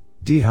paranoid,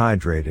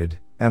 dehydrated,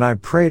 and I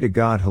pray to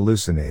God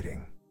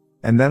hallucinating.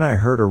 And then I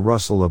heard a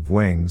rustle of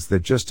wings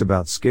that just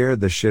about scared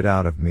the shit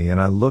out of me, and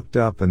I looked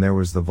up and there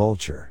was the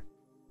vulture.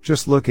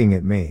 Just looking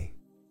at me.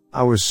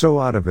 I was so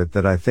out of it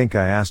that I think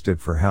I asked it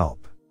for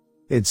help.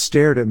 It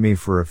stared at me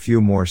for a few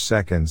more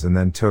seconds and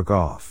then took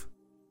off.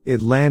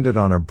 It landed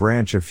on a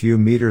branch a few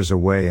meters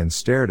away and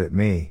stared at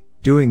me,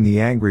 doing the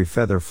angry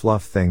feather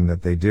fluff thing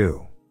that they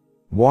do.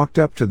 Walked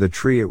up to the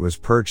tree it was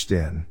perched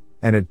in,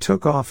 and it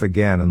took off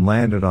again and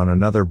landed on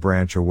another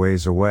branch a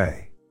ways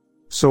away.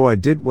 So I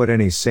did what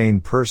any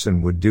sane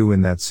person would do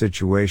in that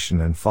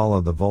situation and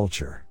followed the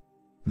vulture.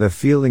 The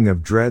feeling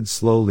of dread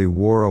slowly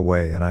wore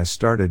away and I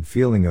started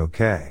feeling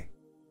okay.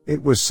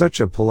 It was such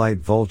a polite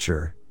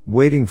vulture,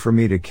 waiting for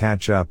me to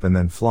catch up and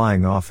then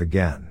flying off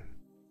again.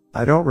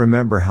 I don't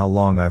remember how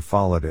long I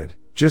followed it,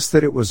 just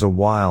that it was a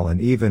while, and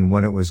even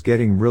when it was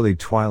getting really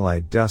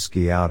twilight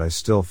dusky out I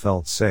still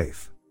felt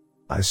safe.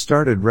 I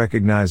started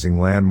recognizing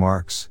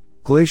landmarks,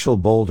 glacial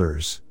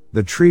boulders,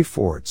 the tree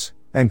forts,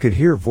 and could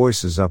hear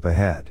voices up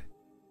ahead.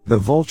 The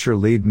vulture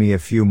led me a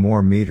few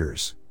more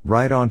meters,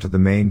 right onto the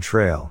main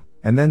trail,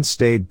 and then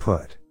stayed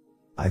put.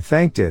 I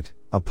thanked it,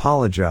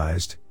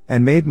 apologized,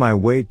 and made my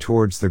way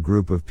towards the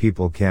group of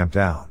people camped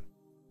out.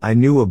 I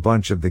knew a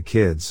bunch of the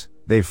kids,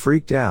 they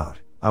freaked out.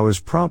 I was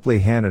promptly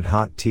handed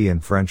hot tea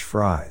and French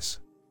fries.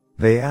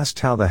 They asked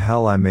how the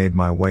hell I made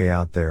my way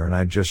out there and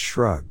I just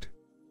shrugged.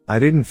 I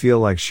didn't feel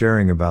like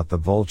sharing about the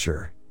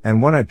vulture, and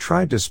when I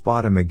tried to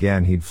spot him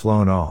again he'd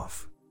flown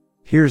off.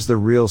 Here's the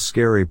real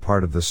scary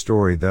part of the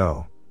story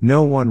though,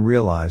 no one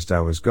realized I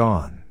was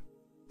gone.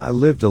 I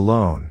lived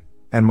alone,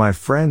 and my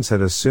friends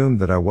had assumed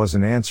that I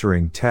wasn't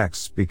answering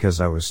texts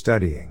because I was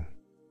studying.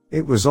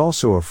 It was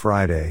also a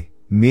Friday,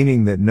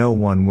 meaning that no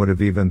one would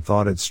have even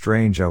thought it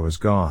strange I was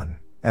gone,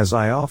 as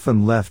I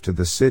often left to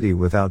the city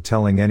without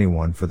telling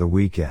anyone for the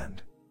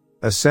weekend.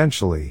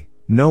 Essentially,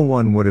 no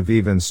one would have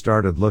even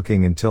started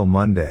looking until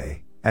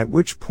Monday, at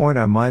which point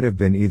I might have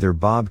been either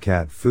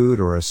bobcat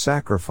food or a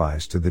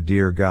sacrifice to the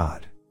dear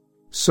God.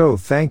 So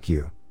thank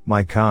you,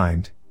 my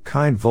kind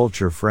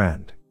vulture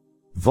friend.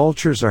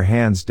 Vultures are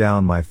hands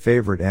down my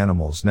favorite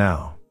animals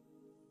now.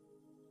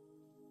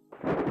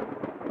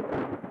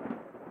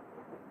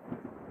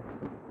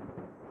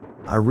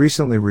 I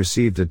recently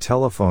received a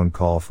telephone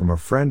call from a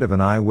friend of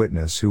an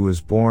eyewitness who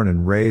was born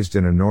and raised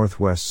in a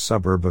northwest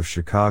suburb of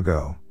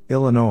Chicago,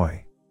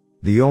 Illinois.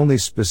 The only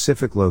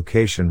specific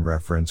location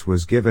reference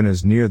was given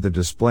as near the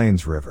Des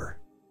Plaines River.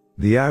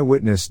 The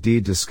eyewitness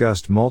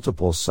discussed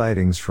multiple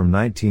sightings from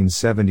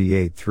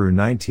 1978 through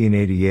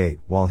 1988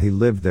 while he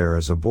lived there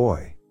as a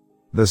boy.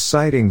 The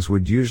sightings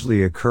would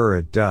usually occur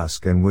at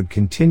dusk and would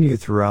continue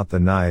throughout the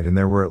night, and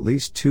there were at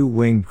least 2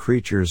 winged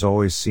creatures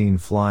always seen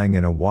flying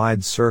in a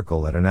wide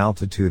circle at an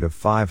altitude of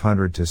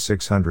 500 to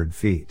 600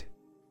 feet.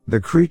 The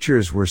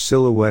creatures were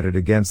silhouetted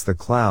against the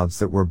clouds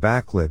that were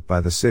backlit by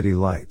the city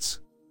lights.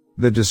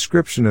 The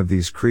description of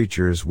these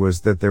creatures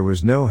was that there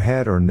was no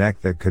head or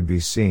neck that could be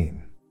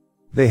seen.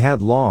 They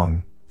had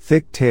long,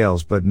 thick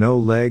tails but no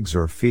legs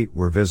or feet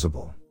were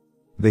visible.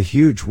 The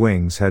huge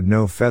wings had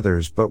no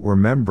feathers but were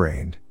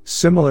membraned,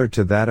 similar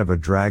to that of a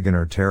dragon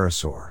or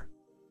pterosaur.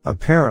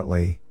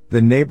 Apparently,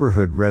 the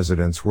neighborhood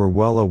residents were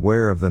well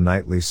aware of the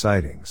nightly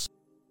sightings.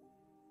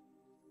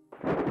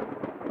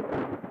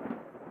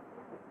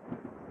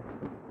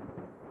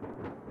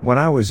 When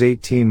I was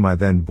 18, my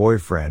then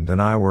boyfriend and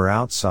I were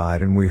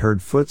outside and we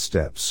heard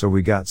footsteps, so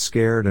we got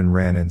scared and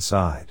ran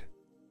inside.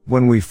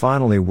 When we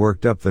finally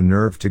worked up the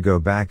nerve to go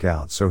back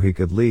out so he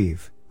could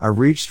leave, I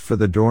reached for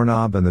the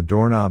doorknob and the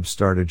doorknob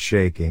started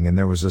shaking and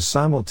there was a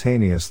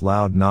simultaneous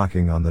loud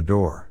knocking on the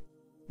door.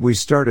 We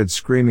started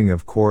screaming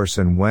of course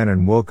and went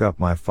and woke up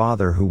my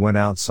father, who went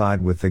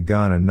outside with the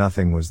gun and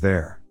nothing was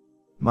there.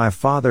 My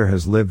father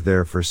has lived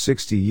there for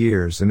 60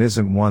 years and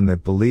isn't one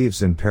that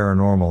believes in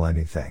paranormal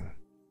anything.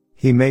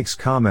 He makes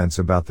comments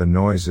about the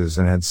noises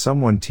and had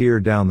someone tear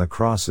down the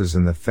crosses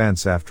in the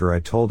fence after I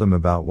told him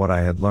about what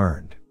I had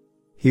learned.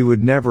 He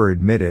would never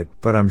admit it,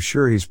 but I'm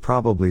sure he's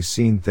probably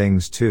seen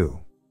things too.